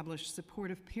 to establish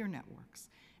supportive peer networks,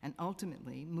 and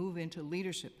ultimately move into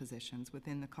leadership positions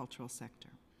within the cultural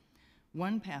sector.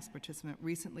 One past participant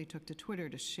recently took to Twitter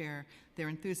to share their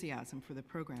enthusiasm for the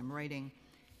program, writing,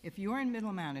 "If you're in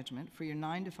middle management for your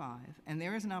 9 to 5 and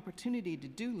there is an opportunity to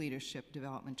do leadership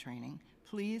development training,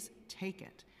 please take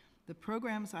it. The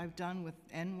programs I've done with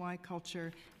NY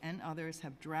Culture and others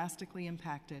have drastically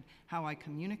impacted how I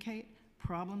communicate,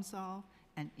 problem solve,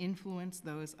 and influence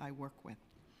those I work with."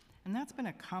 And that's been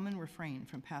a common refrain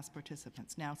from past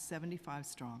participants, now 75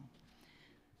 strong.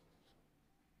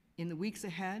 In the weeks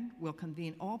ahead, we'll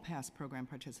convene all past program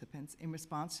participants in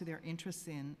response to their interests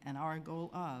in and our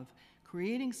goal of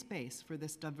creating space for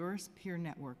this diverse peer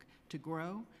network to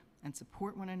grow and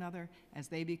support one another as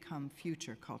they become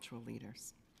future cultural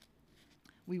leaders.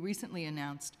 We recently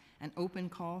announced an open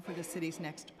call for the city's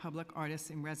next public artists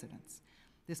in residence.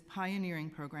 This pioneering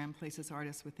program places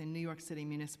artists within New York City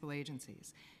municipal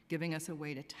agencies, giving us a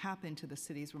way to tap into the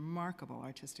city's remarkable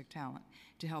artistic talent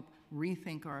to help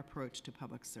rethink our approach to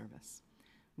public service.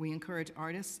 We encourage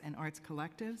artists and arts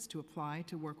collectives to apply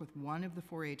to work with one of the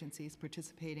 4 agencies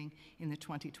participating in the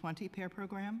 2020 PAIR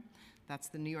program. That's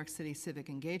the New York City Civic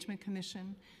Engagement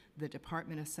Commission, the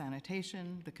Department of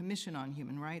Sanitation, the Commission on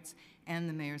Human Rights, and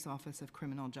the Mayor's Office of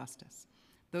Criminal Justice.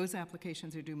 Those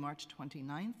applications are due March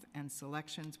 29th, and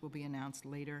selections will be announced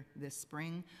later this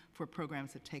spring for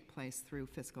programs that take place through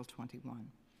fiscal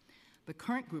 21. The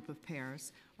current group of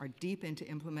pairs are deep into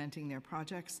implementing their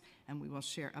projects, and we will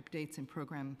share updates in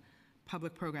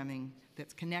public programming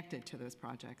that's connected to those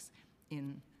projects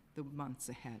in the months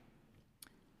ahead.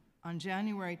 On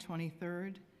January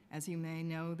 23rd, as you may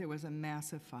know, there was a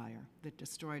massive fire that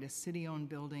destroyed a city-owned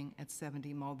building at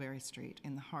 70 Mulberry Street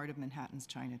in the heart of Manhattan's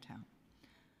Chinatown.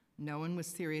 No one was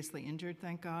seriously injured,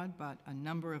 thank God, but a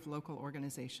number of local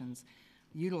organizations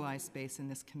utilized space in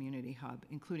this community hub,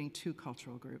 including 2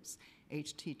 cultural groups,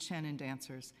 H.T. Chen and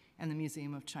Dancers and the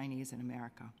Museum of Chinese in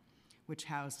America, which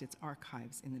housed its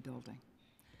archives in the building.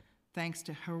 Thanks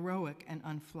to heroic and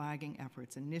unflagging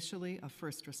efforts, initially of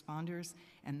first responders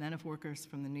and then of workers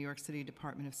from the New York City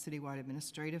Department of Citywide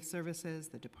Administrative Services,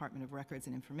 the Department of Records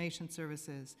and Information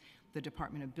Services, the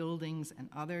Department of Buildings, and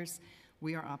others,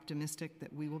 we are optimistic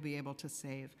that we will be able to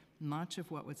save much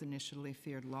of what was initially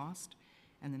feared lost,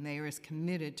 and the mayor is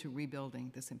committed to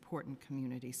rebuilding this important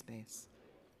community space.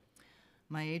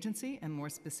 My agency, and more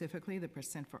specifically the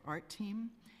Percent for Art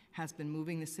team, has been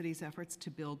moving the city's efforts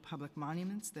to build public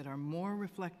monuments that are more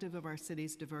reflective of our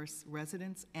city's diverse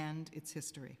residents and its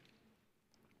history.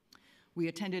 We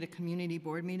attended a community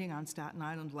board meeting on Staten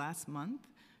Island last month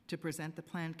to present the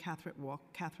planned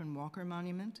Catherine Walker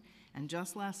Monument, and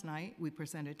just last night we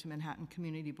presented to Manhattan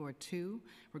Community Board 2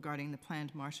 regarding the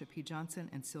planned Marsha P. Johnson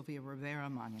and Sylvia Rivera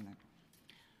Monument.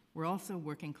 We're also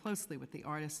working closely with the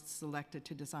artists selected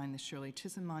to design the Shirley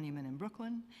Chisholm Monument in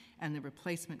Brooklyn and the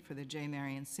replacement for the J.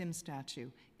 Marion Sims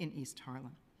statue in East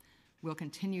Harlem. We'll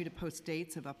continue to post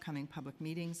dates of upcoming public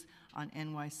meetings on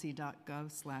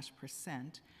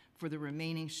nyc.gov/percent for the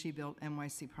remaining She Built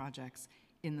NYC projects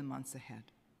in the months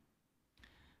ahead.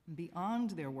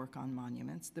 Beyond their work on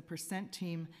monuments, the Percent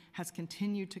team has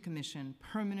continued to commission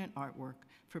permanent artwork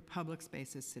for public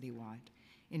spaces citywide.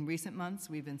 In recent months,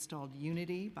 we've installed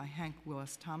Unity by Hank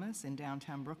Willis Thomas in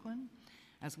downtown Brooklyn,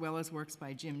 as well as works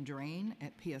by Jim Drain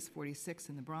at PS 46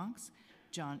 in the Bronx,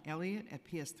 John Elliott at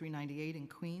PS 398 in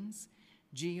Queens,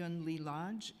 Ji-Yun Lee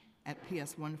Lodge at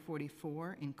PS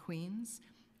 144 in Queens,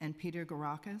 and Peter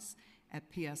Garakis at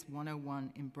PS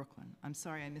 101 in Brooklyn. I'm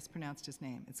sorry I mispronounced his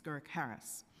name. It's Garak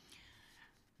Harris.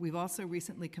 We've also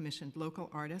recently commissioned local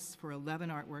artists for 11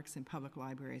 artworks in public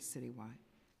libraries citywide.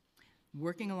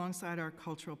 Working alongside our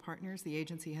cultural partners, the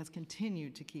agency has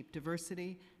continued to keep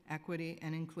diversity, equity,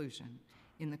 and inclusion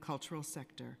in the cultural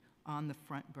sector on the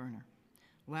front burner.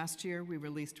 Last year, we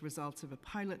released results of a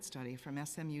pilot study from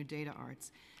SMU Data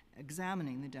Arts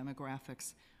examining the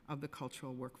demographics of the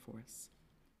cultural workforce.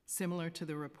 Similar to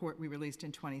the report we released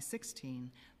in 2016,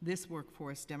 this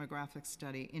workforce demographics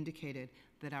study indicated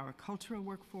that our cultural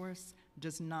workforce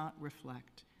does not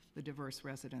reflect the diverse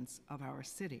residents of our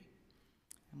city.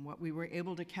 And what we were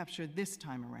able to capture this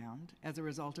time around, as a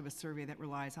result of a survey that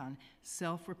relies on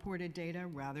self-reported data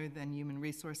rather than human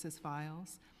resources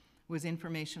files, was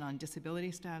information on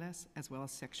disability status as well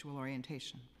as sexual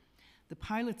orientation. The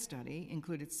pilot study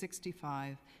included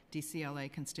 65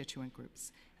 DCLA constituent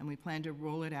groups, and we plan to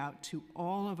roll it out to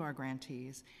all of our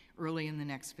grantees early in the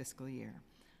next fiscal year.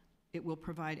 It will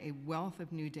provide a wealth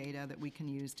of new data that we can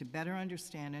use to better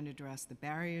understand and address the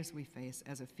barriers we face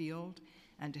as a field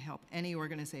and to help any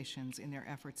organizations in their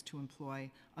efforts to employ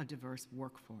a diverse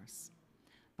workforce.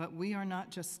 But we are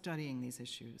not just studying these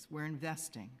issues. We're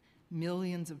investing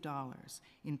millions of dollars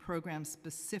in programs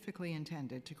specifically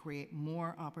intended to create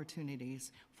more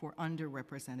opportunities for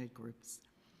underrepresented groups.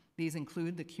 These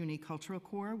include the CUNY Cultural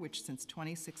Corps, which since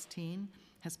 2016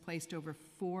 has placed over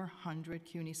 400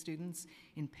 CUNY students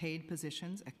in paid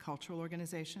positions at cultural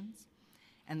organizations,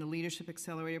 and the Leadership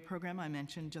Accelerator program I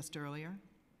mentioned just earlier.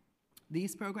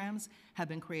 These programs have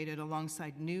been created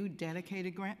alongside new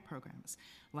dedicated grant programs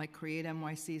like Create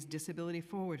NYC's Disability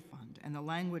Forward Fund and the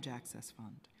Language Access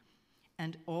Fund.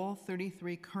 And all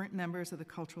 33 current members of the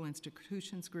Cultural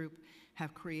Institutions Group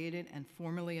have created and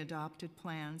formally adopted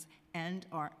plans and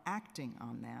are acting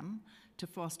on them to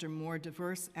foster more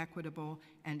diverse, equitable,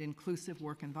 and inclusive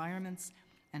work environments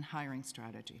and hiring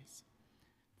strategies.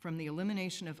 From the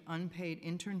elimination of unpaid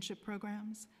internship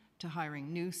programs to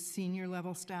hiring new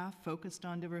senior-level staff focused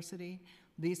on diversity,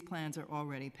 these plans are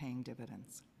already paying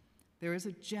dividends. There is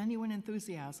a genuine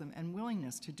enthusiasm and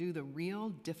willingness to do the real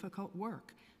difficult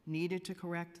work needed to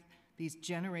correct these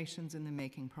generations in the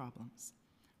making problems.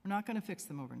 We're not going to fix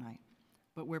them overnight,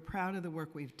 but we're proud of the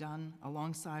work we've done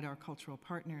alongside our cultural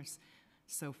partners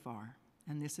so far,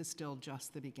 and this is still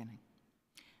just the beginning.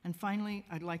 And finally,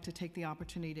 I'd like to take the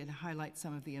opportunity to highlight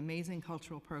some of the amazing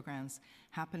cultural programs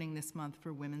happening this month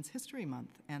for Women's History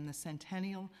Month and the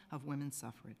centennial of women's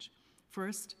suffrage.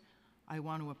 First, I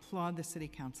want to applaud the City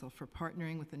Council for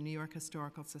partnering with the New York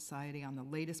Historical Society on the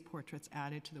latest portraits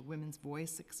added to the Women's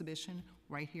Voice exhibition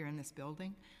right here in this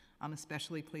building. I'm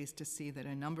especially pleased to see that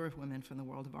a number of women from the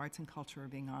world of arts and culture are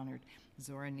being honored,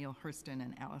 Zora Neale Hurston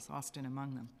and Alice Austin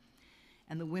among them.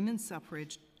 And the Women's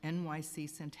Suffrage NYC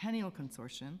Centennial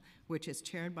Consortium, which is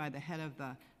chaired by the head of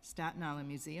the Staten Island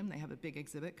Museum. They have a big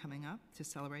exhibit coming up to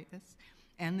celebrate this,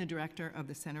 and the director of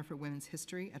the Center for Women's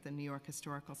History at the New York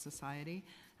Historical Society.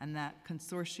 And that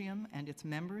consortium and its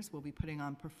members will be putting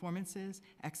on performances,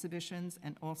 exhibitions,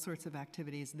 and all sorts of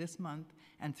activities this month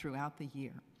and throughout the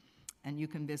year. And you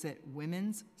can visit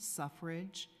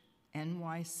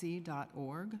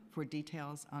womenssuffragenyc.org for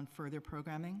details on further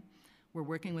programming. We're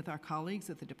working with our colleagues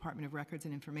at the Department of Records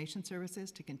and Information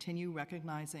Services to continue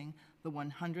recognizing the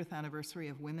 100th anniversary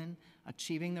of women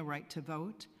achieving the right to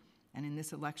vote. And in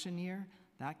this election year,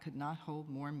 that could not hold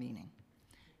more meaning.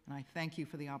 And I thank you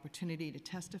for the opportunity to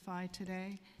testify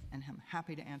today, and I'm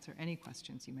happy to answer any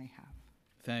questions you may have.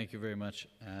 Thank you very much,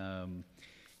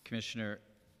 Commissioner.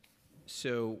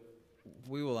 So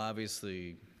we will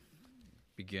obviously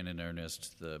begin in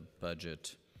earnest the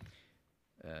budget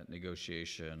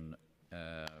negotiation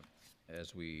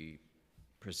as we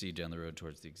proceed down the road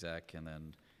towards the exec and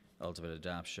then ultimate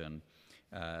adoption.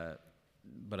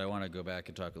 But I want to go back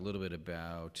and talk a little bit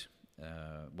about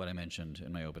what I mentioned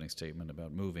in my opening statement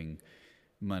about moving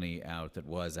money out that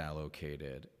was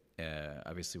allocated.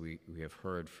 Obviously, we have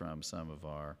heard from some of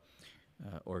our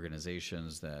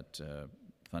organizations that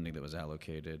funding that was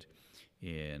allocated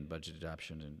in budget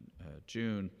adoption in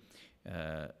June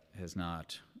has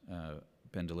not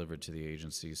been delivered to the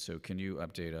agencies. So can you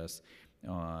update us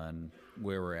on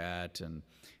where we're at and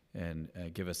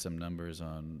give us some numbers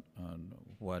on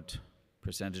what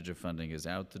percentage of funding is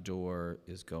out the door,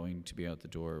 is going to be out the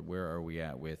door? Where are we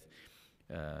at with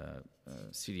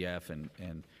CDF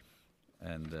and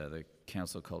the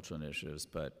Council of Cultural Initiatives?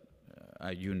 But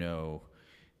you know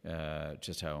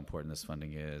just how important this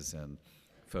funding is, and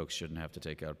folks shouldn't have to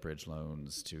take out bridge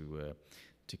loans to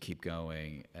keep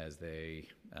going as they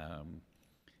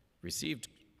received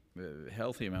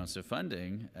healthy amounts of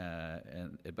funding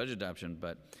and at budget adoption,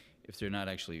 but if they're not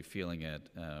actually feeling it,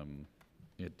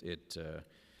 it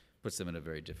puts them in a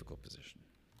very difficult position.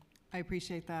 I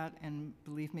appreciate that, and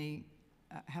believe me,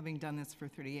 having done this for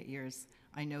 38 years,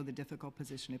 I know the difficult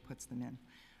position it puts them in.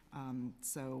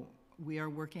 So we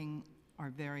are working our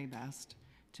very best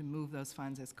to move those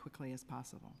funds as quickly as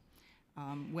possible.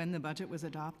 When the budget was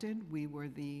adopted, we were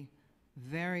the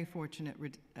very fortunate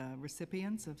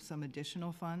recipients of some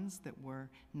additional funds that were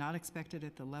not expected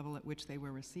at the level at which they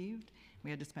were received. We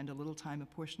had to spend a little time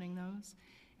apportioning those.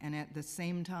 And at the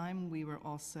same time, we were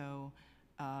also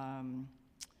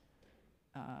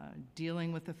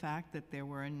dealing with the fact that there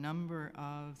were a number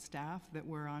of staff that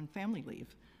were on family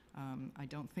leave. I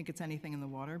don't think it's anything in the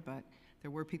water, but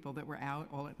there were people that were out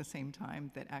all at the same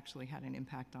time that actually had an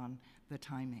impact on the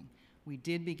timing. We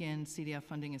did begin CDF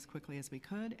funding as quickly as we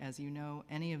could. As you know,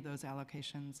 any of those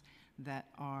allocations that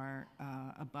are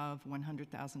above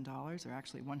 $100,000, or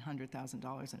actually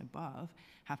 $100,000 and above,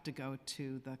 have to go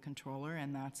to the controller,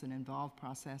 and that's an involved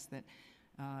process that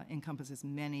encompasses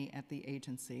many at the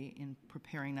agency in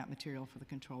preparing that material for the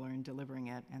controller and delivering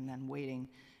it, and then waiting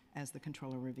as the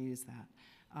controller reviews that.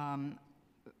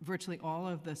 Virtually all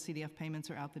of the CDF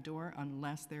payments are out the door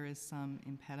unless there is some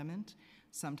impediment.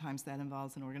 Sometimes that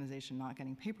involves an organization not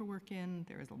getting paperwork in.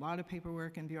 There is a lot of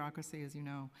paperwork and bureaucracy, as you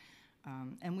know.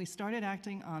 And we started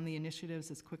acting on the initiatives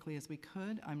as quickly as we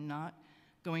could. I'm not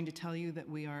going to tell you that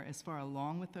we are as far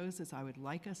along with those as I would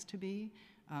like us to be.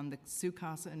 The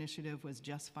SUCASA initiative was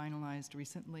just finalized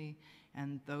recently,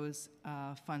 and those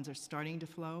funds are starting to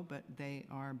flow, but they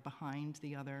are behind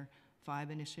the other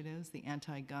 5 initiatives. The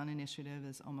anti-gun initiative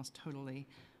is almost totally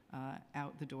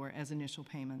out the door as initial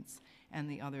payments, and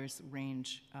the others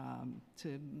range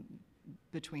to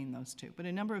between those 2. But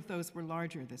a number of those were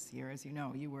larger this year. As you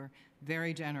know, you were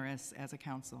very generous as a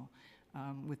council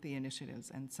with the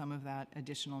initiatives, and some of that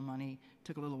additional money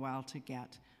took a little while to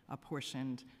get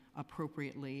apportioned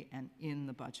appropriately and in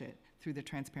the budget through the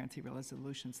transparency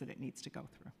resolutions that it needs to go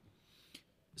through.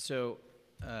 So,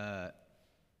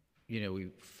 you know,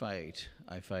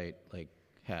 I fight like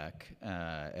heck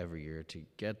every year to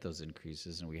get those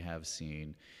increases, and we have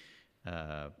seen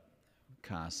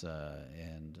CASA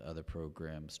and other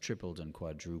programs tripled and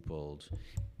quadrupled,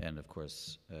 and of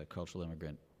course, Cultural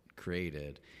Immigrant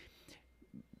created.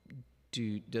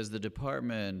 Does the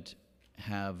department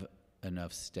have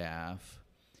enough staff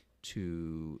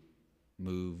to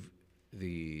move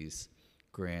these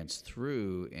grants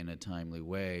through in a timely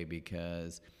way?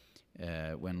 Because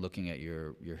when looking at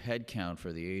your head count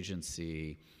for the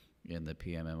agency in the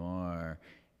PMMR,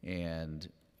 and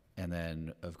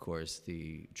then of course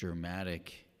the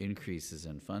dramatic increases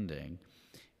in funding,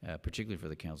 particularly for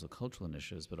the Council of Cultural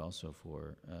Initiatives, but also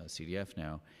for CDF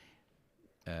now,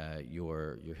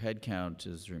 your head count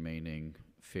is remaining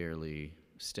fairly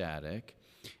static,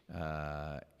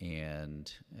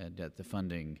 and that the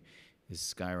funding is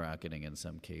skyrocketing in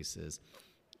some cases.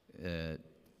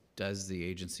 Does the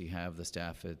agency have the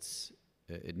staff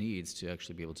it needs to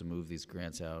actually be able to move these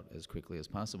grants out as quickly as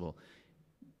possible?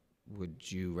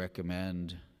 Would you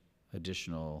recommend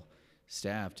additional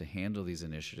staff to handle these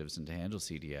initiatives and to handle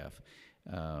CDF?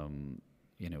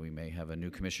 You know, we may have a new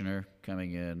commissioner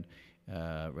coming in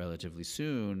relatively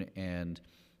soon, and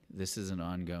this is an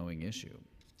ongoing issue.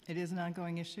 It is an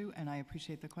ongoing issue, and I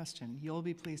appreciate the question. You'll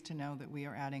be pleased to know that we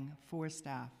are adding 4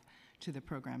 staff to the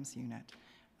programs unit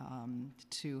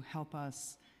to help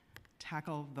us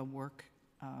tackle the work.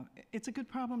 It's a good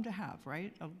problem to have,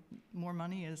 right? More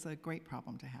money is a great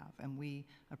problem to have, and we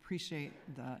appreciate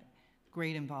the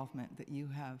great involvement that you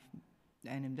have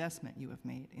and investment you have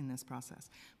made in this process.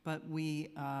 But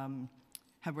we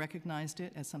have recognized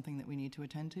it as something that we need to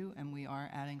attend to, and we are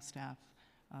adding staff.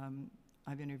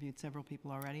 I've interviewed several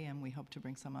people already, and we hope to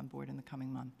bring some on board in the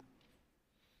coming month.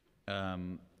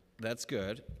 That's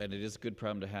good, and it is a good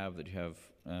problem to have that you have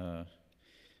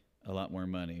a lot more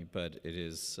money, but it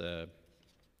is,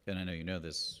 and I know you know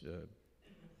this,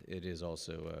 it is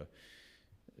also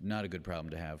not a good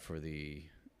problem to have for the,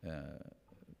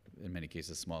 in many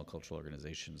cases, small cultural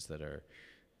organizations that are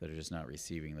just not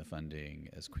receiving the funding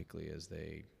as quickly as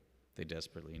they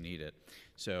desperately need it.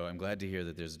 So I'm glad to hear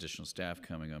that there's additional staff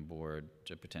coming on board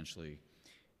to potentially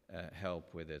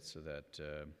help with it, so that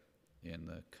in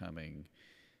the coming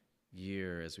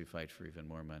year, as we fight for even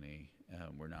more money,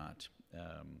 we're not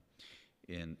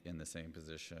in the same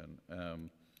position.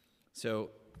 So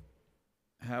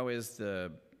how is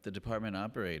the department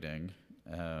operating?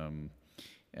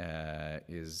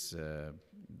 Is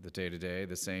the day-to-day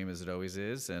the same as it always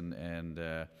is? And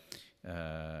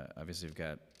obviously we've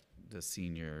got the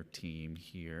senior team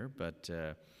here, but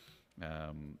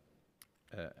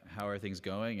how are things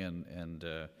going, and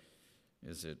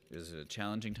is it a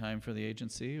challenging time for the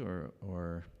agency,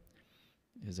 or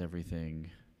is everything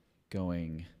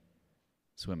going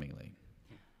swimmingly?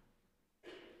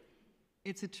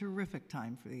 It's a terrific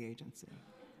time for the agency.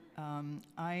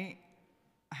 I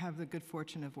have the good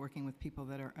fortune of working with people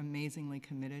that are amazingly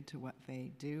committed to what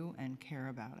they do and care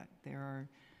about it. There are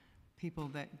people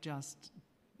that just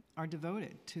are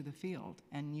devoted to the field,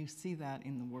 and you see that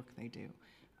in the work they do.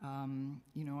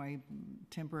 You know, I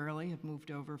temporarily have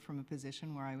moved over from a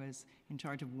position where I was in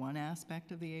charge of one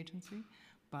aspect of the agency,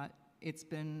 but it's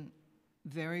been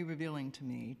very revealing to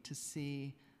me to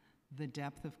see the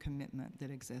depth of commitment that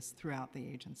exists throughout the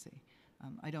agency.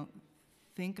 I don't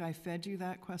think I fed you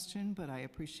that question, but I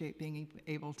appreciate being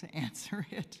able to answer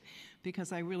it,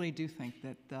 because I really do think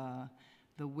that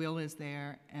the will is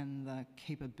there and the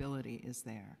capability is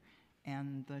there.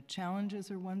 And the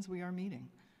challenges are ones we are meeting.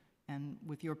 And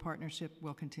with your partnership,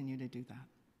 we'll continue to do that.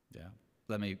 Yeah.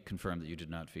 Let me confirm that you did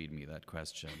not feed me that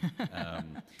question.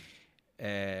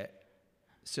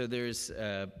 So there's,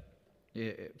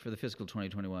 for the fiscal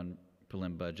 2021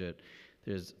 prelim budget,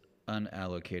 there's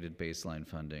unallocated baseline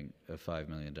funding of $5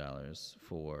 million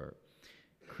for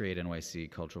Create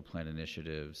NYC cultural plan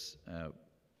initiatives.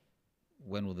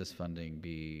 When will this funding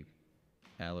be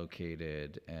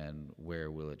allocated, and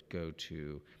where will it go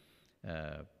to?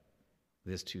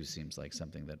 This too seems like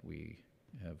something that we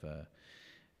have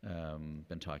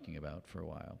been talking about for a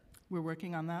while. We're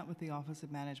working on that with the Office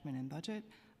of Management and Budget.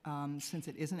 Since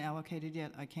it isn't allocated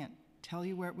yet, I can't tell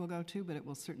you where it will go to, but it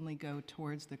will certainly go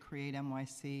towards the Create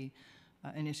NYC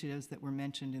initiatives that were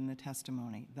mentioned in the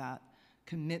testimony. That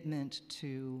commitment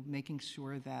to making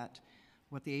sure that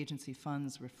what the agency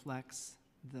funds reflects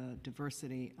the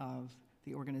diversity of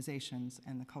the organizations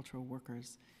and the cultural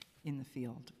workers in the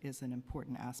field is an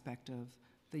important aspect of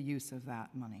the use of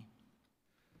that money.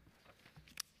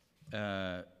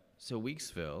 So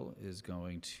Weeksville is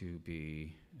going to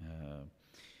be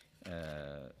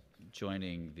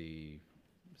joining the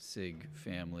SIG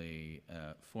family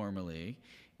formally.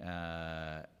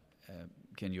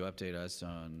 Can you update us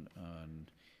on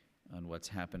what's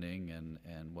happening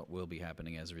and what will be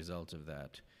happening as a result of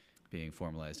that being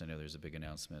formalized? I know there's a big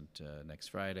announcement next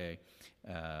Friday.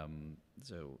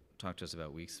 So talk to us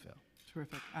about Weeksville.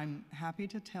 Terrific. I'm happy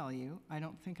to tell you, I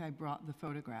don't think I brought the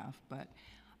photograph, but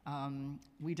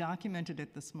we documented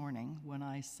it this morning when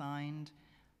I signed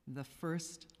the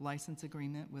first license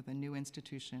agreement with a new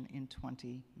institution in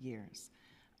 20 years.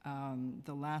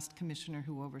 The last commissioner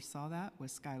who oversaw that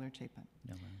was Skylar Chapin.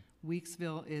 No,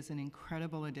 Weeksville is an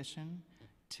incredible addition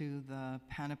to the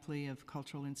panoply of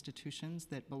cultural institutions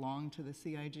that belong to the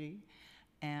CIG.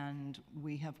 And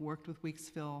we have worked with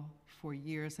Weeksville for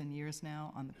years and years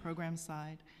now on the program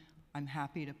side. I'm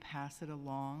happy to pass it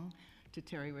along to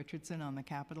Terry Richardson on the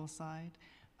capital side.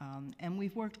 And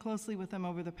we've worked closely with them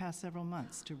over the past several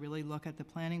months to really look at the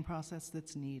planning process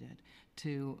that's needed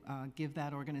to give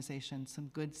that organization some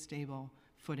good, stable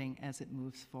footing as it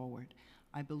moves forward.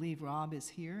 I believe Rob is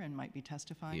here and might be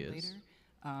testifying later.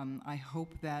 I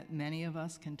hope that many of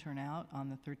us can turn out on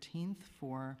the 13th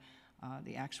for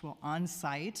the actual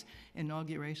on-site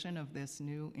inauguration of this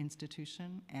new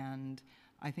institution, and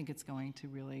I think it's going to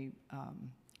really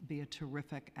be a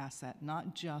terrific asset,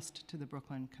 not just to the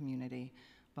Brooklyn community,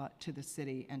 but to the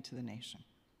city and to the nation.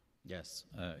 Yes,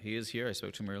 he is here. I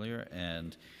spoke to him earlier,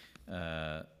 and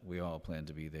we all plan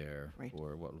to be there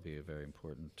for what will be a very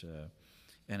important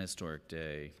and historic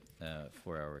day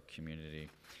for our community.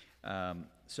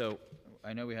 So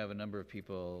I know we have a number of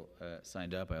people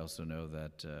signed up. I also know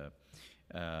that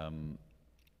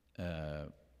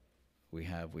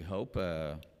we hope,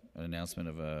 an announcement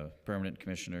of a permanent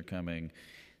commissioner coming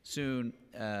soon.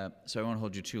 So I won't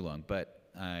hold you too long, but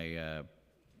I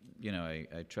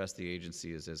trust the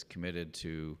agency is as committed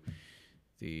to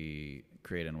the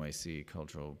Create NYC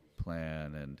cultural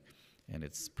plan and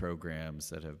its programs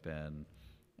that have been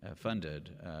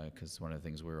funded, because one of the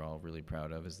things we're all really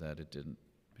proud of is that it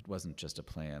wasn't just a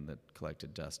plan that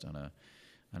collected dust on a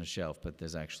shelf, but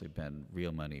there's actually been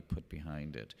real money put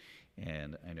behind it.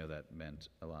 And I know that meant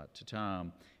a lot to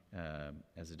Tom,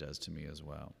 as it does to me as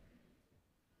well.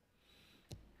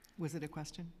 Was it a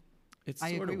question? It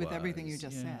I sort agree of with everything you was,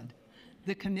 just yeah. said.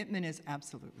 The commitment is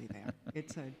absolutely there.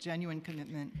 It's a genuine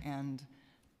commitment, and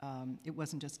it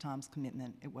wasn't just Tom's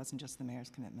commitment. It wasn't just the mayor's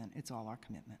commitment. It's all our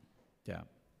commitment. Yeah,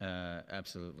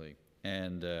 absolutely.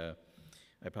 And I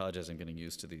apologize, I'm getting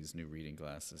used to these new reading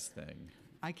glasses thing.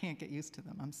 I can't get used to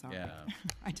them. I'm sorry. Yeah.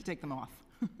 I had to take them off.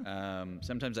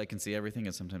 Sometimes I can see everything,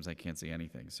 and sometimes I can't see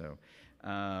anything. So,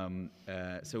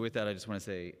 so with that, I just want to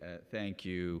say thank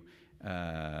you,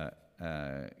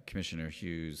 Commissioner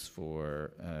Hughes,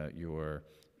 for your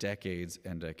decades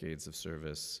and decades of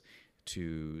service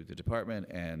to the department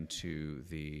and to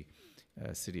the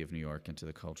City of New York and to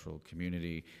the cultural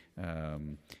community.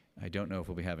 I don't know if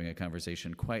we'll be having a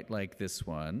conversation quite like this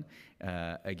one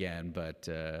again, but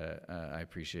I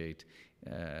appreciate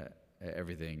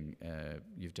everything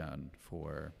you've done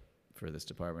for this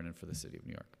department and for the City of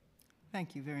New York.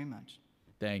 Thank you very much.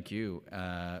 Thank you.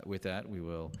 With that, we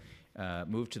will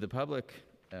move to the public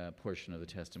portion of the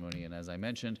testimony. And as I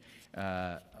mentioned,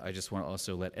 I just want to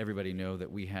also let everybody know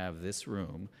that we have this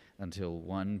room until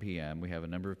 1 p.m. We have a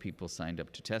number of people signed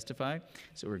up to testify.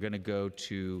 So we're going to go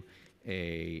to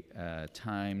a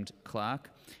timed clock.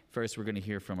 First, we're going to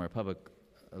hear from our public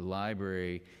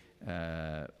library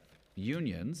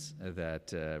unions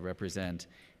that represent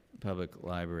public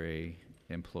library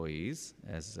employees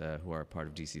who are part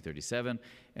of DC 37,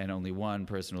 and only one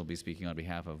person will be speaking on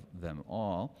behalf of them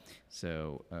all.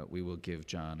 So we will give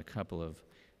John a couple of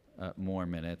more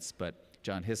minutes, but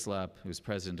John Hislop, who's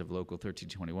president of Local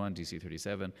 1321, DC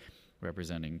 37,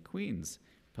 representing Queens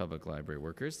Public Library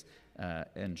workers,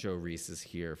 and Joe Reese is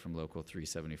here from Local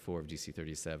 374 of DC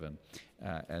 37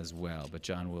 as well. But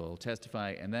John will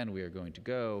testify, and then we are going to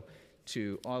go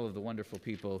to all of the wonderful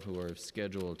people who are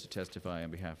scheduled to testify on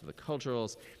behalf of the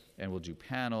culturals, and we'll do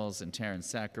panels, and Taryn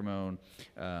Sacramone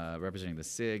representing the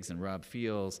SIGs, and Rob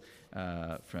Fields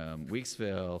from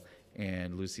Weeksville,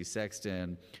 and Lucy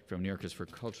Sexton from New Yorkers for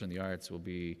Culture and the Arts will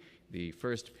be the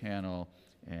first panel,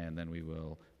 and then we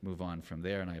will move on from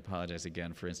there. And I apologize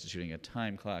again for instituting a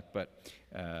time clock, but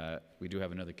we do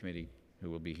have another committee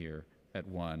who will be here at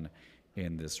 1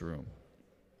 in this room.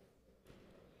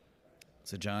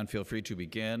 So John, feel free to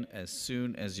begin as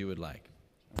soon as you would like.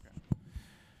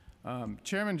 Okay.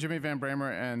 Chairman Jimmy Van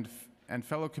Bramer and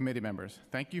fellow committee members,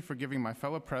 thank you for giving my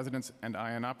fellow presidents and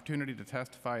I an opportunity to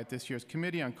testify at this year's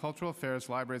Committee on Cultural Affairs,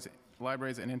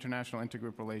 Libraries and International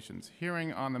Intergroup Relations,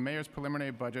 hearing on the Mayor's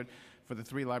preliminary budget for the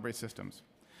 3 library systems.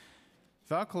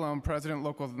 Val Colomb, President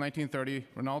Local 1930,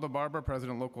 Ronaldo Barber,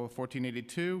 President Local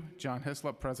 1482, John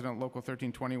Hislop, President Local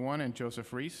 1321, and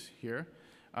Joseph Reese here.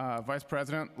 Vice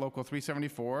President, Local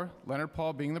 374, Leonard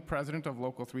Paul being the President of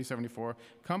Local 374,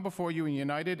 come before you and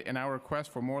united in our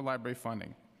request for more library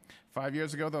funding. 5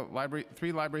 years ago, the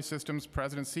 3 library systems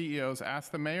president CEOs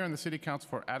asked the Mayor and the City Council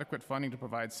for adequate funding to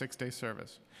provide 6-day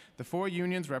service. The 4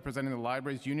 unions representing the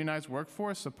library's unionized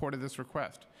workforce supported this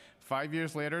request. 5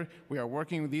 years later, we are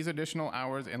working with these additional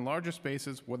hours in larger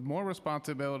spaces with more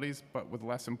responsibilities but with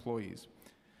less employees.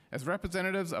 As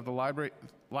representatives of the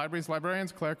library's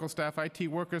librarians, clerical staff, IT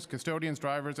workers, custodians,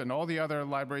 drivers, and all the other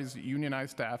library's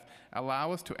unionized staff,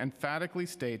 allow us to emphatically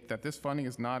state that this funding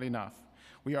is not enough.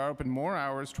 We are open more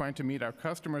hours trying to meet our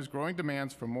customers' growing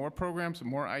demands for more programs,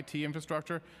 more IT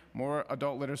infrastructure, more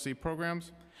adult literacy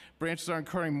programs. Branches are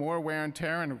incurring more wear and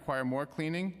tear and require more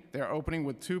cleaning. They are opening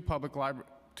with 2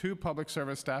 public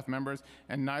service staff members,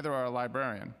 and neither are a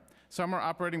librarian. Some are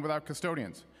operating without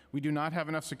custodians. We do not have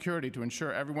enough security to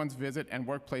ensure everyone's visit and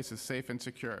workplace is safe and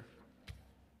secure.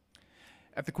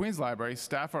 At the Queens Library,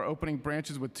 staff are opening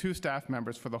branches with 2 staff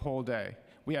members for the whole day.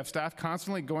 We have staff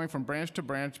constantly going from branch to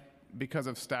branch because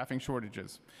of staffing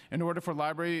shortages. In order for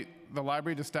the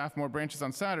library to staff more branches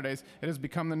on Saturdays, it has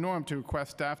become the norm to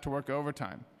request staff to work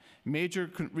overtime. Major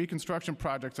reconstruction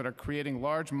projects that are creating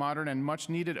large, modern, and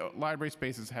much-needed library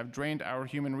spaces have drained our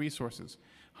human resources.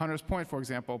 Hunters Point, for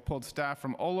example, pulled staff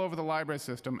from all over the library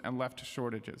system and left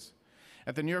shortages.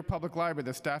 At the New York Public Library,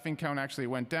 the staffing count actually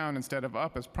went down instead of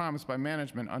up as promised by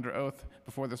management under oath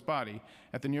before this body.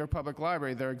 At the New York Public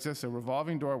Library, there exists a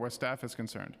revolving door where staff is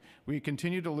concerned. We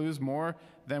continue to lose more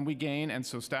than we gain, and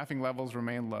so staffing levels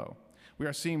remain low. We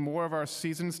are seeing more of our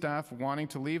seasoned staff wanting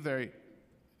to leave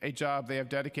a job they have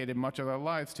dedicated much of their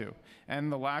lives to,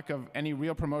 and the lack of any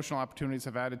real promotional opportunities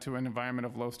have added to an environment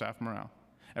of low staff morale.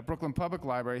 At Brooklyn Public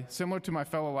Library, similar to my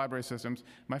fellow library systems,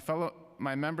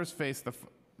 my members face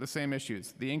the same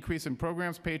issues, the increase in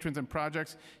programs, patrons, and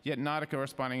projects, yet not a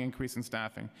corresponding increase in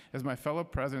staffing. As my fellow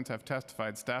presidents have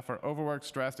testified, staff are overworked,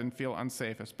 stressed, and feel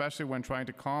unsafe, especially when trying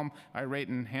to calm, irate,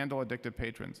 and handle addicted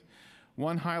patrons.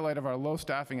 One highlight of our low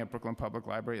staffing at Brooklyn Public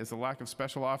Library is the lack of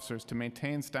special officers to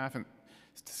maintain staff and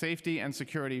safety and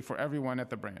security for everyone at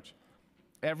the branch.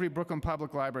 Every Brooklyn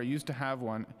Public Library used to have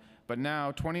one, but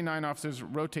now 29 officers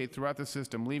rotate throughout the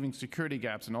system, leaving security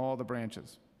gaps in all the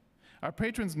branches. Our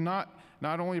patrons not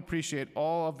only appreciate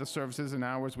all of the services and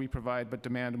hours we provide, but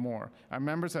demand more. Our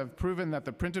members have proven that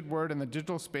the printed word and the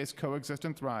digital space coexist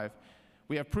and thrive.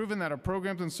 We have proven that our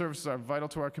programs and services are vital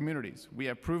to our communities. We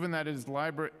have proven that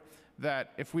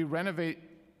that if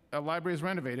a library is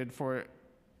renovated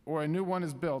or a new one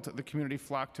is built, the community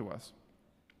flock to us.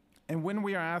 And when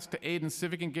we are asked to aid in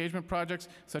civic engagement projects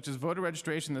such as voter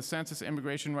registration, the census,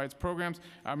 immigration rights programs,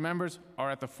 our members are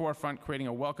at the forefront, creating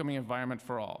a welcoming environment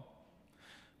for all.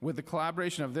 With the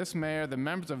collaboration of this mayor, the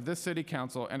members of this city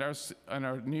council, and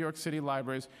our New York City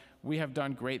libraries, we have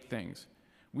done great things.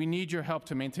 We need your help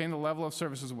to maintain the level of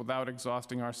services without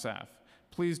exhausting our staff.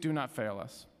 Please do not fail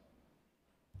us.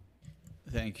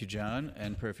 Thank you, John,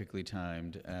 and perfectly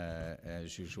timed,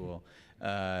 as usual.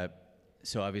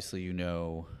 So obviously you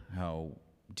know how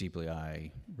deeply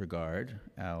I regard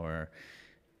our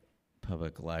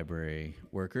public library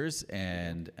workers,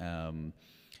 and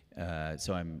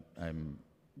so I'm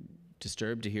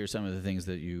disturbed to hear some of the things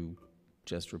that you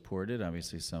just reported,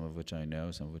 obviously some of which I know,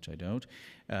 some of which I don't,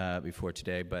 before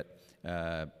today, but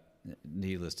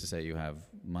needless to say, you have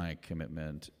my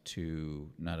commitment to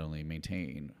not only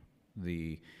maintain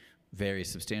the very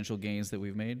substantial gains that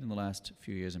we've made in the last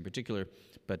few years in particular,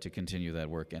 but to continue that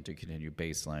work and to continue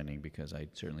baselining, because I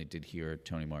certainly did hear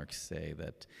Tony Marks say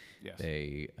that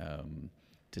they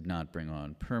did not bring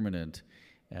on permanent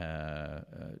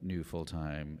new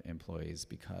full-time employees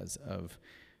because of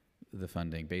the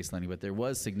funding baselining, but there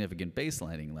was significant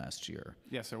baselining last year.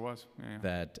 Yes, there was. Yeah.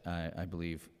 That I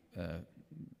believe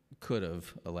could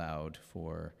have allowed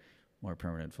for more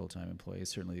permanent full-time employees.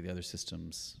 Certainly the other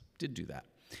systems did do that.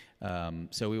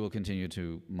 So we will continue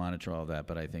to monitor all of that,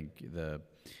 but I think the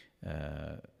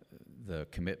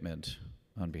commitment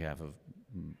on behalf of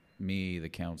me, the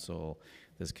council,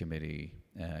 this committee,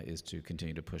 is to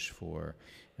continue to push for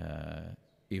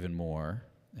even more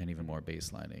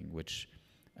baselining, which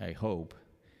I hope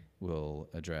will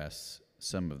address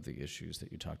some of the issues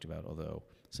that you talked about, although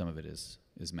some of it is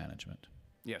management.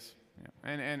 Yes, yeah.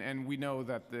 And we know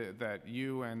that that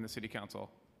you and the city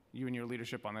council, you and your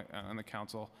leadership on the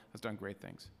council has done great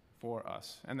things for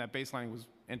us, and that baselining was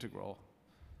integral,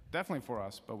 definitely for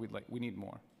us, but we need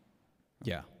more.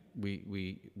 Yeah,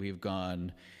 we've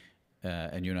gone,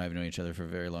 and you and I have known each other for a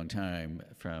very long time,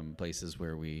 from places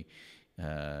where we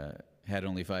had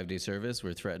only 5-day service,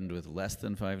 were threatened with less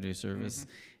than 5-day service,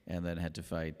 and then had to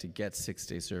fight to get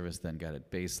 6-day service, then got it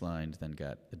baselined, then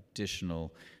got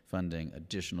additional funding,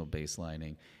 additional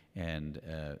baselining, and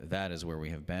that is where we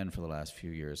have been for the last few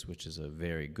years, which is a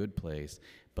very good place,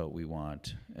 but we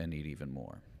want and need even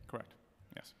more. Correct,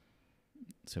 yes.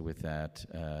 So with that,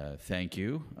 thank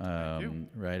you. Thank you.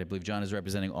 Right, I believe John is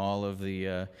representing all of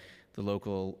the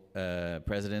local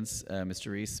presidents,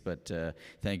 Mr. Reese, but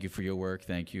thank you for your work.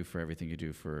 Thank you for everything you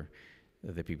do for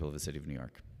the people of the city of New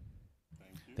York.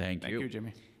 Thank you. Thank you,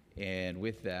 Jimmy. And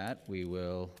with that, we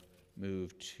will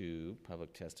move to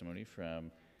public testimony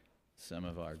from some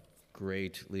of our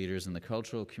great leaders in the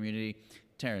cultural community: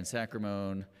 Taryn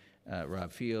Sacramone,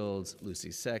 Rob Fields,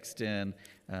 Lucy Sexton.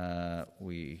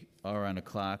 We are on a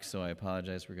clock, so I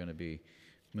apologize. We're going to be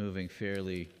moving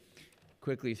fairly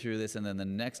quickly through this, and then the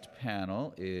next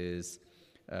panel is,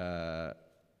 it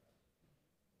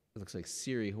looks like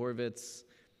Siri Horvitz,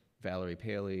 Valerie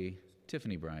Paley,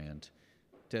 Tiffany Bryant,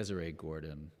 Desiree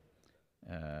Gordon,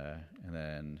 and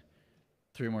then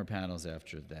 3 more panels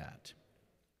after that.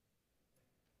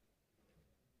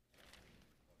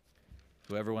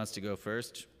 Whoever wants to go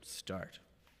first, start.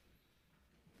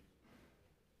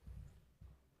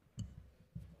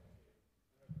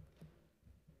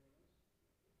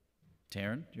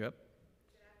 Taryn, you up?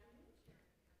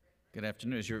 Good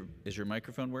afternoon. Is your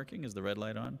microphone working? Is the red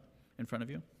light on in front of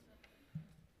you?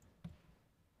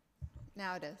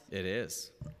 Now it is. It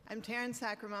is. I'm Taryn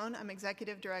Sacramone. I'm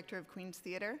Executive Director of Queens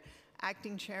Theater,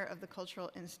 Acting Chair of the Cultural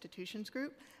Institutions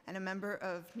Group, and a member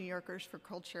of New Yorkers for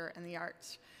Culture and the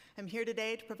Arts. I'm here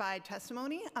today to provide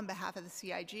testimony on behalf of the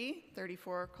CIG,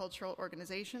 34 cultural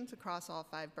organizations across all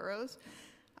 5 boroughs.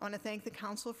 I want to thank the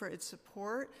council for its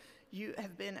support. You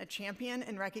have been a champion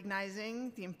in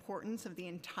recognizing the importance of the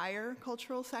entire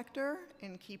cultural sector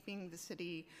in keeping the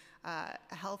city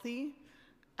healthy,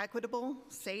 equitable,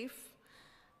 safe.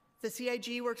 The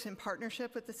CIG works in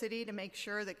partnership with the city to make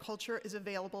sure that culture is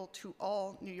available to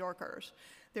all New Yorkers.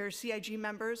 There are CIG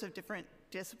members of different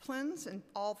disciplines in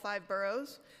all 5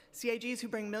 boroughs, CIGs who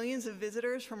bring millions of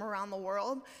visitors from around the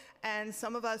world, and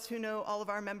some of us who know all of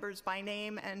our members by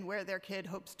name and where their kid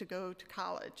hopes to go to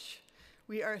college.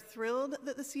 We are thrilled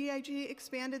that the CIG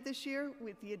expanded this year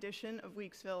with the addition of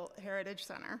Weeksville Heritage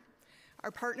Center.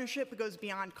 Our partnership goes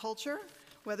beyond culture.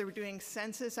 Whether we're doing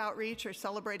census outreach or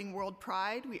celebrating World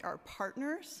Pride, we are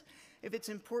partners. If it's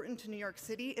important to New York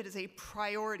City, it is a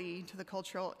priority to the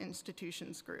Cultural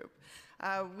Institutions Group.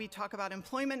 We talk about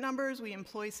employment numbers. We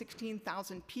employ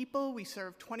 16,000 people. We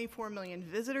serve 24 million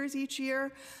visitors each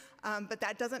year. But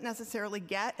that doesn't necessarily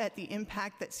get at the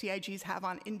impact that CIGs have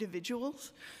on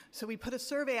individuals. So we put a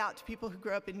survey out to people who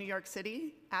grew up in New York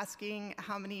City, asking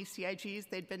how many CIGs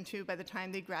they'd been to by the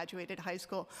time they graduated high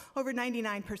school. Over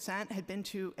 99% had been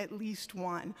to at least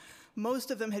one. Most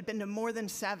of them had been to more than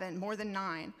 7, more than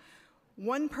 9.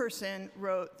 One person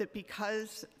wrote that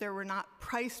because there were not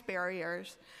price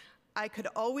barriers, I could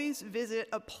always visit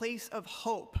a place of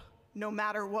hope, no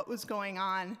matter what was going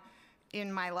on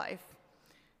in my life.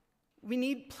 We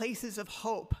need places of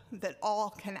hope that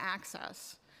all can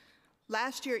access.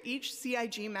 Last year, each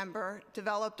CIG member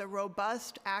developed a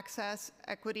robust access,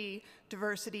 equity,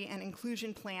 diversity, and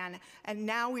inclusion plan, and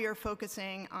now we are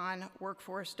focusing on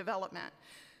workforce development.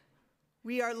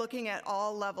 We are looking at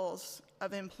all levels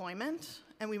of employment,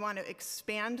 and we want to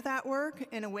expand that work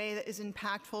in a way that is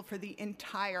impactful for the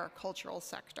entire cultural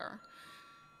sector.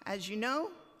 As you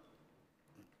know,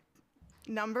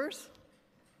 numbers.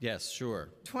 Yes, sure.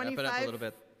 Wrap it up a little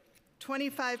bit.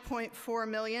 25.4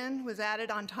 million was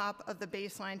added on top of the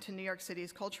baseline to New York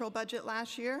City's cultural budget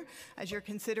last year. As you're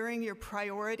considering your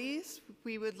priorities,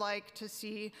 we would like to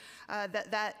see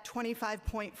that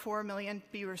 25.4 million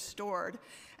be restored,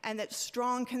 and that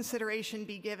strong consideration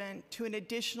be given to an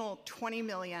additional 20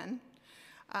 million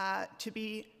to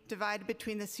be divided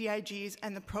between the CIGs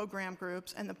and the program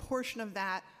groups, and the portion of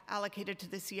that allocated to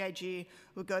the CIG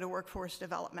would go to workforce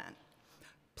development.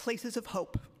 Places of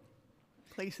hope.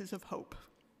 Places of hope.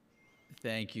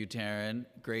 Thank you, Taryn.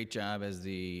 Great job as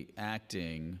the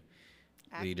acting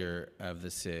leader of the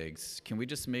SIGs. Can we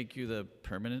just make you the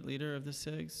permanent leader of the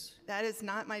SIGs? That is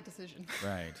not my decision.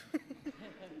 Right.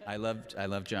 I love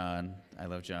John. I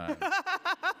love John.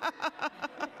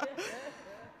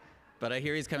 But I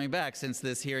hear he's coming back since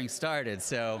this hearing started,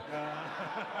 so.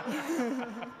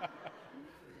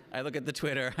 I look at the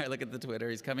Twitter,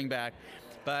 he's coming back.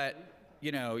 But,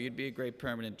 you know, you'd be a great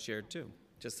permanent chair too.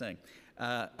 Just saying.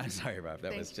 I'm sorry, Rob,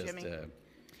 that was just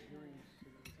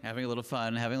having a little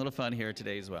fun here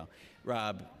today as well.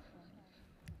 Rob.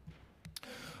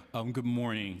 Good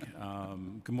morning.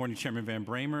 Good morning, Chairman Van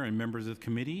Bramer and members of the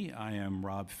committee. I am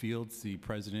Rob Fields, the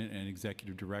President and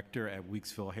Executive Director at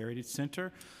Weeksville Heritage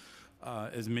Center.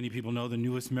 As many people know, the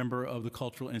newest member of the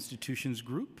Cultural Institutions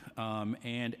Group,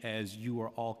 and as you are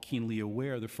all keenly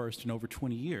aware, the first in over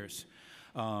 20 years.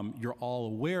 You're all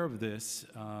aware of this,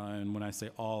 and when I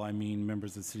say all, I mean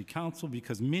members of the City Council,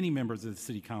 because many members of the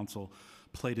City Council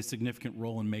played a significant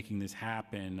role in making this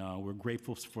happen. We're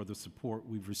grateful for the support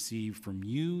we've received from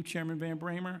you, Chairman Van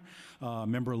Bramer,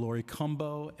 Member Lori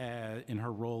Cumbo in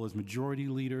her role as Majority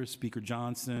Leader, Speaker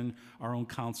Johnson, our own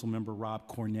Council Member Rob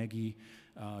Corneghi,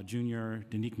 Jr.,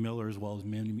 Danique Miller, as well as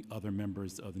many other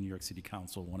members of the New York City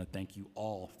Council. I want to thank you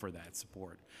all for that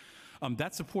support.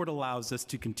 That support allows us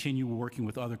to continue working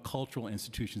with other cultural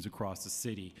institutions across the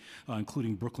city,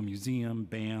 including Brooklyn Museum,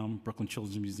 BAM, Brooklyn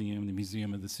Children's Museum, the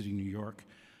Museum of the City of New York,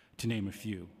 to name a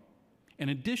few. In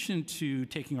addition to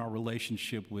taking our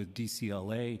relationship with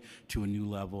DCLA to a new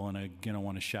level, and again, I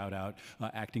want to shout out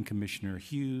Acting Commissioner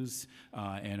Hughes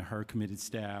and her committed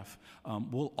staff,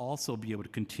 we'll also be able to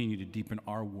continue to deepen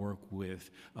our work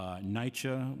with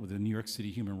NYCHA, with the New York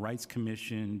City Human Rights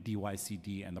Commission,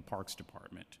 DYCD, and the Parks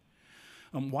Department.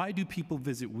 Why do people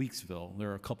visit Weeksville?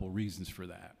 There are a couple reasons for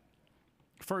that.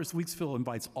 First, Weeksville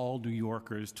invites all New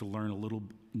Yorkers to learn a little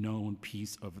known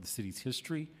piece of the city's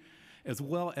history, as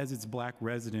well as its Black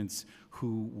residents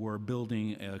who were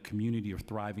building a community of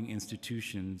thriving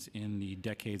institutions in the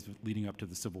decades leading up to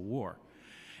the Civil War.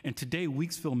 And today,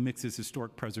 Weeksville mixes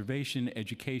historic preservation,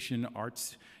 education,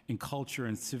 arts and culture,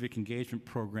 and civic engagement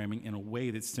programming in a way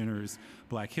that centers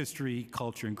Black history,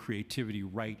 culture, and creativity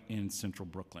right in central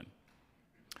Brooklyn.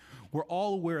 We're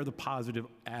all aware of the positive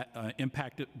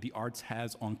impact that the arts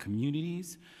has on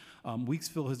communities.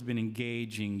 Weeksville has been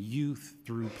engaging youth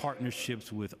through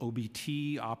partnerships with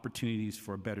OBT, Opportunities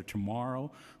for a Better Tomorrow,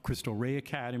 Crystal Ray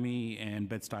Academy, and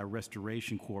Bed-Stuy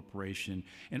Restoration Corporation.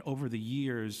 And over the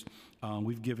years,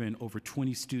 we've given over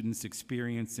 20 students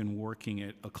experience in working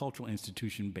at a cultural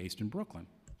institution based in Brooklyn.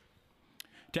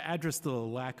 To address the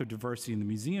lack of diversity in the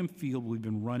museum field, we've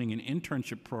been running an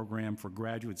internship program for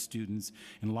graduate students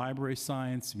in library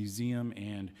science, museum,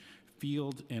 and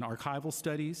field and archival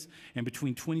studies. And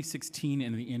between 2016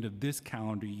 and the end of this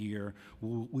calendar year,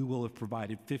 we will have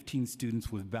provided 15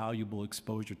 students with valuable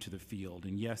exposure to the field.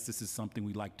 And yes, this is something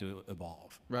we'd like to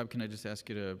evolve. Rob, can I just ask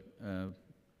you to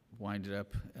wind it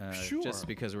up? Sure. Just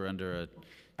because we're under a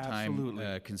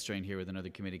time constraint here with another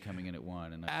committee coming in at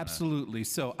 1. And Absolutely.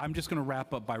 So I'm just going to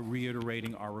wrap up by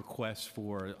reiterating our request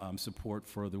for support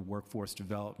for the workforce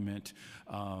development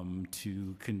for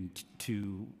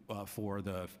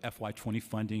the FY20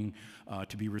 funding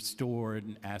to be restored,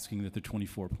 and asking that the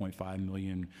 $24.5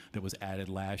 million that was added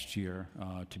last year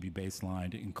to be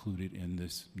baselined included in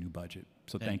this new budget.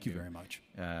 So thank you very much.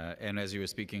 And as you were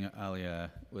speaking, Alia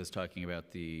was talking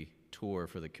about the tour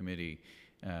for the committee.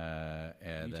 No,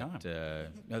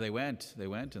 they went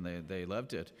and they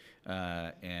loved it.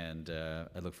 And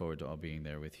I look forward to all being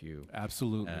there with you.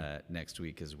 Absolutely. Next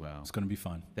week as well. It's going to be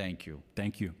fun. Thank you.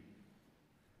 Thank you.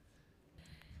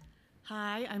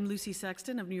 Hi, I'm Lucy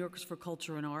Sexton of New Yorkers for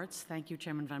Culture and Arts. Thank you,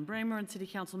 Chairman Van Bramer and City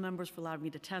Council members, for allowing me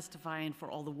to testify and for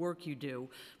all the work you do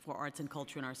for arts and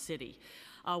culture in our city.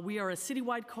 We are a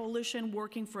citywide coalition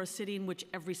working for a city in which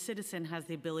every citizen has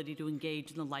the ability to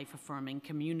engage in the life-affirming,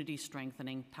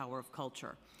 community-strengthening power of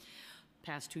culture.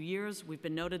 Past 2 years, we've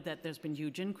been noted that there's been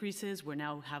huge increases. We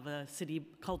now have a city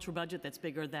culture budget that's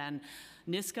bigger than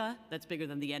NYCC, that's bigger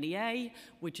than the NEA,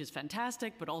 which is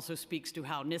fantastic, but also speaks to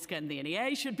how NYCC and the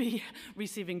NEA should be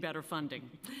receiving better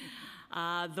funding.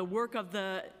 The work of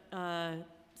the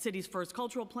city's first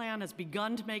cultural plan has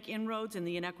begun to make inroads in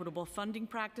the inequitable funding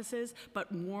practices,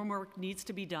 but more work needs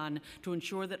to be done to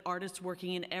ensure that artists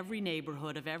working in every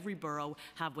neighborhood of every borough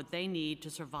have what they need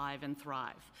to survive and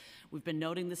thrive. We've been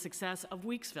noting the success of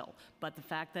Weeksville, but the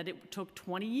fact that it took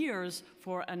 20 years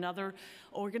for another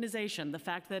organization, the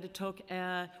fact that it took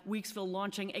Weeksville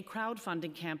launching a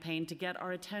crowdfunding campaign to get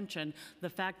our attention, the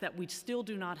fact that we still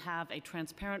do not have a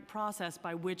transparent process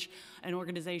by which an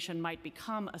organization might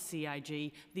become a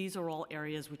CIG, these are all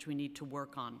areas which we need to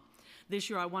work on. This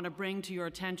year, I want to bring to your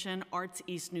attention Arts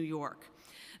East New York.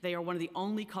 They are one of the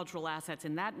only cultural assets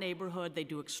in that neighborhood. They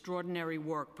do extraordinary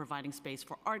work, providing space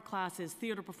for art classes,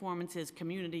 theater performances,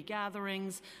 community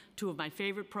gatherings. Two of my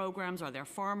favorite programs are their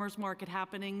farmers market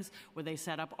happenings, where they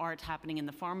set up art happening in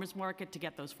the farmers market to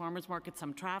get those farmers markets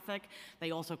some traffic. They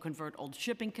also convert old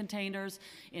shipping containers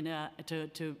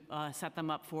to set them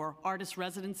up for artist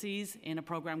residencies in a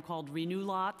program called Renew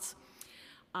Lots.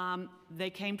 They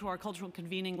came to our cultural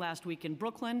convening last week in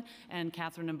Brooklyn, and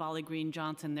Catherine and Bolly Green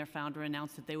Johnson, their founder,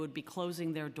 announced that they would be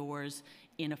closing their doors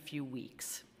in a few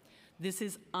weeks. This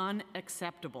is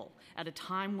unacceptable at a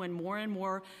time when we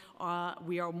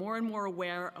are more and more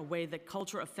aware of the way that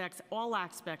culture affects all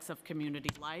aspects of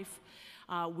community life.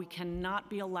 We cannot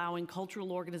be allowing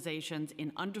cultural organizations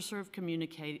in underserved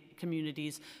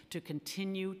communities to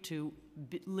continue to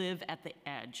live at the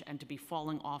edge and to be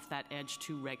falling off that edge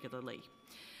too regularly.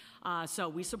 So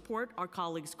we support our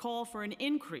colleagues' call for an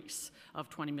increase of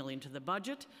 $20 million to the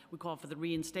budget. We call for the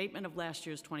reinstatement of last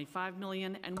year's $25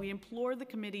 million, and we implore the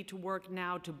committee to work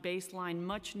now to baseline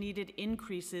much-needed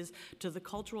increases to the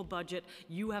cultural budget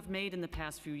you have made in the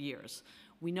past few years.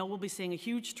 We know we'll be seeing a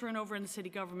huge turnover in the city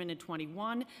government in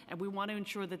 '21, and we want to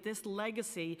ensure that this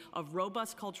legacy of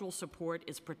robust cultural support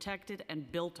is protected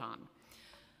and built on.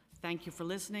 Thank you for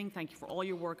listening. Thank you for all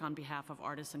your work on behalf of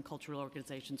artists and cultural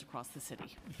organizations across the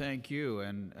city. Thank you,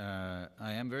 and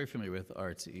I am very familiar with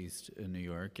Arts East in New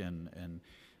York, and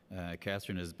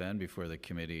Catherine has been before the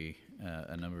committee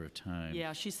a number of times.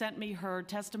 Yeah, she sent me her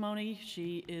testimony.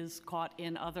 She is caught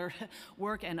in other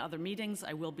work and other meetings.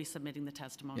 I will be submitting the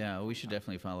testimony. Yeah, we should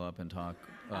definitely follow up and talk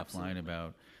offline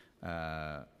about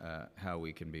how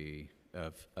we can be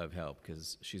of help,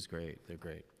 because she's great. They're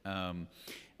great.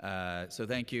 So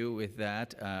thank you. With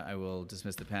that, I will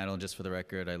dismiss the panel. Just for the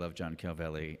record, I love John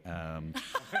Calvelli. I'm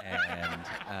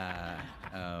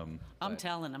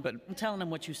telling him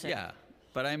what you said. Yeah,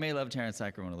 but I may love Terrence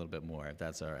Ackerman a little bit more, if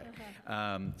that's all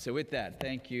right. So with that,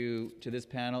 thank you to this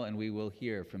panel, and we will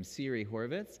hear from Siri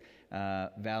Horvitz,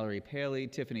 Valerie Paley,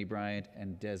 Tiffany Bryant,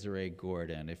 and Desiree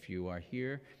Gordon. If you are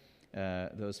here,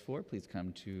 those four, please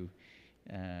come to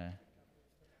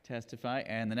testify.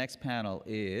 And the next panel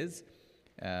is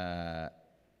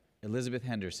Elizabeth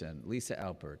Henderson, Lisa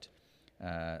Alpert,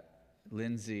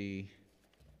 Lindsay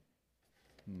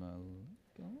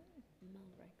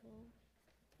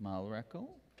Malreckle,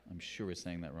 I'm sure we're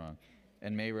saying that wrong,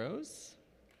 and May Rose.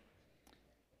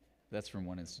 That's from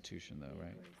one institution, though,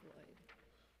 right?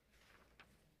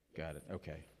 Got it.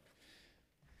 Okay.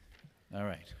 All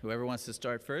right. Whoever wants to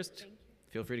start first,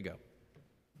 feel free to go.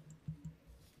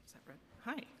 Is that right?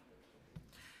 Hi.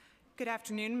 Good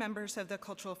afternoon, members of the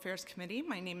Cultural Affairs Committee.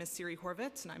 My name is Siri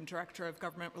Horvitz, and I'm Director of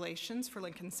Government Relations for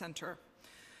Lincoln Center.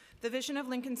 The vision of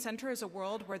Lincoln Center is a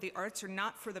world where the arts are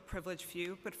not for the privileged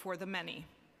few, but for the many.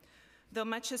 Though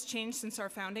much has changed since our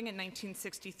founding in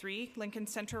 1963, Lincoln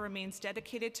Center remains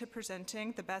dedicated to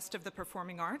presenting the best of the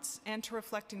performing arts and to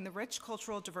reflecting the rich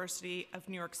cultural diversity of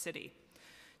New York City.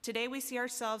 Today, we see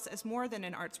ourselves as more than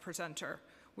an arts presenter.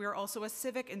 We are also a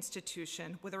civic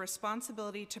institution with a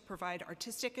responsibility to provide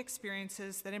artistic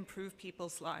experiences that improve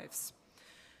people's lives.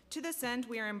 To this end,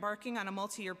 we are embarking on a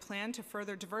multi-year plan to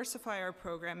further diversify our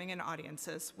programming and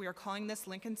audiences. We are calling this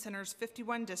Lincoln Center's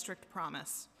 51 District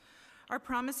Promise. Our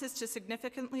promise is to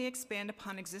significantly expand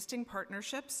upon existing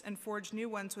partnerships and forge new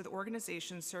ones with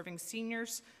organizations serving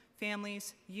seniors,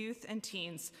 families, youth, and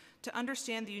teens to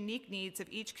understand the unique needs of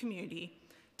each community,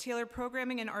 tailor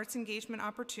programming and arts engagement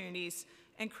opportunities,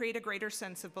 and create a greater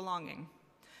sense of belonging.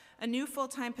 A new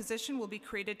full-time position will be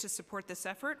created to support this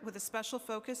effort with a special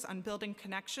focus on building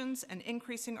connections and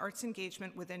increasing arts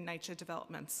engagement within NYCC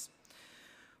developments.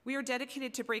 We are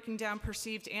dedicated to breaking down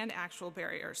perceived and actual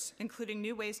barriers, including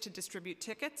new ways to distribute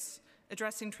tickets,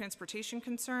 addressing transportation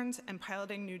concerns, and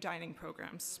piloting new dining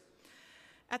programs.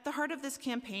 At the heart of this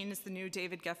campaign is the new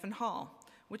David Geffen Hall,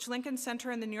 which Lincoln Center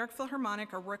and the New York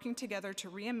Philharmonic are working together to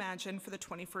reimagine for the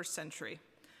 21st century.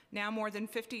 Now more than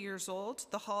 50 years old,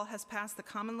 the hall has passed the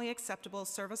commonly acceptable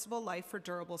serviceable life for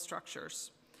durable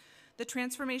structures. The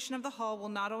transformation of the hall will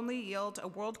not only yield a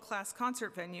world-class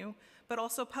concert venue, but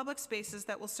also public spaces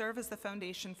that will serve as the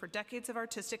foundation for decades of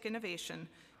artistic innovation,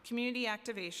 community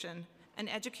activation, and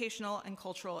educational and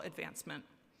cultural advancement.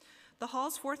 The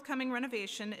hall's forthcoming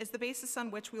renovation is the basis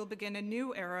on which we will begin a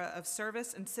new era of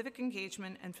service and civic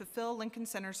engagement and fulfill Lincoln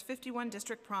Center's 51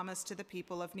 district promise to the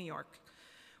people of New York.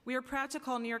 We are proud to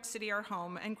call New York City our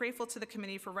home and grateful to the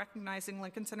committee for recognizing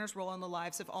Lincoln Center's role in the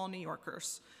lives of all New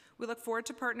Yorkers. We look forward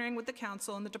to partnering with the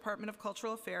Council and the Department of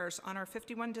Cultural Affairs on our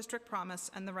 51 district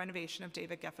promise and the renovation of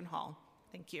David Geffen Hall.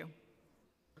 Thank you.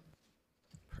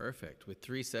 Perfect. With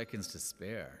 3 seconds to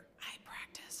spare. I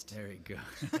practiced. There you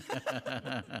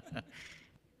go.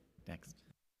 Next.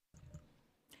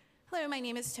 Hello, my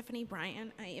name is Tiffany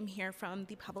Bryant. I am here from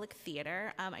the Public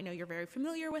Theater. I know you're very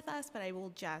familiar with us, but I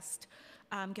will just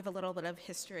give a little bit of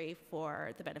history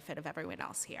for the benefit of everyone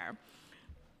else here.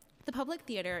 The Public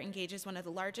Theater engages one of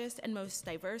the largest and most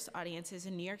diverse audiences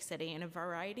in New York City in a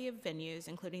variety of venues,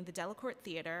 including the Delacorte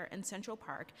Theater in Central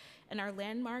Park and our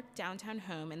landmark downtown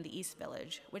home in the East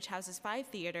Village, which houses 5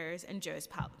 theaters and Joe's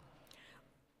Pub.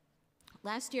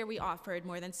 Last year, we offered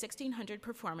more than 1,600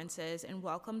 performances and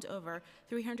welcomed over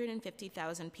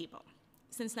 350,000 people.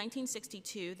 Since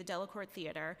 1962, the Delacorte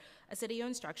Theater, a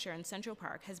city-owned structure in Central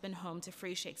Park, has been home to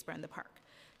free Shakespeare in the Park.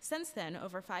 Since then,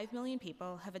 over 5 million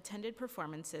people have attended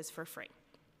performances for free.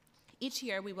 Each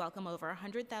year, we welcome over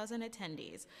 100,000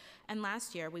 attendees, and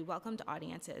last year, we welcomed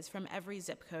audiences from every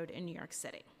zip code in New York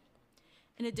City.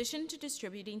 In addition to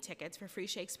distributing tickets for free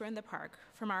Shakespeare in the Park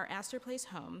from our Astor Place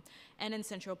home and in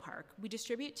Central Park, we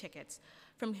distribute tickets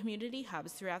from community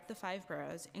hubs throughout the 5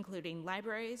 boroughs, including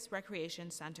libraries, recreation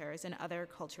centers, and other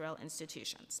cultural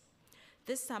institutions.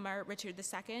 This summer, Richard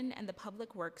II and the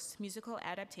Public Works musical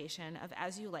adaptation of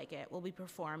As You Like It will be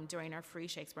performed during our free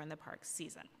Shakespeare in the Park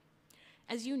season.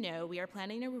 As you know, we are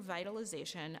planning a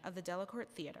revitalization of the Delacorte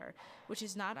Theater, which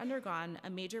has not undergone a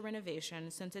major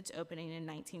renovation since its opening in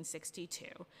 1962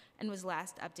 and was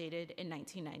last updated in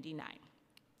 1999.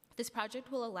 This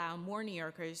project will allow more New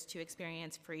Yorkers to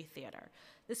experience free theater.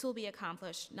 This will be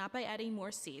accomplished not by adding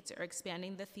more seats or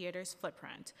expanding the theater's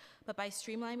footprint, but by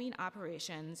streamlining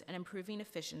operations and improving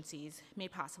efficiencies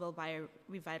made possible by a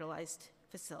revitalized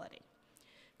facility.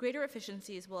 Greater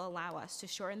efficiencies will allow us to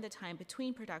shorten the time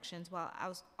between productions while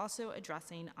also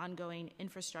addressing ongoing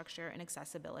infrastructure and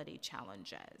accessibility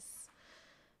challenges.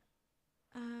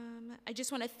 I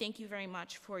just want to thank you very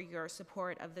much for your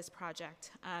support of this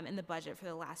project and the budget for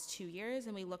the last 2 years,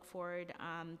 and we look forward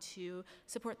to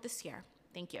support this year.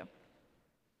 Thank you.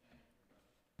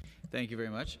 Thank you very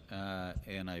much,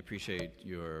 and I appreciate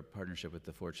your partnership with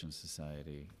the Fortune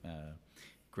Society,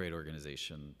 great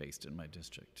organization based in my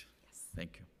district. Yes.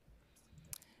 Thank you.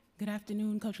 Good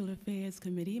afternoon, Cultural Affairs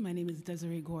Committee. My name is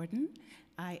Desiree Gordon.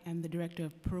 I am the Director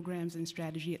of Programs and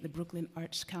Strategy at the Brooklyn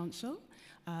Arts Council,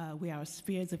 where our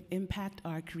spheres of impact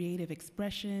are creative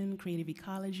expression, creative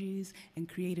ecologies, and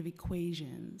creative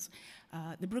equations.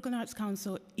 The Brooklyn Arts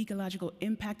Council ecological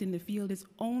impact in the field is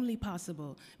only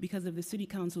possible because of the City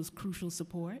Council's crucial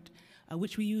support,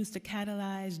 which we use to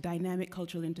catalyze dynamic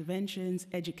cultural interventions,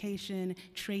 education,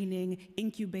 training,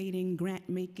 incubating, grant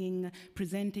making,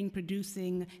 presenting,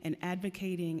 producing, and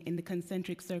advocating in the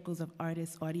concentric circles of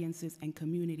artists, audiences, and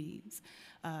communities.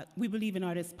 We believe in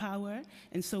artists' power,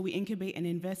 and so we incubate and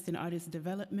invest in artist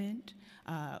development.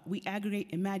 We aggregate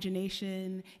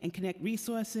imagination and connect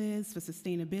resources for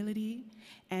sustainability,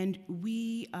 and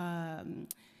we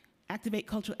activate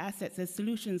cultural assets as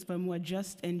solutions for a more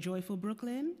just and joyful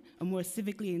Brooklyn, a more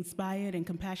civically inspired and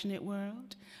compassionate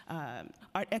world.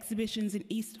 Art exhibitions in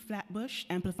East Flatbush,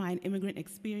 amplifying immigrant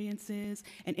experiences,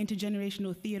 and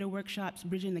intergenerational theater workshops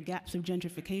bridging the gaps of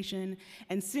gentrification,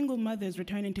 and single mothers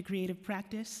returning to creative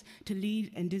practice to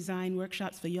lead and design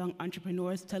workshops for young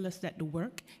entrepreneurs tell us that the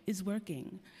work is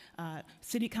working.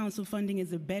 City Council funding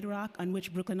is a bedrock on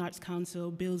which Brooklyn Arts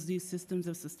Council builds these systems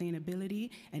of sustainability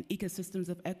and ecosystems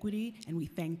of equity, and we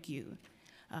thank you.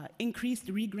 Increased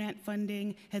re-grant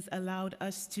funding has allowed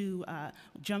us to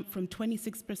jump from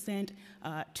 26%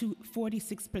 to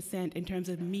 46% in terms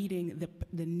of meeting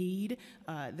the need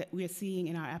that we're seeing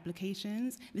in our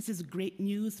applications. This is great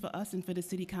news for us and for the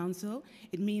City Council.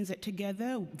 It means that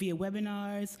together, via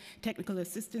webinars, technical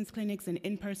assistance clinics, and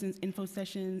in-person info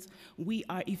sessions, we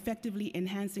are effectively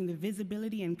enhancing the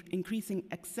visibility and increasing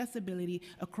accessibility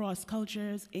across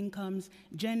cultures, incomes,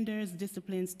 genders,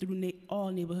 disciplines through all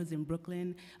neighborhoods in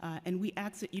Brooklyn. And we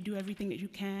ask that you do everything that you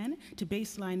can to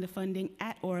baseline the funding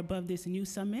at or above this new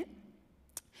summit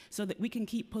so that we can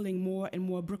keep pulling more and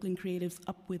more Brooklyn creatives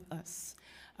up with us.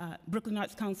 Brooklyn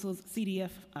Arts Council's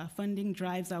CDF funding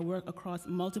drives our work across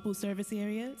multiple service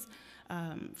areas,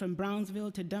 from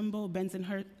Brownsville to Dumbo,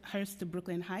 Bensonhurst to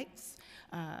Brooklyn Heights.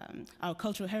 Our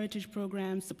cultural heritage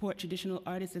programs support traditional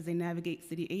artists as they navigate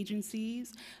city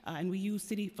agencies, and we use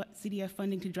CDF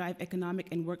funding to drive economic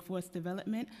and workforce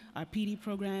development. Our PD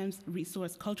programs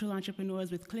resource cultural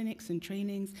entrepreneurs with clinics and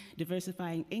trainings,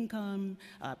 diversifying income,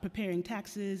 preparing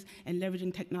taxes, and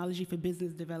leveraging technology for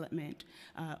business development.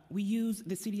 We use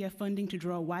the CDF funding to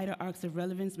draw wider arcs of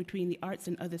relevance between the arts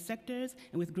and other sectors,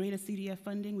 and with greater CDF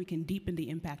funding, we can deepen the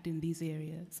impact in these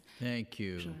areas. Thank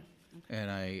you. Sure. Okay.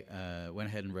 And I went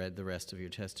ahead and read the rest of your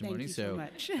testimony. Thank you so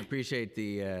much. I appreciate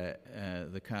the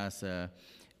CASA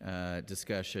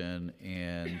discussion,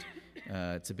 and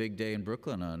it's a big day in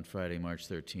Brooklyn on Friday, March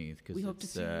 13th, because we hope to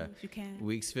see you if you can.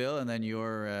 Weeksville, and then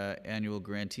your annual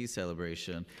grantee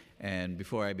celebration. And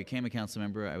before I became a council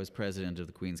member, I was president of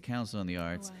the Queens Council on the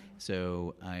Arts,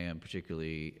 so I am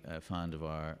particularly fond of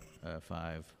our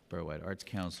 5 borough-wide arts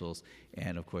councils,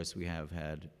 and of course we have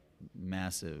had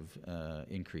massive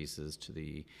increases to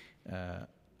the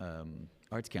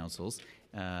arts councils,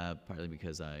 partly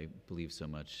because I believe so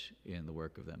much in the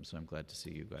work of them. So I'm glad to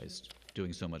see you guys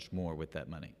doing so much more with that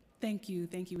money. Thank you.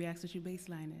 Thank you. We ask that you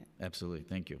baseline it. Absolutely.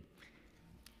 Thank you.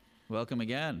 Welcome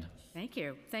again. Thank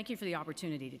you. Thank you for the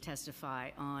opportunity to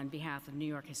testify on behalf of New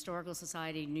York Historical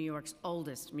Society, New York's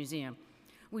oldest museum.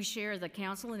 We share the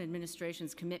Council and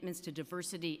Administration's commitments to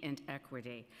diversity and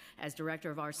equity. As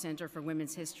director of our Center for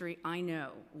Women's History, I know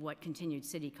what continued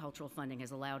city cultural funding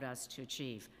has allowed us to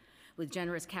achieve. With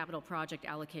generous capital project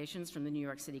allocations from the New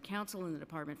York City Council and the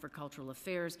Department for Cultural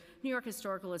Affairs, New York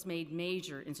Historical has made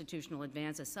major institutional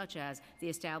advances, such as the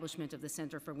establishment of the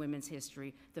Center for Women's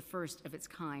History, the first of its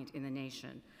kind in the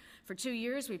nation. For 2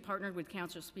 years, we partnered with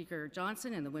Council Speaker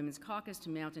Johnson and the Women's Caucus to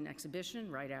mount an exhibition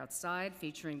right outside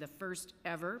featuring the first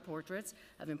ever portraits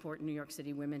of important New York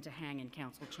City women to hang in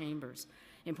council chambers.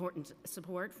 Important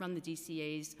support from the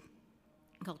DCA's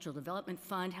Cultural Development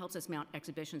Fund helps us mount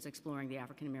exhibitions exploring the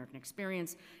African American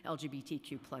experience,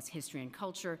 LGBTQ+ history and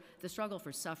culture, the struggle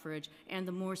for suffrage, and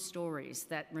the more stories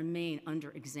that remain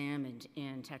under-examined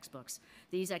in textbooks.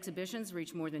 These exhibitions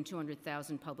reach more than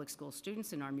 200,000 public school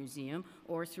students in our museum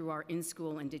or through our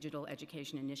in-school and digital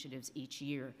education initiatives each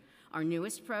year. Our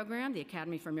newest program, the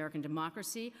Academy for American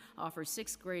Democracy, offers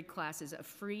 6th grade classes of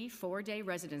free 4-day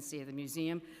residency at the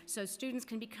museum so students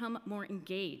can become more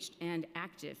engaged and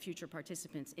active future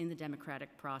participants in the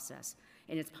democratic process.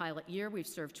 In its pilot year, we've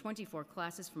served 24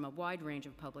 classes from a wide range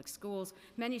of public schools,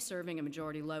 many serving a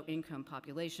majority low-income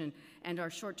population, and our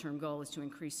short-term goal is to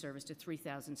increase service to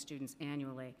 3,000 students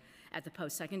annually. At the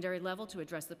post-secondary level, to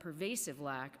address the pervasive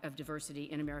lack of diversity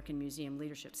in American museum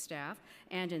leadership staff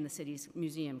and in the city's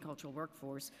museum cultural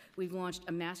workforce, we've launched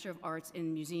a Master of Arts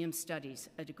in Museum Studies,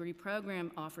 a degree program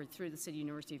offered through the City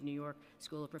University of New York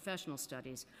School of Professional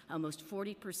Studies. Almost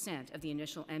 40% of the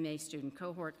initial MA student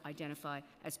cohort identify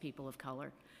as people of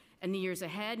color. In the years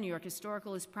ahead, New York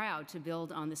Historical is proud to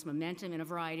build on this momentum in a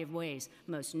variety of ways,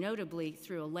 most notably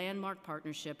through a landmark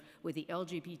partnership with the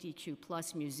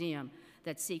LGBTQ+ Museum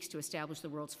that seeks to establish the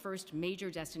world's first major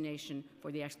destination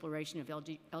for the exploration of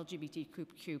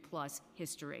LGBTQ+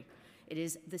 history. It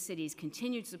is the city's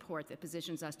continued support that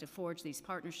positions us to forge these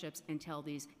partnerships and tell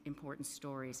these important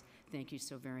stories. Thank you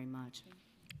so very much.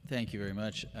 Thank you very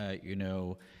much. You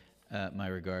know my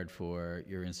regard for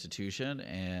your institution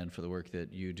and for the work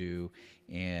that you do,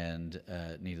 and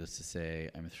needless to say,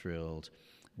 I'm thrilled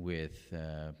with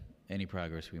any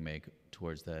progress we make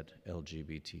towards that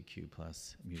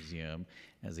LGBTQ+ museum.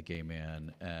 As a gay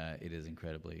man, it is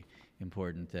incredibly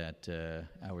important that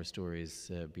our stories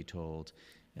be told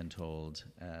and told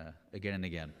again and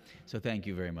again. So thank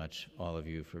you very much, all of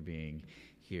you, for being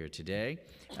here today.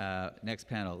 Next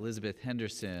panel, Elizabeth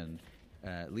Henderson,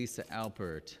 Lisa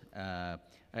Alpert. I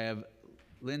have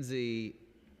Lindsay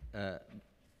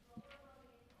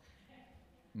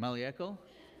Maliekel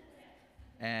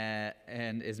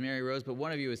and is Mary Rose, but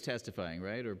one of you is testifying,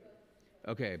 right? Or,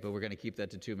 okay, but we're going to keep that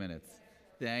to 2 minutes.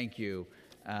 Thank you.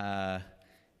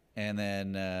 And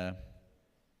then,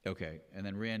 okay, and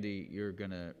then Randy,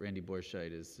 Randy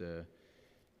Borscheit is, oh,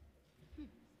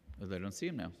 I don't see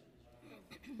him now.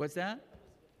 What's that?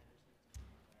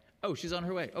 Oh, she's on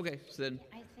her way. Okay, so then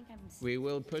I think we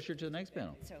will push her to the next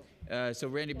panel. So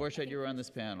Randy Borscheit, you're on this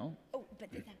panel. Oh, but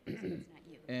that's not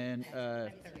you. And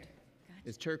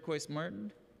is Turquoise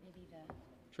Martin? Maybe the...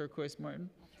 Turquoise Martin?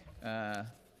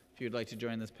 If you'd like to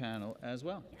join this panel as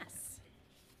well. Yes.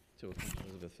 So we'll put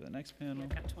Elizabeth for the next panel. I've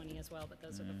got 20 as well, but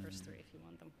those are the first three if you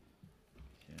want them.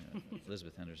 Yeah,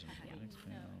 Elizabeth Henderson for the next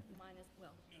panel. Mine is,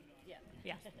 well, yeah.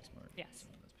 Yeah. Martin Yes.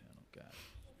 on this panel. Got it.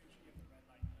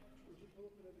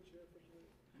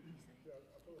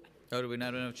 Oh, do we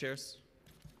not have enough chairs?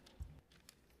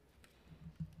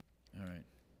 All right.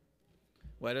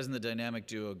 Why doesn't the dynamic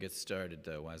duo get started,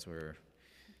 though, as we're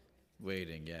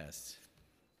waiting? Yes.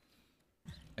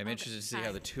 I'm interested to see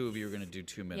how the two of you are going to do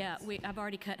 2 minutes. Yeah, I've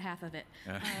already cut half of it.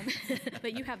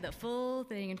 But you have the full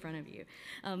thing in front of you.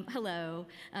 Hello.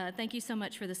 Thank you so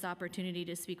much for this opportunity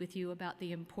to speak with you about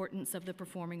the importance of the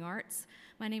performing arts.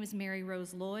 My name is Mary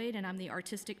Rose Lloyd, and I'm the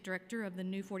artistic director of the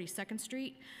new 42nd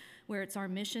Street, where it's our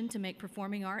mission to make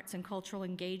performing arts and cultural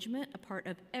engagement a part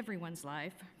of everyone's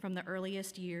life from the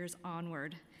earliest years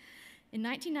onward. In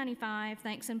 1995,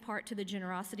 thanks in part to the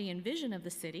generosity and vision of the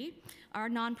city, our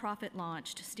nonprofit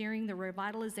launched, steering the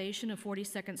revitalization of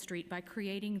 42nd Street by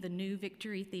creating the New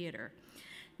Victory Theater,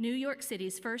 New York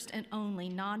City's first and only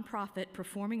nonprofit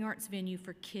performing arts venue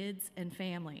for kids and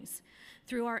families.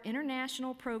 Through our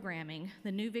international programming,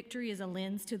 the New Victory is a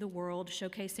lens to the world,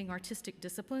 showcasing artistic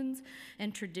disciplines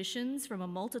and traditions from a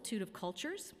multitude of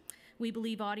cultures. We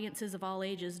believe audiences of all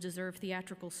ages deserve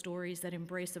theatrical stories that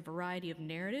embrace a variety of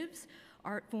narratives,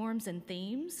 art forms, and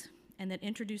themes, and that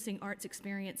introducing arts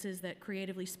experiences that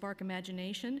creatively spark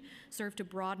imagination serve to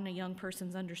broaden a young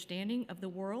person's understanding of the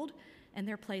world and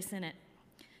their place in it.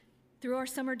 Through our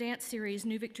summer dance series,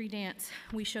 New Victory Dance,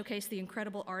 we showcase the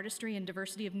incredible artistry and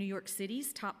diversity of New York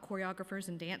City's top choreographers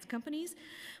and dance companies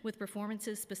with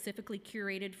performances specifically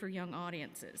curated for young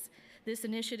audiences. This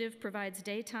initiative provides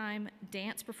daytime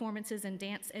dance performances and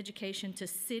dance education to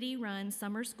city-run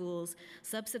summer schools,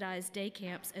 subsidized day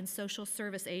camps, and social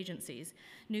service agencies.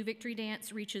 New Victory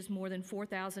Dance reaches more than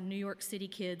 4,000 New York City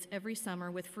kids every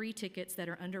summer with free tickets that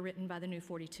are underwritten by the New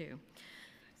 42.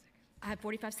 I have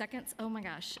 45 seconds? Oh my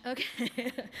gosh. Okay,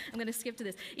 I'm gonna skip to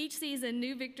this. Each season,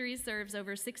 New Victory serves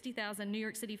over 60,000 New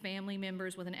York City family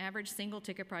members with an average single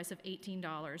ticket price of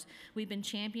 $18. We've been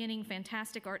championing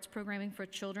fantastic arts programming for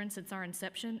children since our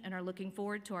inception and are looking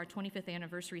forward to our 25th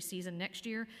anniversary season next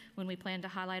year when we plan to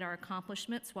highlight our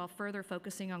accomplishments while further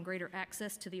focusing on greater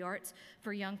access to the arts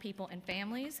for young people and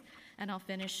families. And I'll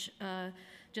finish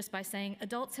just by saying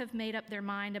adults have made up their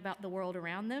mind about the world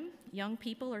around them. Young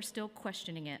people are still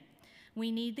questioning it. We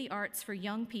need the arts for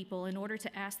young people in order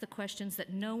to ask the questions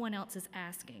that no one else is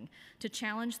asking, to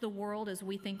challenge the world as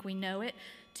we think we know it.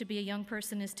 To be a young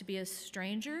person is to be a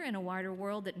stranger in a wider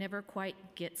world that never quite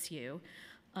gets you.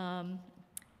 Theater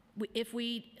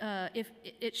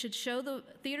should show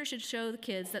the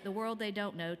kids that the world they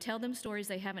don't know, tell them stories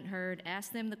they haven't heard,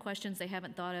 ask them the questions they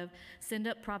haven't thought of, send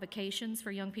up provocations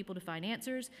for young people to find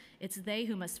answers. It's they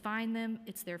who must find them.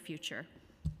 It's their future.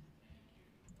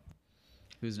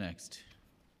 Who's next?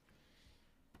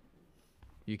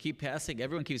 You keep passing.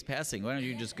 Everyone keeps passing. Why don't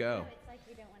you just go? It's like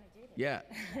we don't want to do this. Yeah,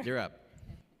 you're up.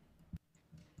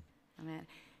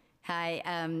 Hi,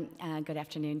 good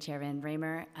afternoon, Chairman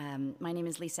Bramer. My name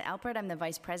is Lisa Alpert. I'm the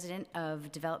Vice President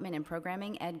of Development and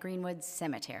Programming at Greenwood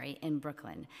Cemetery in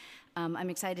Brooklyn.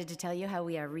 I'm excited to tell you how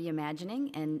we are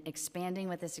reimagining and expanding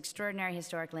what this extraordinary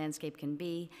historic landscape can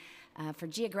be. For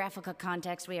geographical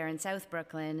context, we are in South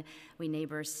Brooklyn. We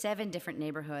neighbor 7 different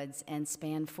neighborhoods and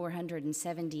span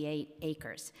 478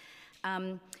 acres.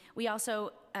 We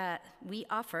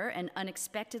offer an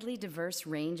unexpectedly diverse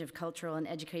range of cultural and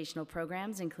educational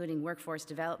programs, including workforce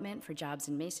development for jobs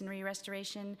in masonry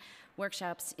restoration,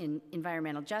 workshops in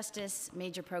environmental justice,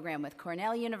 major program with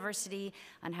Cornell University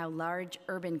on how large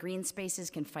urban green spaces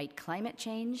can fight climate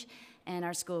change, and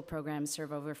our school programs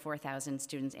serve over 4,000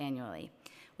 students annually.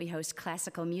 We host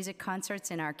classical music concerts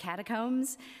in our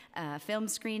catacombs, film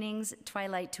screenings,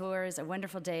 twilight tours, a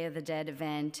wonderful Day of the Dead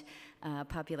event.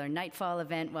 Popular Nightfall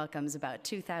event welcomes about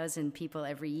 2,000 people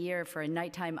every year for a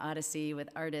nighttime odyssey with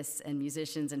artists and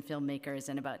musicians and filmmakers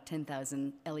and about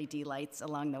 10,000 LED lights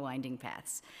along the winding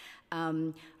paths.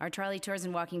 Our trolley tours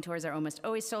and walking tours are almost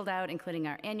always sold out, including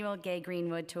our annual Gay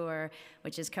Greenwood tour,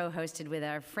 which is co-hosted with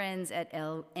our friends at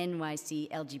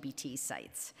NYCC LGBT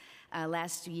sites.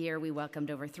 Last year, we welcomed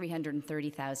over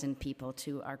 330,000 people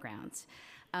to our grounds.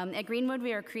 At Greenwood,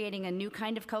 we are creating a new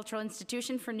kind of cultural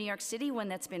institution for New York City, one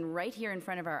that's been right here in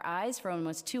front of our eyes for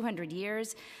almost 200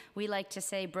 years. We like to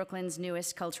say Brooklyn's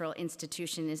newest cultural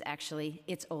institution is actually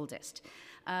its oldest.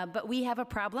 But we have a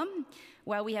problem.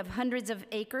 While we have hundreds of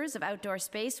acres of outdoor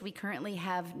space, we currently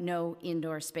have no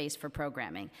indoor space for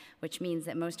programming, which means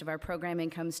that most of our programming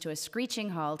comes to a screeching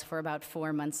halt for about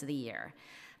 4 months of the year.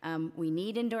 We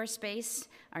need indoor space.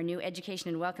 Our new Education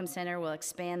and Welcome Center will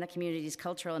expand the community's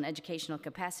cultural and educational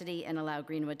capacity and allow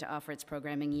Greenwood to offer its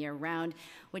programming year-round,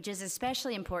 which is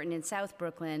especially important in South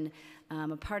Brooklyn,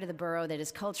 a part of the borough that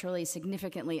is culturally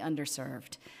significantly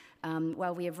underserved.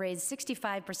 While we have raised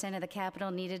 65% of the capital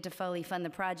needed to fully fund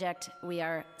the project, we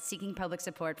are seeking public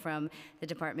support from the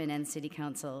department and City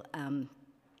Council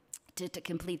to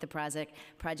complete the project.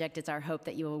 It's our hope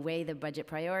that you will weigh the budget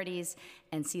priorities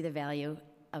and see the value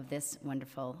of this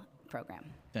wonderful program.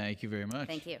 Thank you very much.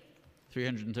 Thank you.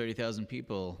 330,000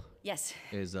 people. Yes.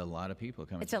 Is a lot of people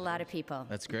coming. It's a lot of people.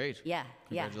 That's great. Yeah.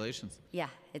 Congratulations. Yeah.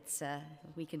 It's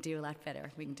we can do a lot better.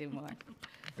 We can do more.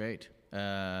 Great.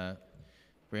 Randy,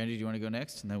 do you want to go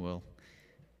next, and then we'll.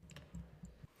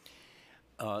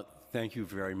 Thank you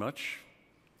very much,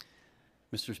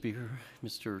 Mr. Speaker,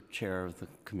 Mr. Chair of the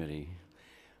committee.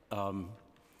 Randy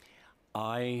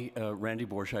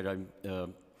Borscheid,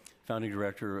 I'm founding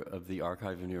director of the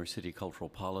Archive of New York City Cultural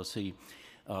Policy,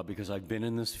 because I've been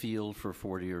in this field for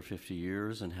 40 or 50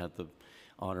 years and had the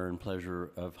honor and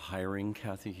pleasure of hiring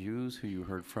Kathy Hughes, who you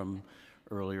heard from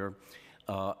earlier.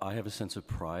 I have a sense of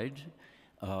pride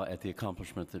at the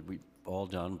accomplishment that we've all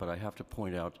done, but I have to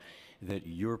point out that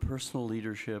your personal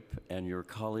leadership and your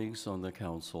colleagues on the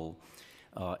council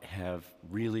have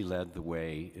really led the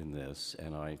way in this,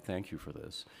 and I thank you for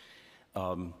this.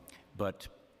 But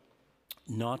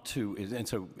not to, and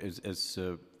so as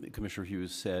Commissioner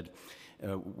Hughes said,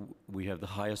 we have the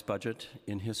highest budget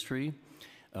in history,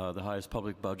 the highest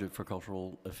public budget for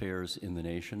cultural affairs in the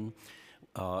nation.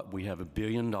 We have $1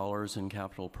 billion in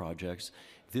capital projects.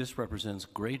 This represents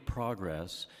great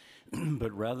progress,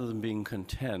 but rather than being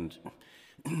content,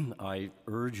 I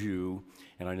urge you,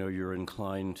 and I know you're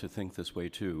inclined to think this way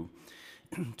too,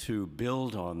 to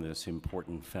build on this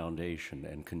important foundation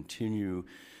and continue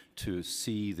to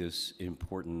see this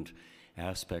important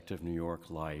aspect of New York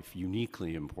life,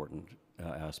 uniquely important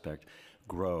aspect,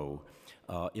 grow.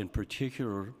 In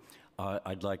particular,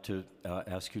 I'd like to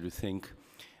ask you to think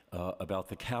about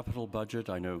the capital budget.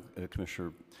 I know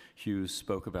Commissioner Hughes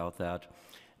spoke about that.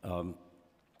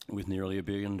 With nearly $1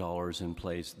 billion in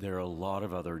place, there are a lot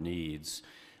of other needs.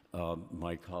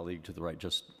 My colleague to the right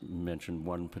just mentioned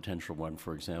one potential one,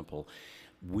 for example.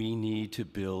 We need to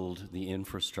build the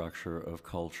infrastructure of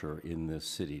culture in this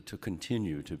city, to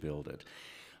continue to build it.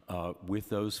 With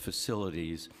those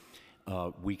facilities,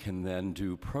 we can then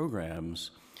do programs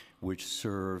which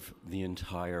serve the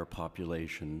entire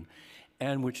population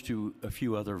and which do a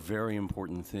few other very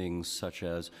important things, such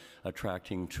as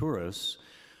attracting tourists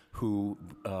who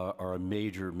are a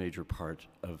major, major part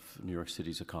of New York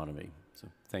City's economy. So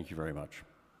thank you very much.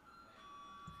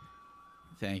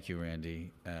 Thank you,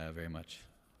 Randy, very much.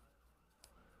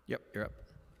 Yep, you're up.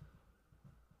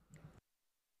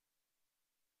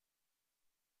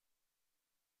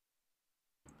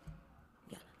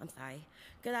 Yeah, I'm sorry.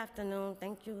 Good afternoon.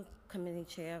 Thank you, Committee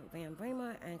Chair Van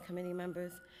Bramer and committee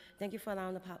members. Thank you for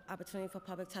allowing the opportunity for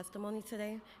public testimony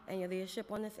today and your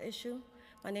leadership on this issue.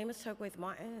 My name is Turquoise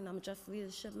Martin, and I'm a Just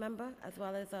Leadership member, as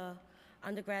well as an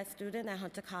undergrad student at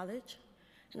Hunter College.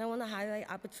 And I want to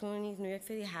highlight opportunities New York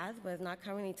City has, but is not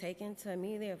currently taken, to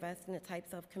immediately invest in the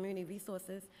types of community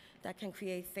resources that can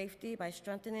create safety by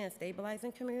strengthening and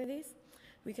stabilizing communities.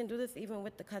 We can do this even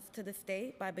with the cuts to the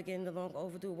state by beginning the long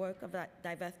overdue work of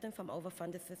divesting from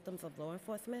overfunded systems of law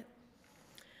enforcement.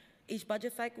 Each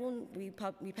budget cycle, we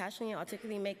passionately and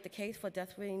articulately make the case for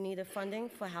desperately needed funding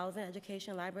for housing,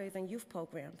 education, libraries, and youth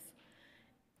programs.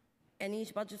 And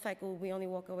each budget cycle, we only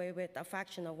walk away with a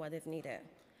fraction of what is needed.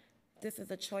 This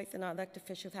is a choice, and our elected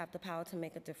officials have the power to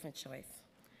make a different choice.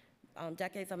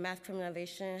 Decades of mass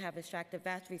criminalization have extracted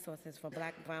vast resources from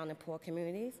Black, brown, and poor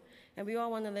communities, and we all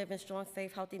want to live in strong,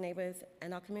 safe, healthy neighborhoods,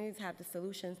 and our communities have the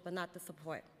solutions, but not the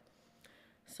support.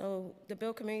 So the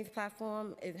Build Communities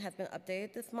platform, it has been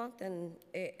updated this month, and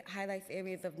it highlights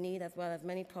areas of need as well as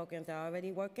many programs that are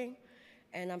already working,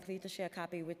 and I'm pleased to share a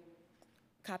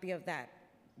copy of that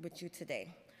with you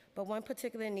today. But one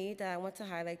particular need that I want to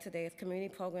highlight today is community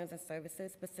programs and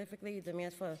services, specifically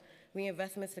demands for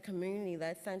reinvestments to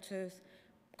community-led centers,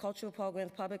 cultural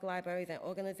programs, public libraries, and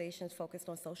organizations focused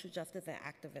on social justice and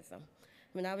activism.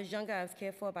 When I was younger, I was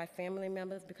cared for by family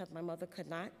members because my mother could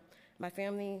not. My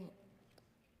family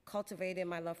cultivated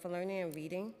my love for learning and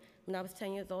reading. When I was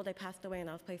 10 years old, they passed away and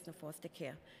I was placed in foster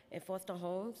care. In foster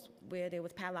homes where there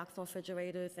was padlocks on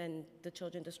refrigerators and the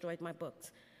children destroyed my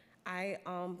books. I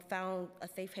found a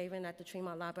safe haven at the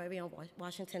Tremont Library on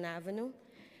Washington Avenue.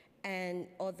 And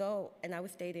I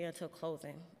would stay there until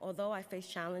closing. Although I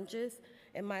faced challenges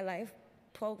in my life,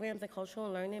 programs in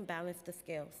cultural learning balance the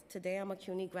scales. Today, I'm a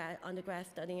CUNY undergrad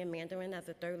studying Mandarin as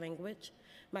a third language.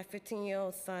 My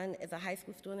 15-year-old son is a high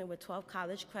school student with 12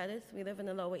 college credits. We live in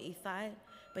the Lower East Side,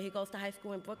 but he goes to high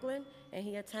school in Brooklyn, and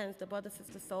he attends the Brother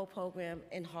Sister Soul program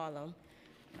in Harlem.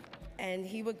 And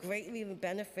he would greatly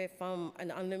benefit from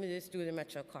an unlimited student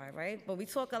Metro card, right? But we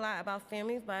talk a lot about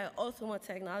families, but I also want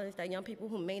to acknowledge that young people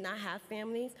who may not have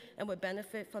families and would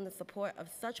benefit from the support of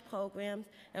such programs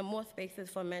and more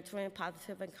spaces for mentoring,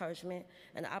 positive encouragement,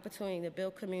 and the opportunity to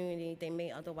build community they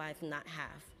may otherwise not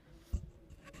have.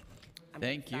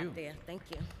 Thank you. Thank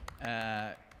you.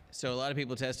 So a lot of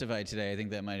people testified today. I think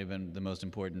that might have been the most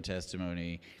important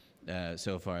testimony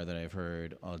so far that I've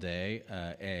heard all day.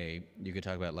 You could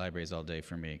talk about libraries all day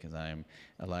for me because I'm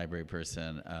a library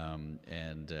person,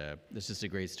 and it's just a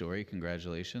great story.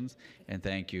 Congratulations, and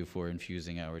thank you for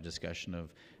infusing our discussion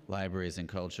of libraries and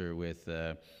culture with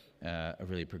a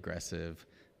really progressive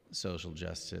social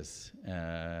justice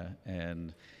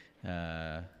and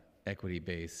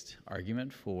equity-based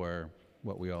argument for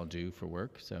what we all do for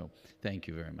work. So thank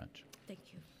you very much. Thank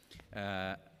you.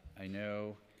 I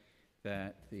know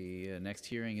that the next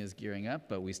hearing is gearing up,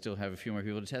 but we still have a few more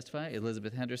people to testify.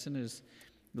 Elizabeth Henderson, is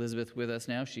Elizabeth with us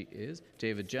now? She is.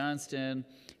 David Johnston,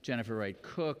 Jennifer Wright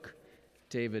Cook,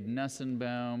 David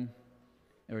Nussenbaum.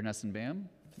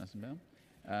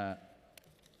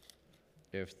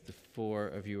 If the four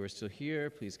of you are still here,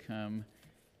 please come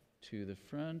to the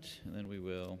front, and then we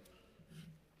will.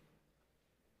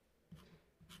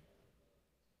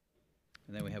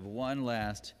 And then we have one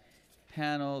last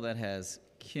panel that has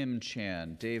Kim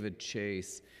Chan, David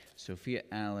Chase, Sophia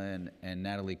Allen, and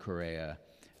Natalie Correa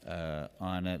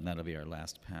on it, and that'll be our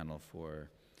last panel for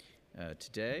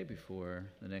today before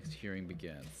the next hearing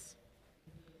begins.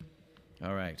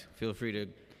 All right, feel free to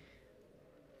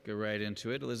go right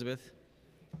into it. Elizabeth,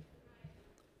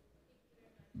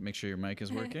 make sure your mic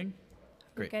is working.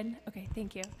 Great. Good? Okay,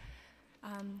 thank you.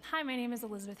 Hi, my name is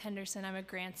Elizabeth Henderson. I'm a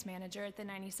grants manager at the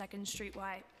 92nd Street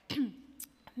Y.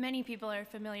 Many people are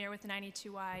familiar with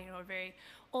 92Y, a very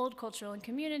old cultural and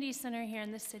community center here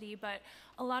in the city, but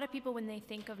a lot of people, when they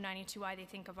think of 92Y, they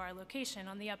think of our location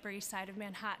on the Upper East Side of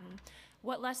Manhattan.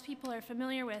 What less people are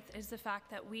familiar with is the fact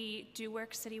that we do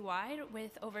work citywide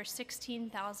with over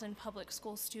 16,000 public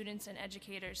school students and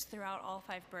educators throughout all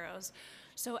 5 boroughs.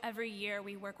 So every year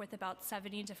we work with about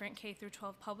 70 different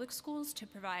K-12 public schools to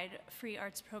provide free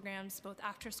arts programs, both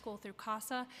after school through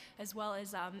CASA, as well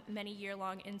as many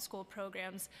year-long in-school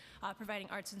programs, providing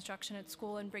arts instruction at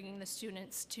school and bringing the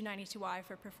students to 92Y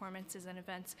for performances and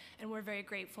events. And we're very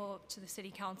grateful to the City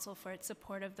Council for its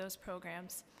support of those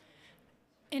programs.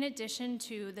 In addition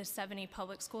to the 70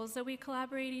 public schools that we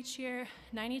collaborate each year,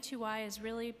 92Y is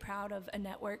really proud of a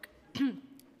network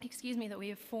that we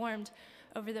have formed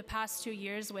over the past 2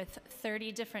 years with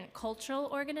 30 different cultural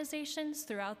organizations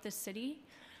throughout the city.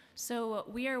 So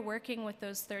we are working with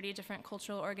those 30 different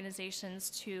cultural organizations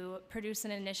to produce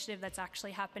an initiative that's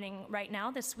actually happening right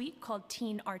now this week called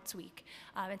Teen Arts Week.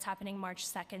 It's happening March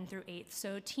 2nd through 8th.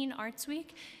 So Teen Arts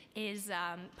Week is,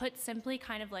 put simply,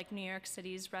 kind of like New York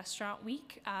City's Restaurant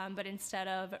Week, but instead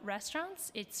of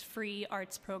restaurants, it's free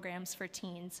arts programs for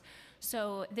teens.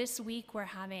 So this week we're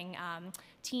having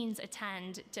teens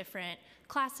attend different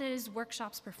classes,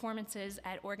 workshops, performances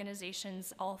at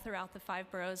organizations all throughout the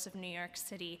 5 boroughs of New York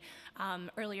City.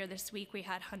 Earlier this week we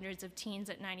had hundreds of teens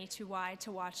at 92Y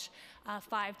to watch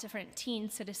 5 different Teen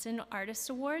Citizen Artist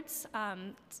Awards.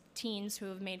 Teens who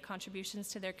have made contributions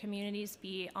to their communities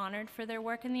be honored for their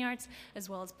work in the arts, as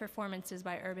well as performances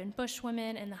by Urban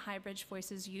Bushwomen and the Highbridge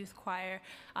Voices Youth Choir.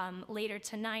 Later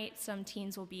tonight, some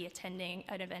teens will be attending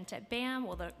an event at BAM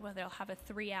where they'll have a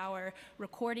 3-hour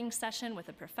recording session with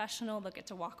a professional. They'll get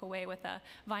to walk away with a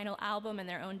vinyl album and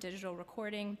their own digital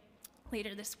recording.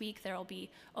 Later this week, there will be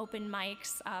open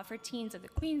mics for teens at the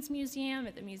Queens Museum,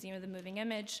 at the Museum of the Moving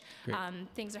Image.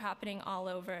 Things are happening all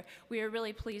over. We are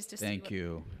really pleased to see. Thank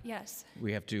you. Yes.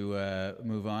 We have to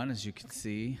move on, as you can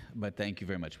see, but thank you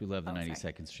very much. We love the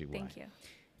 92nd Street Y. Thank you.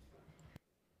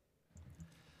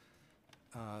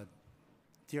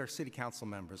 Dear City Council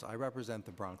members, I represent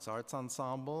the Bronx Arts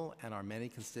Ensemble and our many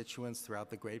constituents throughout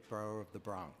the great borough of the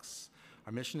Bronx.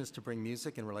 Our mission is to bring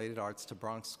music and related arts to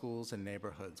Bronx schools and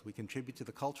neighborhoods. We contribute to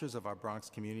the cultures of our Bronx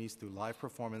communities through live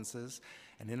performances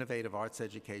and innovative arts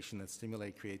education that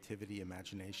stimulate creativity,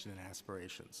 imagination, and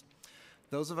aspirations.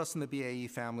 Those of us in the BAE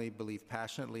family believe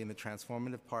passionately in the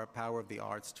transformative power of the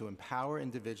arts to empower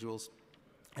individuals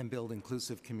and build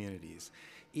inclusive communities.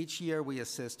 Each year, we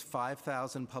assist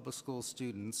 5,000 public school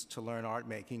students to learn art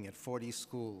making at 40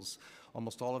 schools,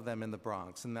 almost all of them in the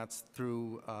Bronx, and that's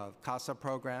through CASA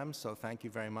programs, so thank you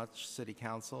very much, City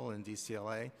Council and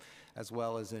DCLA, as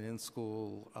well as an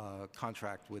in-school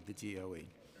contract with the DOE.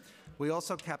 We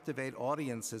also captivate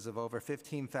audiences of over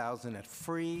 15,000 at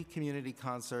free community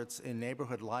concerts in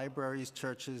neighborhood libraries,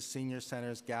 churches, senior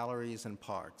centers, galleries, and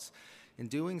parks. In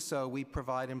doing so, we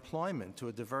provide employment to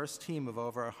a diverse team of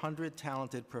over 100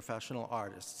 talented professional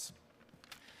artists.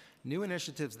 New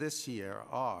initiatives this year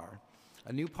are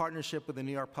a new partnership with the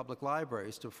New York Public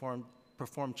Libraries to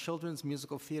perform children's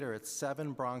musical theater at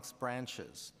 7 Bronx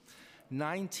branches,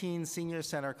 19 senior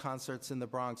center concerts in the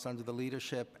Bronx under the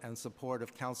leadership and support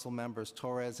of council members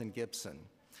Torres and Gibson,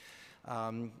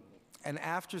 an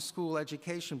after-school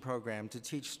education program to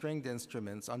teach stringed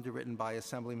instruments underwritten by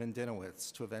Assemblyman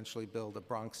Dinowitz to eventually build a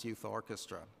Bronx Youth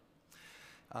Orchestra.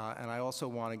 And I also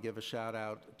want to give a shout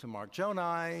out to Mark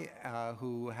Jonai,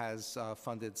 who has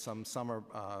funded some summer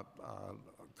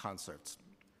concerts.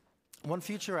 One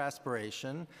future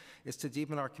aspiration is to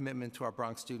deepen our commitment to our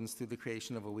Bronx students through the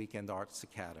creation of a weekend arts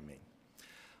academy.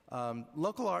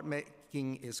 Local art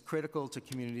making is critical to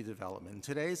community development. In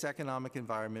today's economic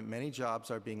environment, many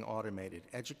jobs are being automated.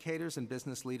 Educators and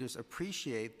business leaders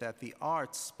appreciate that the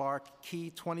arts spark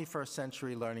key 21st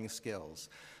century learning skills: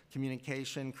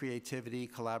 communication, creativity,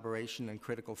 collaboration, and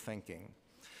critical thinking.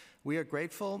 We are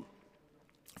grateful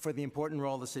for the important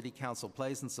role the City Council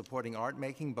plays in supporting art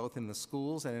making both in the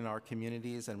schools and in our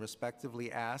communities, and respectively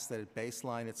ask that it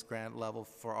baseline its grant level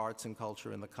for arts and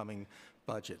culture in the coming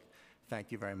budget.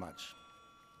 Thank you very much.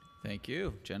 Thank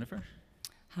you. Jennifer?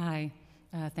 Hi.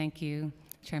 Thank you,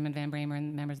 Chairman Van Bramer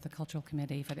and members of the Cultural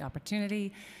Committee for the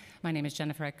opportunity. My name is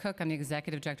Jennifer Cook. I'm the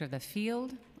Executive Director of The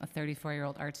Field, a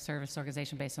 34-year-old arts service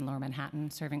organization based in Lower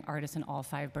Manhattan, serving artists in all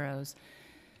 5 boroughs.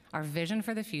 Our vision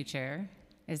for the future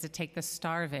is to take the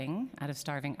starving out of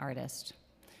starving artists.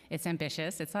 It's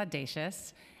ambitious, it's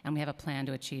audacious, and we have a plan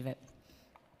to achieve it.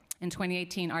 In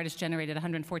 2018, artists generated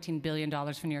 $114 billion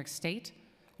for New York State,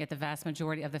 yet the vast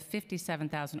majority of the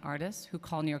 57,000 artists who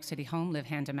call New York City home live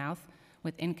hand to mouth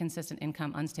with inconsistent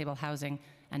income, unstable housing,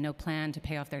 and no plan to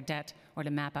pay off their debt or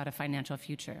to map out a financial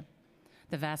future.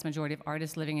 The vast majority of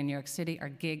artists living in New York City are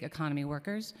gig economy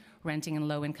workers, renting in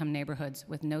low-income neighborhoods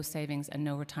with no savings and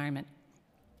no retirement.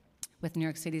 With New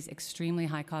York City's extremely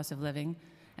high cost of living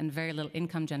and very little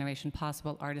income generation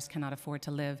possible, artists cannot afford to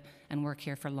live and work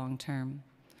here for long term.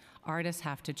 Artists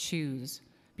have to choose: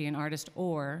 be an artist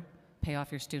or pay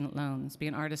off your student loans, be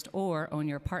an artist or own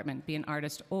your apartment, be an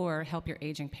artist or help your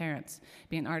aging parents,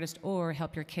 be an artist or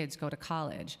help your kids go to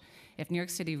college. If New York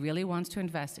City really wants to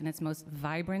invest in its most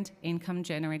vibrant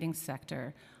income-generating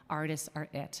sector, artists are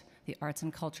it. The arts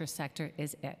and culture sector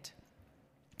is it.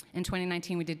 In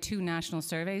 2019, we did 2 national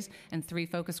surveys and 3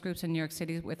 focus groups in New York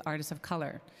City with artists of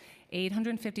color.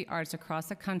 850 artists across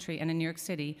the country and in New York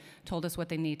City told us what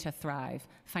they need to thrive: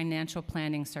 financial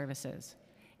planning services.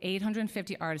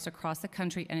 850 artists across the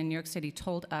country and in New York City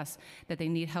told us that they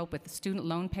need help with student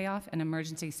loan payoff and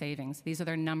emergency savings. These are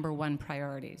their #1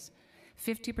 priorities.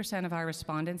 50% of our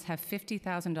respondents have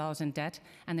 $50,000 in debt,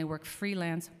 and they work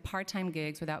freelance, part-time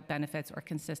gigs without benefits or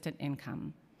consistent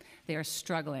income. They are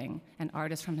struggling, and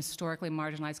artists from historically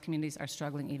marginalized communities are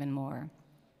struggling even more.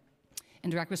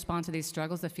 In direct response to these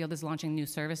struggles, the field is launching new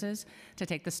services to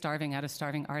take the starving out of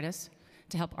starving artists,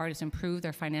 to help artists improve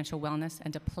their financial wellness,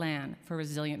 and to plan for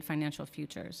resilient financial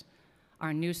futures.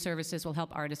 Our new services will help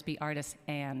artists be artists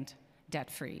and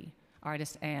debt-free,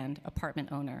 artists and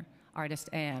apartment owner, artists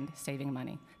and saving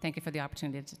money. Thank you for the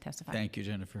opportunity to testify. Thank you,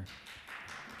 Jennifer.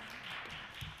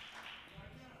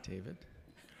 David?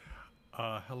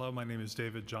 Hello, my name is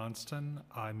David Johnston.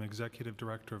 I'm Executive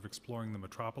Director of Exploring the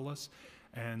Metropolis,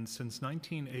 and since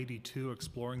 1982,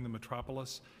 Exploring the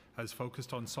Metropolis has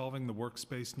focused on solving the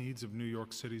workspace needs of New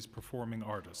York City's performing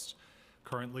artists.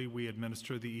 Currently, we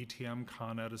administer the ETM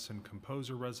Con Edison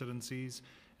Composer Residencies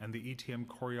and the ETM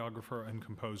Choreographer and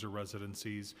Composer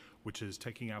Residencies, which is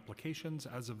taking applications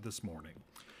as of this morning.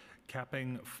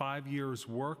 Capping 5 years'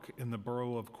 work in the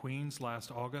borough of Queens last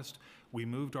August, we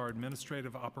moved our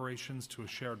administrative operations to a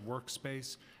shared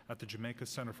workspace at the Jamaica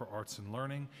Center for Arts and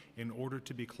Learning in order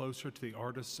to be closer to the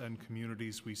artists and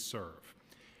communities we serve.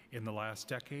 In the last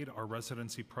decade, our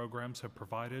residency programs have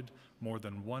provided more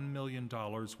than $1 million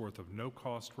worth of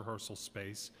no-cost rehearsal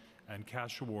space and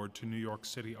cash award to New York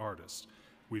City artists.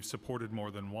 We've supported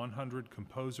more than 100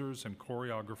 composers and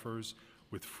choreographers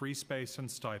with free space and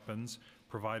stipends,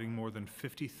 providing more than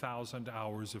 50,000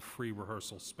 hours of free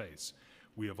rehearsal space.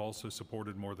 We have also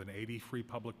supported more than 80 free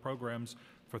public programs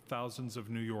for thousands of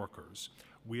New Yorkers.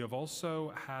 We have also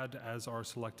had as our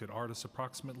selected artists,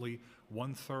 approximately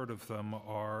 1/3 of them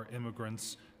are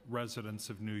immigrants, residents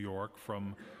of New York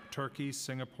from Turkey,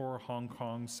 Singapore, Hong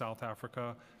Kong, South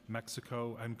Africa,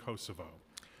 Mexico, and Kosovo.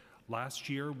 Last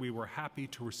year, we were happy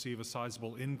to receive a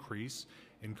sizable increase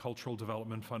in Cultural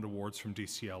Development Fund awards from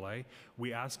DCLA.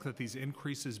 We ask that these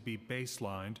increases be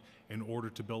baselined in order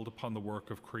to build upon the work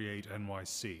of Create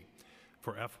NYC.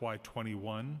 For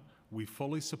FY21, we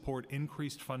fully support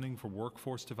increased funding for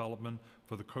workforce development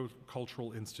for the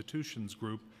Cultural Institutions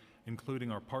Group,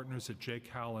 including our partners at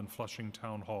JCAL and Flushing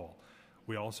Town Hall.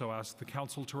 We also ask the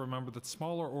Council to remember that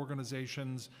smaller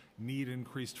organizations need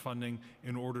increased funding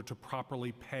in order to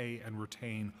properly pay and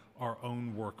retain our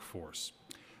own workforce.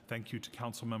 Thank you to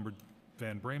Councilmember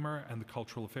Van Bramer and the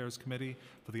Cultural Affairs Committee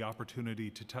for the opportunity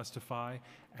to testify,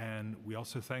 and we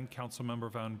also thank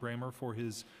Councilmember Van Bramer for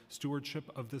his stewardship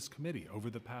of this committee over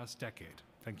the past decade.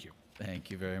 Thank you. Thank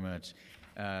you very much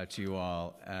to you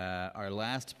all. Our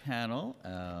last panel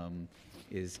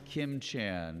is Kim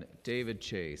Chan, David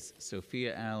Chase,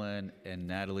 Sophia Allen, and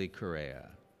Natalie Correa.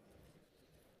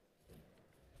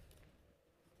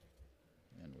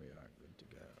 And we are good to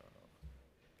go.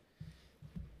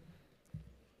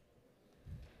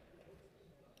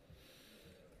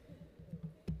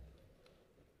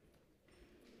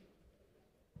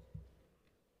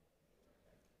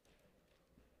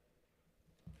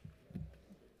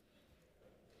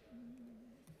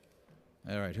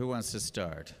 All right, who wants to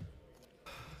start?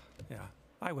 Yeah,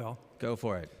 I will. Go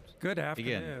for it. Good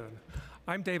afternoon. Begin.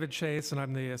 I'm David Chase, and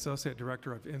I'm the Associate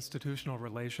Director of Institutional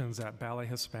Relations at Ballet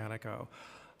Hispanico.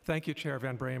 Thank you, Chair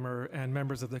Van Bramer and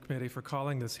members of the committee for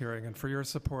calling this hearing and for your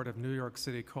support of New York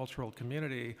City cultural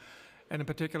community, and in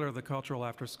particular the Cultural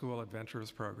After School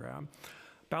Adventures program.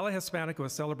 Ballet Hispanico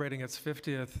is celebrating its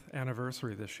 50th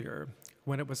anniversary this year.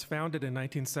 When it was founded in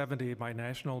 1970 by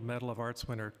National Medal of Arts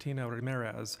winner Tina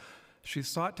Ramirez, she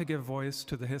sought to give voice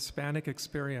to the Hispanic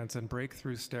experience and break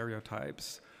through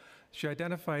stereotypes. She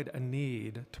identified a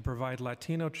need to provide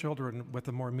Latino children with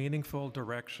a more meaningful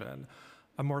direction,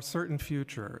 a more certain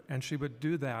future, and she would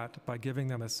do that by giving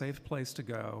them a safe place to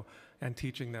go and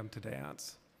teaching them to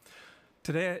dance.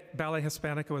 Today, Ballet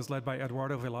Hispanico is led by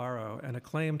Eduardo Villaro, an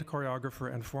acclaimed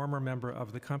choreographer and former member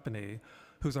of the company,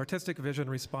 whose artistic vision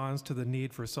responds to the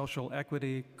need for social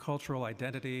equity, cultural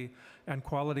identity, and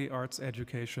quality arts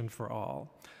education for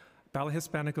all. Ballet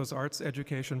Hispanico's arts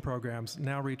education programs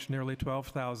now reach nearly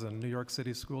 12,000 New York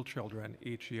City school children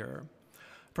each year.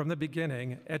 From the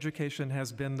beginning, education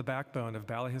has been the backbone of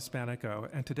Ballet Hispanico,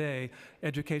 and today,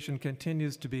 education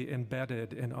continues to be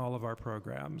embedded in all of our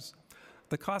programs.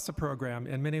 The CASA program,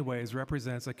 in many ways,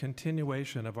 represents a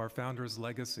continuation of our founder's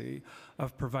legacy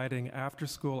of providing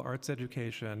after-school arts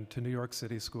education to New York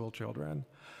City school children.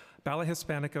 Ballet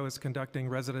Hispanico is conducting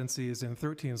residencies in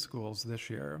 13 schools this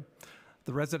year.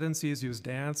 The residencies use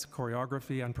dance,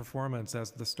 choreography, and performance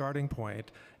as the starting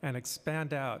point and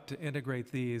expand out to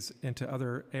integrate these into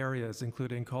other areas,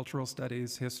 including cultural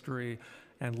studies, history,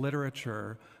 and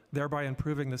literature, thereby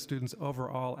improving the students'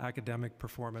 overall academic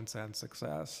performance and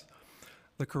success.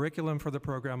 The curriculum for the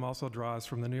program also draws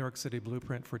from the New York City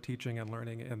Blueprint for Teaching and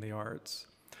Learning in the Arts.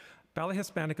 Ballet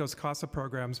Hispanico's CASA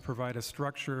programs provide a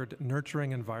structured,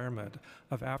 nurturing environment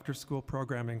of after-school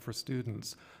programming for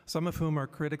students, some of whom are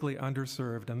critically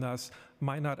underserved and thus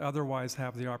might not otherwise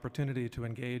have the opportunity to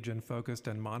engage in focused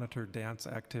and monitored dance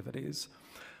activities.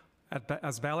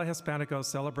 As Ballet Hispanico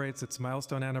celebrates its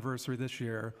milestone anniversary this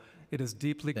year, it is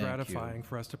deeply gratifying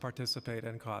for us to participate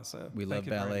in CASA. We love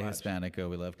Ballet Hispanico.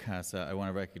 We love CASA. I want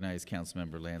to recognize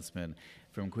Councilmember Lanceman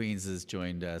from Queens has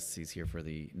joined us. He's here for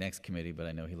the next committee, but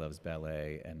I know he loves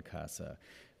ballet and CASA,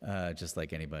 just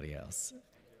like anybody else.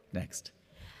 Next.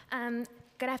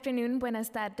 Good afternoon, buenas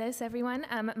tardes, everyone.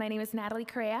 My name is Natalie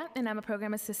Correa, and I'm a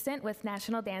program assistant with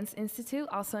National Dance Institute,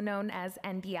 also known as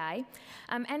NDI.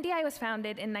 NDI was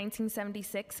founded in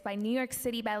 1976 by New York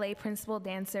City Ballet principal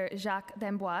dancer Jacques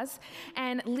d'Amboise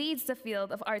and leads the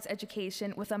field of arts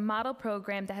education with a model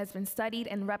program that has been studied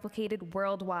and replicated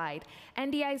worldwide.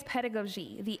 NDI's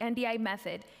pedagogy, the NDI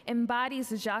method, embodies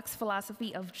Jacques'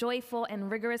 philosophy of joyful and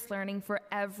rigorous learning for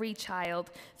every child,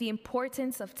 the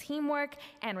importance of teamwork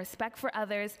and respect for others,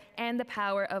 others, and the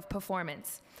power of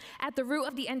performance. At the root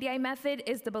of the NDI method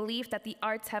is the belief that the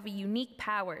arts have a unique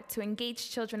power to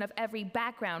engage children of every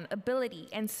background, ability,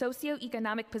 and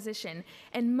socioeconomic position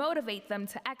and motivate them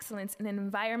to excellence in an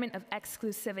environment of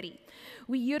exclusivity.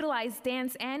 We utilize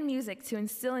dance and music to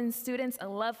instill in students a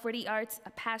love for the arts,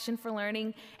 a passion for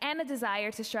learning, and a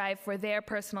desire to strive for their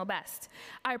personal best.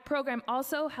 Our program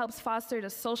also helps foster the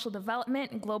social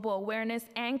development, global awareness,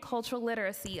 and cultural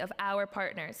literacy of our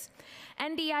partners.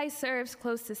 NDI serves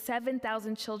close to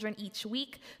 7,000 children each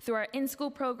week through our in-school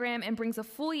program and brings a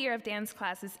full year of dance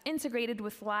classes integrated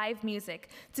with live music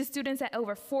to students at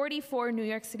over 44 New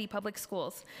York City public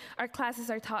schools. Our classes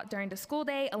are taught during the school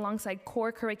day alongside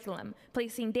core curriculum,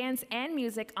 placing dance and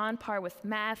music on par with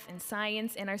math and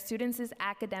science in our students'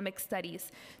 academic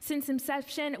studies. Since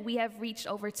inception, we have reached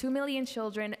over 2 million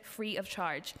children free of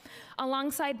charge.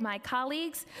 Alongside my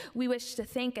colleagues, we wish to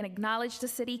thank and acknowledge the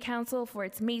City Council for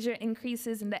its major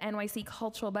increases in the NYC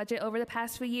cultural budget over the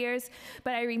past few years,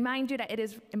 but I remind you that it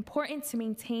is important to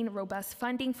maintain robust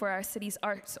funding for our city's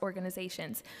arts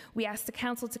organizations. We ask the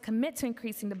Council to commit to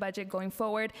increasing the budget going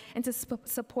forward and to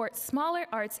support smaller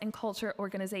arts and culture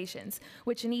organizations,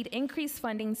 which need increased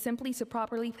funding simply to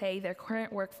properly pay their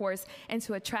current workforce and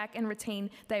to attract and retain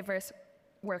diverse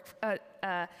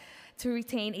a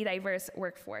diverse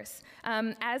workforce.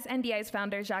 As NDI's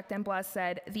founder, Jacques D'Amboise,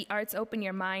 said, "The arts open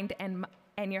your mind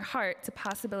and your heart to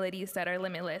possibilities that are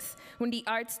limitless. When the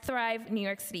arts thrive, New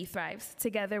York City thrives.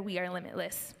 Together, we are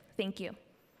limitless." Thank you.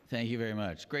 Thank you very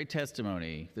much. Great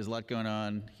testimony. There's a lot going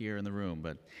on here in the room,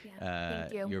 but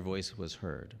thank you. your voice was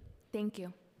heard. Thank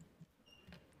you.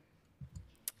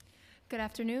 Good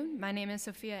afternoon. My name is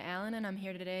Sophia Allen, and I'm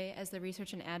here today as the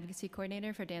Research and Advocacy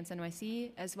Coordinator for Dance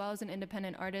NYC, as well as an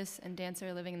independent artist and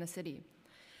dancer living in the city.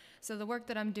 So the work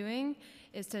that I'm doing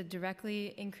is to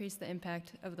directly increase the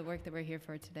impact of the work that we're here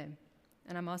for today.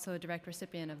 And I'm also a direct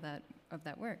recipient of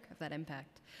that work, of that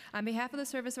impact. On behalf of the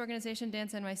service organization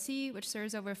Dance NYC, which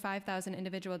serves over 5,000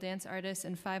 individual dance artists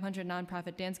and 500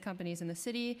 nonprofit dance companies in the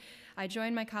city, I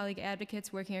join my colleague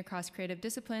advocates working across creative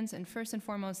disciplines and first and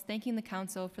foremost thanking the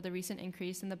council for the recent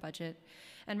increase in the budget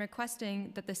and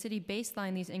requesting that the city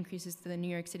baseline these increases to the New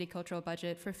York City cultural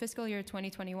budget for fiscal year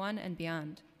 2021 and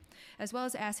beyond, as well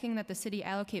as asking that the city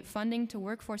allocate funding to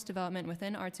workforce development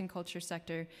within arts and culture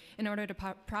sector in order to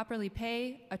properly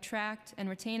pay, attract, and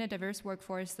retain a diverse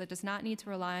workforce that does not need to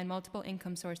rely on multiple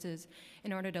income sources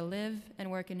in order to live and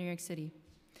work in New York City.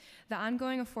 The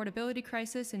ongoing affordability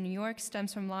crisis in New York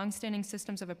stems from longstanding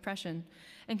systems of oppression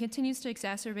and continues to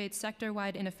exacerbate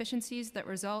sector-wide inefficiencies that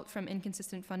result from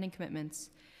inconsistent funding commitments.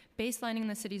 Baselining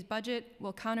the city's budget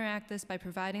will counteract this by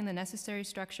providing the necessary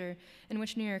structure in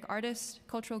which New York artists,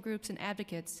 cultural groups, and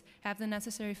advocates have the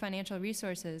necessary financial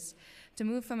resources to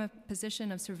move from a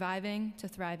position of surviving to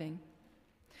thriving.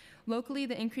 Locally,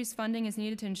 the increased funding is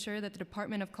needed to ensure that the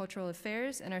Department of Cultural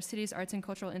Affairs and our city's arts and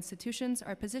cultural institutions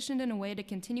are positioned in a way to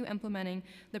continue implementing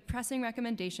the pressing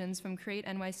recommendations from Create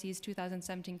NYC's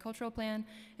 2017 Cultural Plan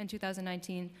and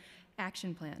 2019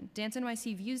 Action Plan. Dance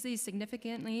NYC views these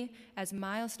significantly as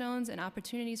milestones and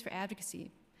opportunities for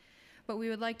advocacy. But we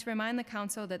would like to remind the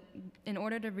council that in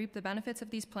order to reap the benefits of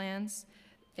these plans,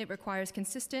 it requires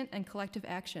consistent and collective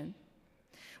action.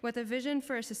 With a vision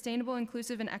for a sustainable,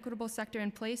 inclusive, and equitable sector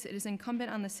in place, it is incumbent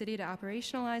on the city to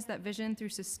operationalize that vision through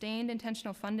sustained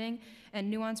intentional funding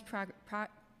and nuanced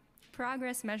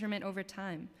progress measurement over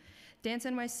time. Dance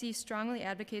NYC strongly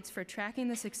advocates for tracking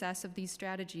the success of these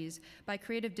strategies by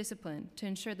creative discipline to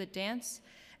ensure that dance,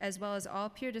 as well as all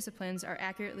peer disciplines, are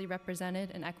accurately represented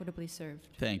and equitably served.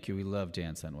 Thank you. We love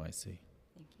Dance NYC.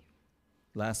 Thank you.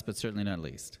 Last but certainly not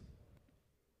least.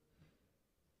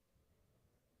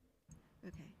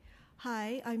 Okay.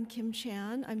 Hi, I'm Kim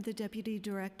Chan. I'm the Deputy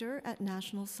Director at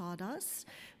National Sawdust.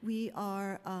 We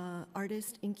are an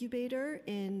artist incubator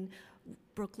in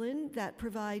Brooklyn that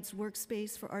provides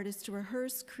workspace for artists to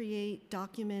rehearse, create,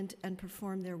 document, and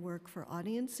perform their work for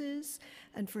audiences,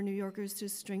 and for New Yorkers to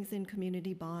strengthen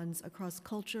community bonds across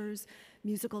cultures,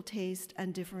 musical taste,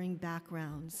 and differing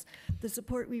backgrounds. The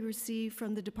support we receive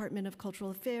from the Department of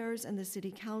Cultural Affairs and the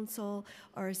City Council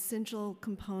are essential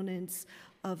components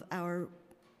of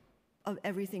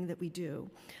everything that we do.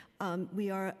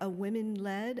 We are a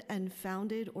women-led and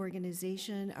founded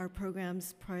organization. Our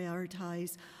programs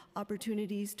prioritize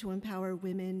opportunities to empower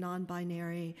women,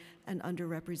 non-binary, and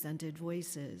underrepresented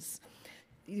voices.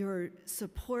 Your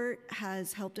support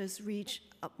has helped us reach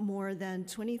more than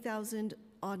 20,000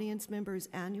 audience members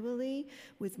annually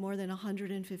with more than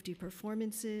 150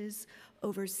 performances.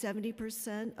 Over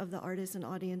 70% of the artists and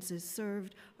audiences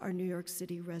served are New York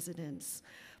City residents.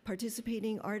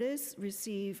 Participating artists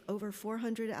receive over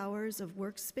 400 hours of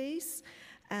workspace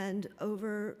and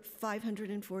over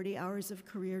 540 hours of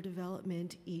career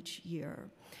development each year.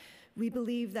 We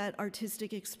believe that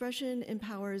artistic expression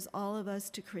empowers all of us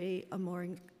to create a more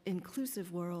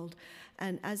inclusive world.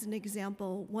 And as an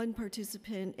example, one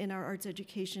participant in our arts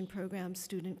education program,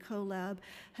 Student CoLab,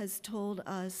 has told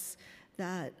us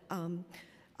that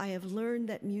I have learned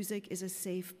that music is a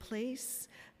safe place,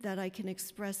 that I can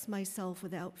express myself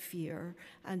without fear.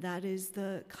 And that is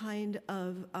the kind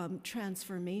of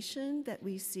transformation that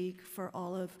we seek for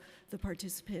all of the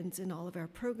participants in all of our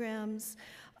programs.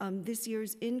 This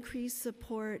year's increased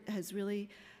support has really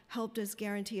helped us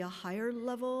guarantee a higher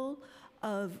level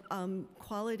of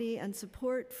quality and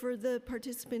support for the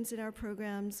participants in our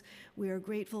programs. We are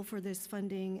grateful for this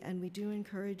funding, and we do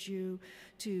encourage you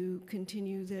to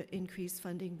continue the increased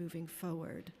funding moving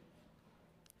forward.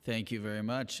 Thank you very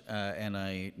much. And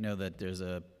I know that there's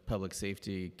a Public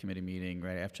Safety Committee meeting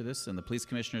right after this, and the police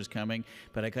commissioner is coming,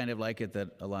 but I kind of like it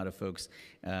that a lot of folks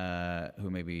who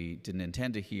maybe didn't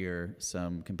intend to hear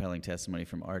some compelling testimony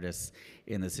from artists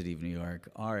in the city of New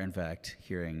York are in fact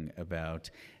hearing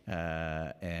about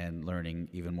and learning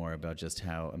even more about just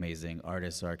how amazing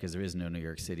artists are, because there is no New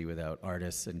York City without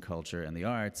artists and culture and the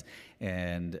arts,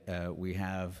 and we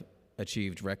have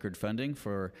achieved record funding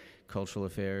for cultural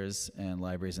affairs and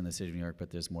libraries in the city of New York,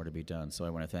 but there's more to be done. So I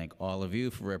want to thank all of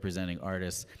you for representing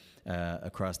artists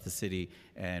across the city.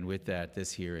 And with that,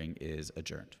 this hearing is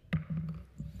adjourned.